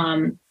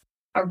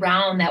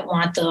around that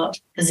want the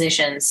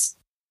positions.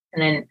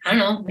 And then, I don't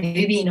know,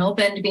 maybe being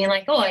open to being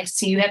like, oh, I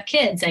see you have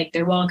kids. Like,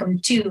 they're welcome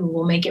too.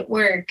 We'll make it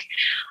work.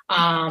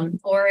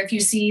 Or if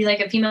you see like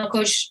a female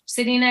coach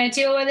sitting at a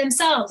table by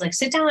themselves, like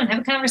sit down,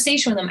 have a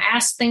conversation with them,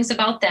 ask things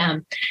about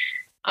them.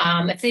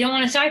 If they don't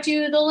want to talk to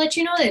you, they'll let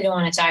you know they don't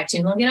want to talk to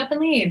you. They'll get up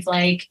and leave.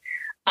 Like,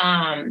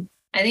 I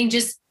think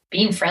just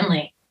being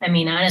friendly.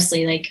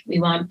 Honestly, like, we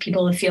want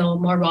people to feel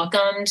more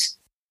welcomed.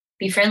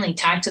 Be friendly.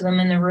 Talk to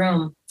them in the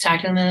room. Talk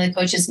to them in the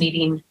coaches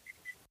meeting.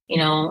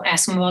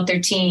 Ask them about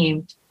their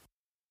team.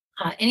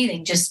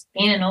 Anything. Just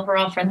being an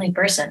overall friendly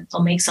person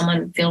will make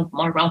someone feel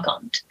more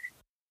welcomed.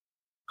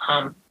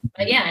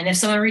 But yeah, and if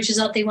someone reaches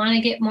out, they want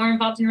to get more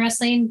involved in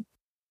wrestling,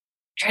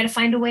 try to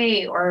find a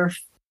way or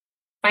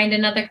find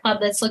another club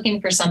that's looking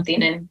for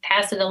something and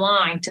pass it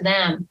along to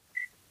them.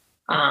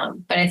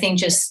 But I think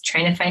just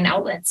trying to find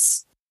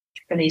outlets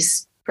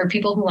for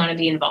people who want to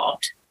be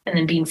involved and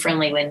then being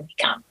friendly when we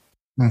come.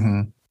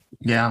 Mm-hmm.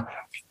 Yeah.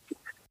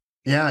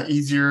 Yeah.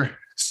 Easier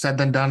said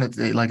than done.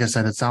 Like I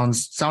said, it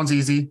sounds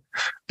easy.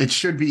 It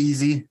should be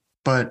easy,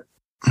 but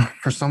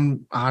for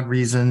some odd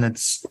reason,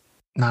 it's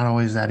not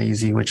always that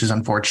easy, which is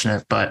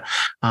unfortunate, but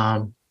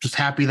just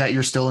happy that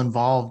you're still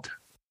involved,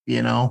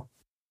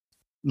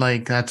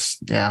 like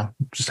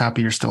just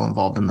happy you're still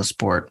involved in the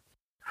sport.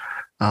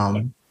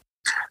 I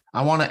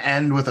want to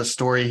end with a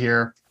story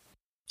here,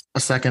 a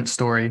second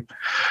story.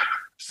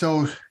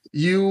 So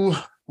you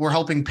were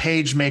helping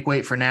Paige make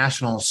weight for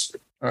nationals.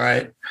 All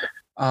right.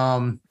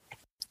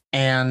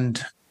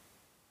 And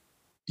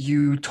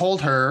you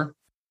told her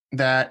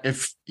that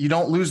if you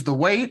don't lose the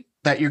weight,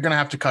 that you're going to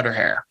have to cut her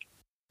hair.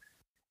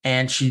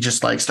 And she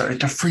just like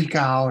started to freak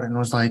out and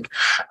was like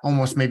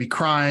almost maybe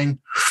crying.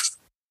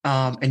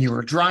 And you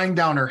were drying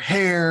down her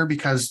hair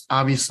because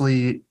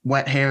obviously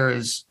wet hair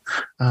is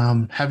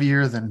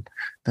heavier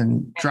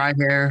than dry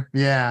hair.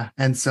 Yeah.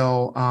 And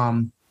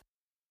so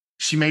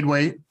she made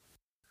weight,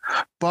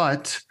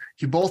 but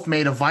you both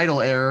made a vital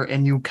error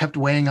and you kept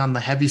weighing on the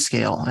heavy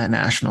scale at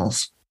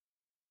nationals.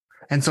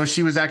 And so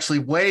she was actually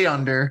way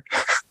under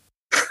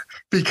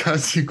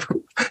because you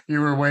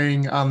were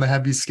weighing on the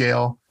heavy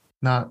scale,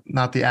 not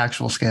the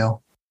actual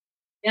scale.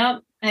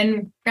 Yep.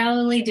 And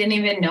probably didn't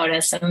even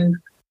notice. I'm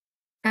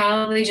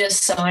probably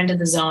just so into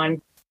the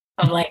zone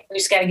of like, we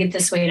just got to get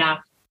this weight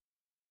off.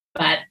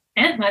 But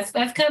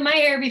I've cut my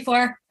hair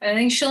before. I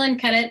think Shalene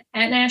cut it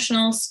at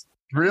nationals.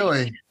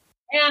 Really?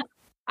 Yeah.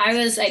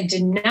 I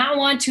did not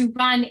want to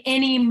run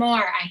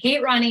anymore. I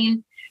hate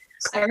running.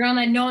 Everyone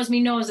that knows me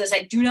knows this.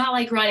 I do not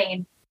like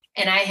running.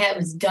 And I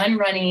was done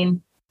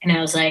running and I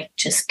was like,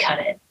 just cut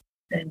it.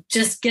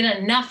 Just get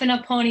enough in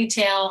a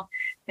ponytail.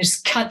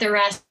 Just cut the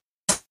rest.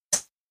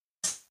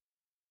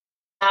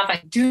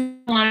 I do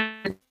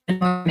want to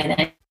more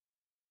minute.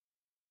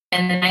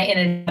 And then I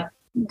ended up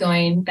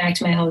going back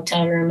to my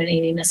hotel room and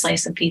eating a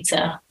slice of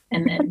pizza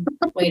and then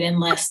waiting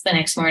less the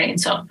next morning.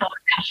 So, oh my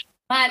gosh.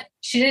 But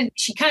she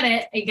cut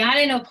it. It got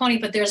into a pony,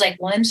 but there's like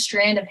one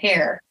strand of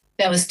hair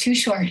that was too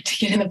short to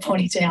get in the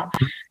ponytail.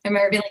 I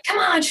remember being like, come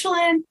on,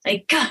 Shalyn.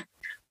 Like, cut.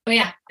 But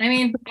yeah, I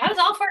mean, I was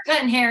all for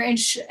cutting hair.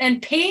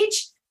 And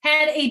Paige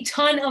had a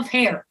ton of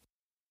hair.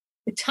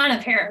 A ton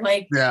of hair.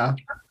 Like, yeah.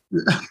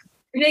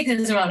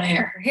 Ridiculous amount of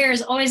hair. Her hair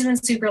has always been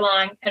super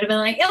long. I'd have been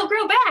like, it'll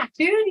grow back,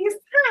 dude. You're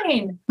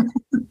fine.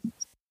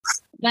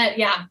 But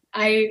yeah,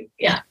 I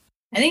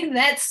think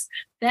that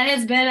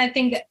has been, I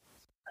think,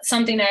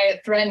 something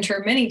I threatened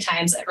her many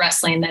times at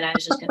wrestling that I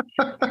was just going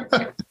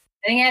to.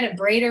 I think I had to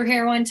braid her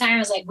hair one time. I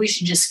was like, we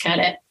should just cut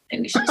it.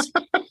 We should just.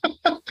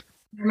 I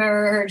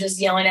remember her just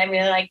yelling at me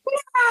like,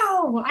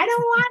 no, I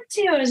don't want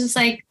to. I was just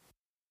like,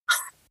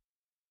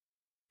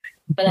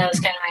 but that was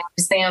kind of my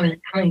first thing. I'm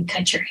going to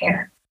cut your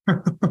hair.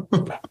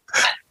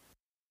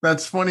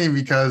 That's funny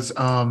because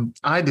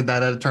I did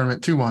that at a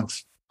tournament too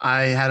once.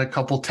 I had a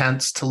couple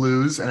tenths to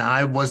lose and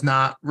I was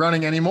not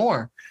running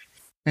anymore.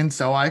 And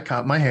so I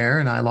cut my hair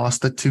and I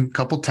lost the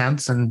couple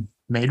tenths and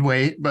made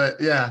weight.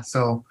 But yeah,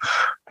 so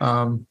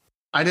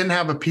I didn't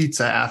have a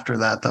pizza after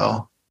that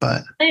though.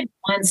 But I had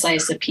one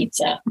slice of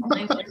pizza.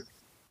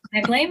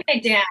 I blame my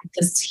dad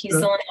because he's the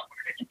one that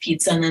ordered the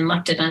pizza and then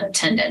left it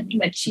unattended.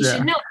 But she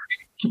should know.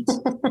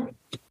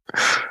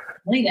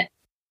 Leave it.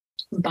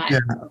 But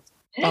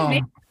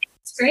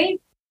it's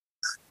great.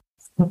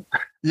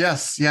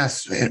 Yes.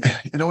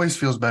 It always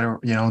feels better.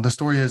 You know, the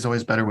story is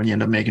always better when you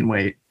end up making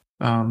weight.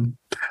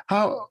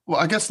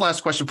 I guess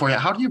last question for you.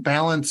 How do you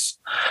balance,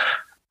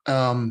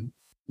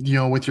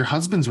 with your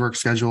husband's work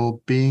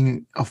schedule,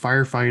 being a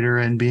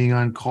firefighter and being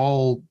on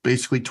call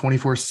basically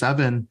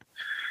 24/7,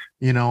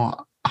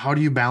 how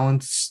do you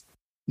balance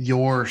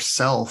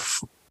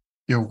yourself,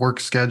 your work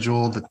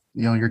schedule,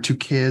 your two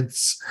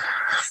kids,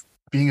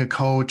 being a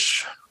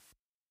coach?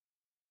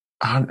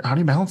 How do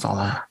you balance all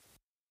that?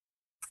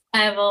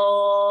 I have a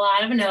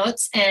lot of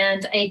notes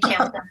and a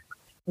calendar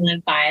to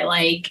live by.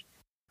 Like,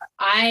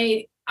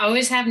 I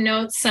always have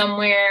notes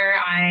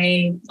somewhere.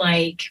 I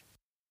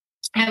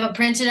have a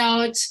printed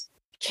out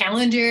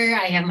calendar.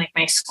 I have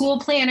my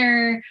school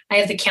planner. I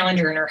have the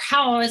calendar in our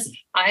house.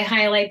 I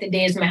highlight the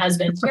days my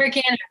husband's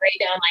working. I write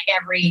down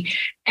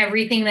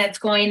everything that's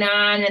going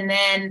on. And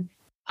then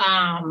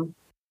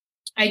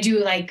I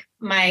do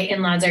my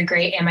in-laws are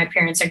great and my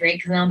parents are great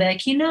because they'll be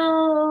like,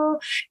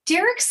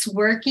 Derek's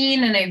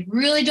working and I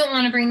really don't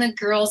want to bring the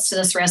girls to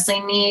this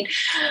wrestling meet.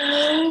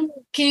 Can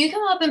you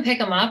come up and pick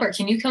them up or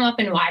can you come up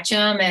and watch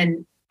them?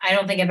 And I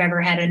don't think I've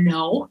ever had a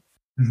no.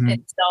 Mm-hmm.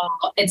 And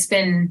so it's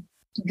been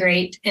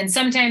great. And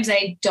sometimes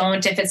I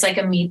don't, if it's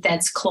a meet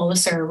that's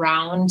close or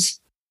around.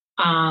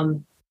 I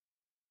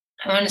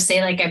want to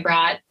say I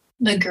brought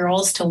the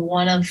girls to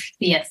one of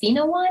the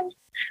Athena one.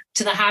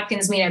 To the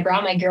Hopkins meet, I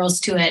brought my girls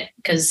to it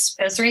because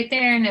it was right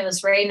there and it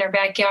was right in our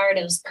backyard.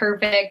 It was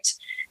perfect.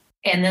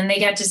 And then they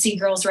got to see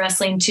girls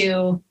wrestling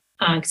too,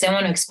 because I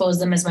want to expose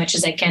them as much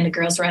as I can to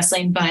girls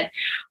wrestling. But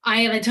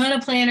I have a ton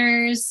of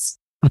planners.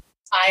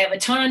 I have a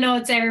ton of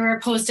notes everywhere,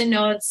 Post-it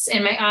notes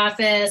in my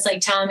office,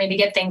 telling me to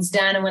get things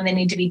done and when they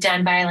need to be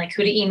done by,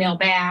 who to email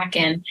back.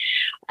 And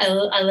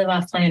I live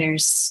off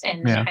planners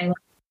and I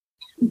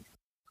love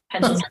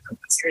pencils and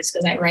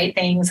because I write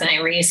things and I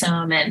erase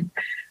them and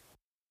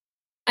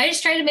I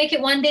just try to make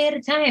it one day at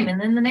a time, and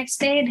then the next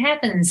day it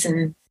happens.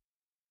 And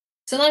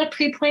it's a lot of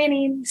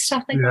pre-planning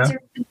stuff that.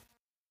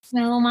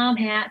 My little mom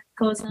hat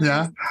goes on.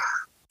 Yeah.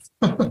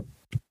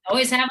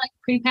 Always have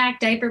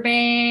pre-packed diaper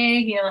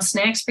bag,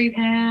 snacks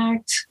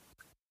pre-packed.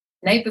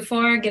 Night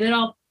before, get it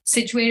all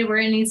situated where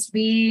it needs to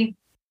be.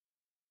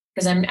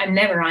 Because I'm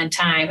never on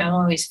time. I'm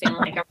always feeling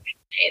like I'm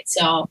late.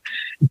 So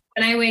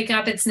when I wake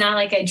up, it's not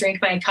like I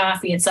drink my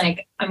coffee. It's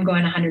I'm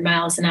going 100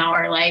 miles an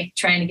hour,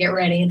 trying to get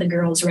ready. The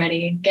girl's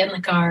ready, get in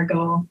the car,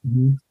 go.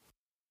 Mm-hmm.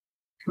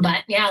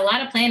 But yeah, a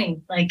lot of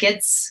planning.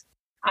 It's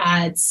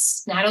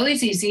not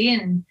always easy.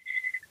 And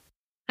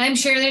I'm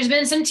sure there's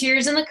been some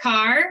tears in the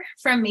car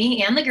from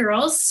me and the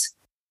girls.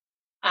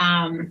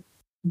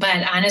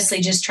 But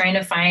honestly, just trying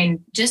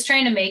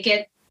to make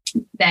it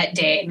that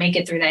day, make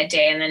it through that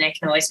day. And then I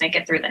can always make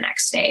it through the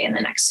next day and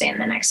the next day and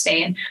the next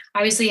day. And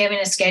obviously having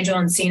a schedule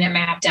and seeing it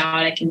mapped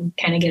out, I can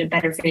kind of get a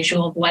better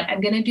visual of what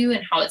I'm going to do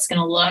and how it's going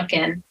to look.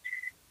 And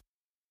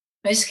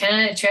I just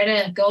kind of try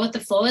to go with the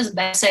flow as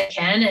best I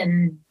can.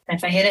 And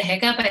if I hit a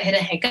hiccup, I hit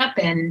a hiccup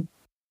and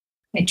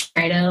I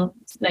try to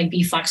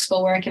be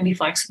flexible where I can be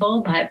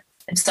flexible. But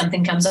if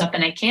something comes up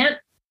and I can't,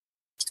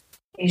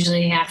 I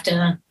usually have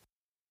to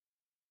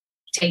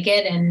take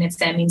it. And if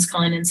that means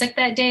calling in sick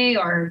that day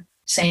or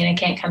saying I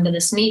can't come to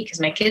this meet because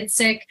my kid's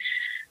sick,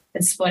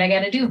 it's what I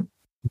got to do.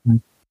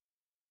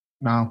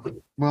 No.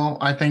 Well,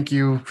 I thank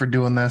you for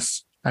doing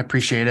this. I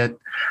appreciate it,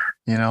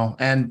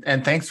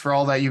 and thanks for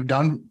all that you've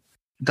done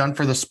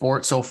for the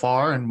sport so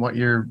far and what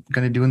you're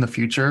going to do in the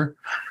future.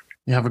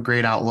 You have a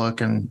great outlook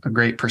and a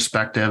great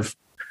perspective,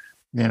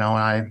 and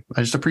I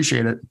just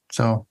appreciate it.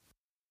 So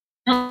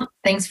Oh,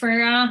 thanks for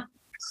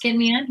getting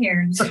me on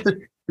here.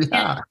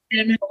 Yeah.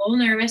 I'm a little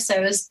nervous. I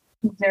was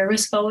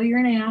nervous about what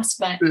you're going to ask,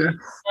 but Yeah.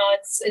 no,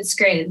 it's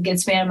great. It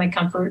gets me out of my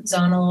comfort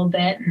zone a little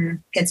bit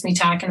and gets me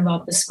talking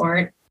about the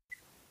sport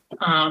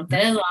that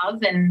I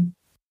love and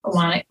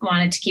want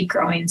it to keep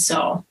growing.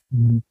 So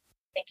thank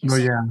you. Oh, So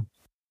yeah. much.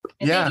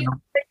 And Yeah. thank you for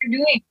what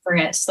you're doing for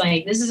us.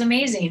 Like, this is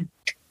amazing.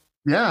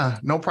 Yeah,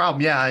 no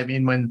problem. Yeah, I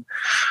mean, when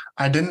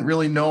I didn't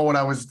really know what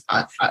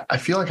I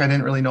feel like I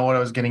didn't really know what I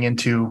was getting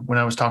into when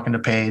I was talking to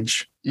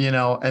Paige,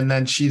 and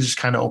then she just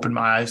kind of opened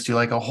my eyes to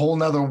like a whole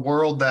nother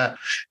world that,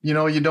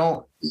 you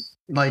don't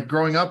like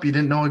growing up, you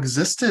didn't know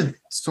existed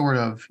sort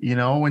of,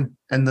 and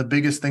the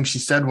biggest thing she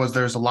said was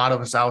there's a lot of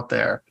us out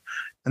there.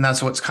 And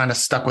that's what's kind of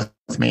stuck with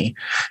me,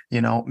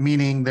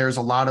 meaning there's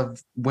a lot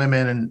of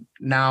women and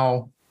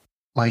now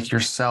like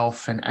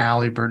yourself and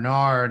Allie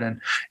Bernard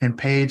and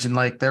Paige. And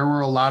like, there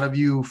were a lot of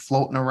you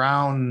floating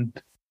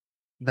around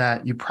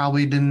that you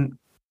probably didn't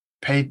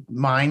pay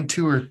mind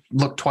to or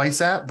look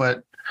twice at,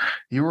 but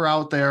you were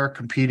out there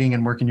competing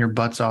and working your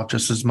butts off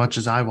just as much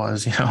as I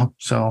was,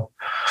 so.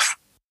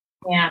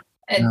 Yeah.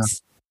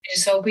 It's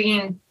just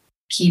hoping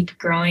keep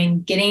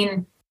growing,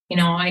 getting,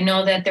 I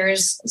know that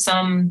there's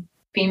some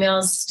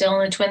females still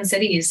in the Twin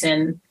Cities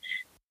and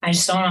I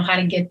just don't know how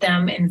to get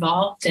them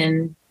involved.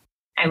 And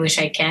I wish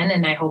I can,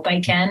 and I hope I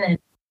can, and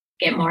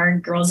get more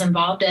girls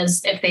involved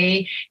as if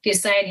they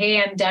decide,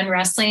 hey, I'm done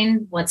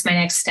wrestling. What's my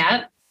next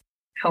step?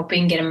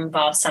 Hoping get them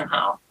involved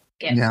somehow.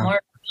 Get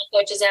more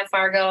coaches at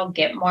Fargo,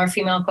 get more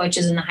female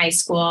coaches in the high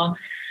school,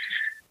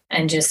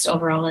 and just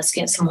overall, let's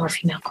get some more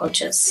female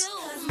coaches.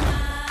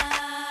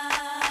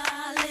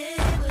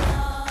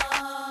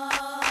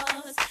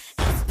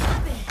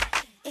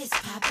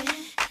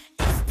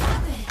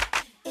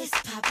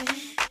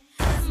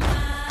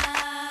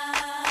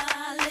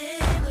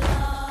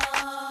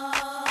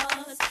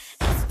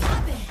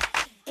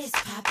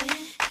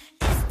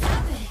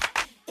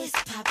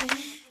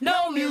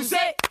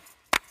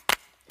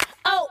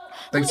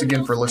 Thanks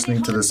again for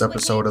listening to this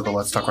episode of the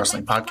Let's Talk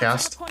Wrestling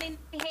podcast.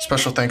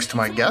 Special thanks to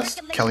my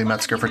guest, Kelli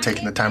Metzger, for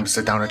taking the time to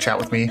sit down and chat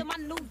with me.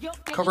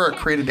 Cover art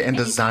created and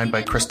designed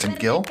by Kristen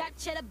Gill.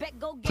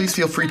 Please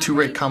feel free to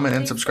rate, comment,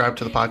 and subscribe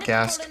to the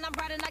podcast.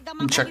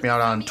 And check me out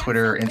on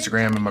Twitter,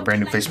 Instagram, and my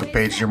brand new Facebook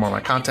page to hear more of my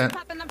content.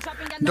 And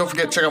don't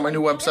forget to check out my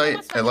new website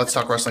at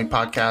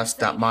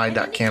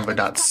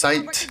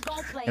letstalkwrestlingpodcast.my.canva.site.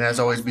 And as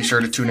always, be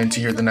sure to tune in to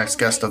hear the next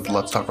guest of the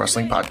Let's Talk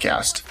Wrestling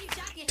podcast.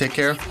 Take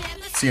care.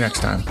 See you next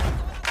time.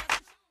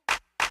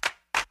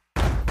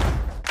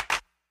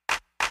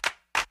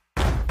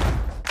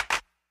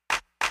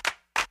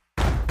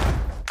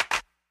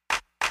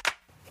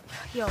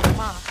 Yo,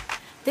 Mom,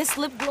 this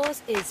lip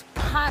gloss is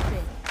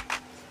popping.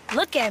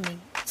 Look at me.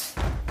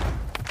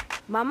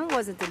 Mama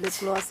wasn't the lip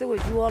gloss. It was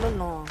you all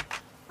along.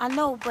 I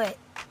know, but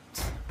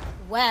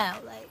wow,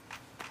 like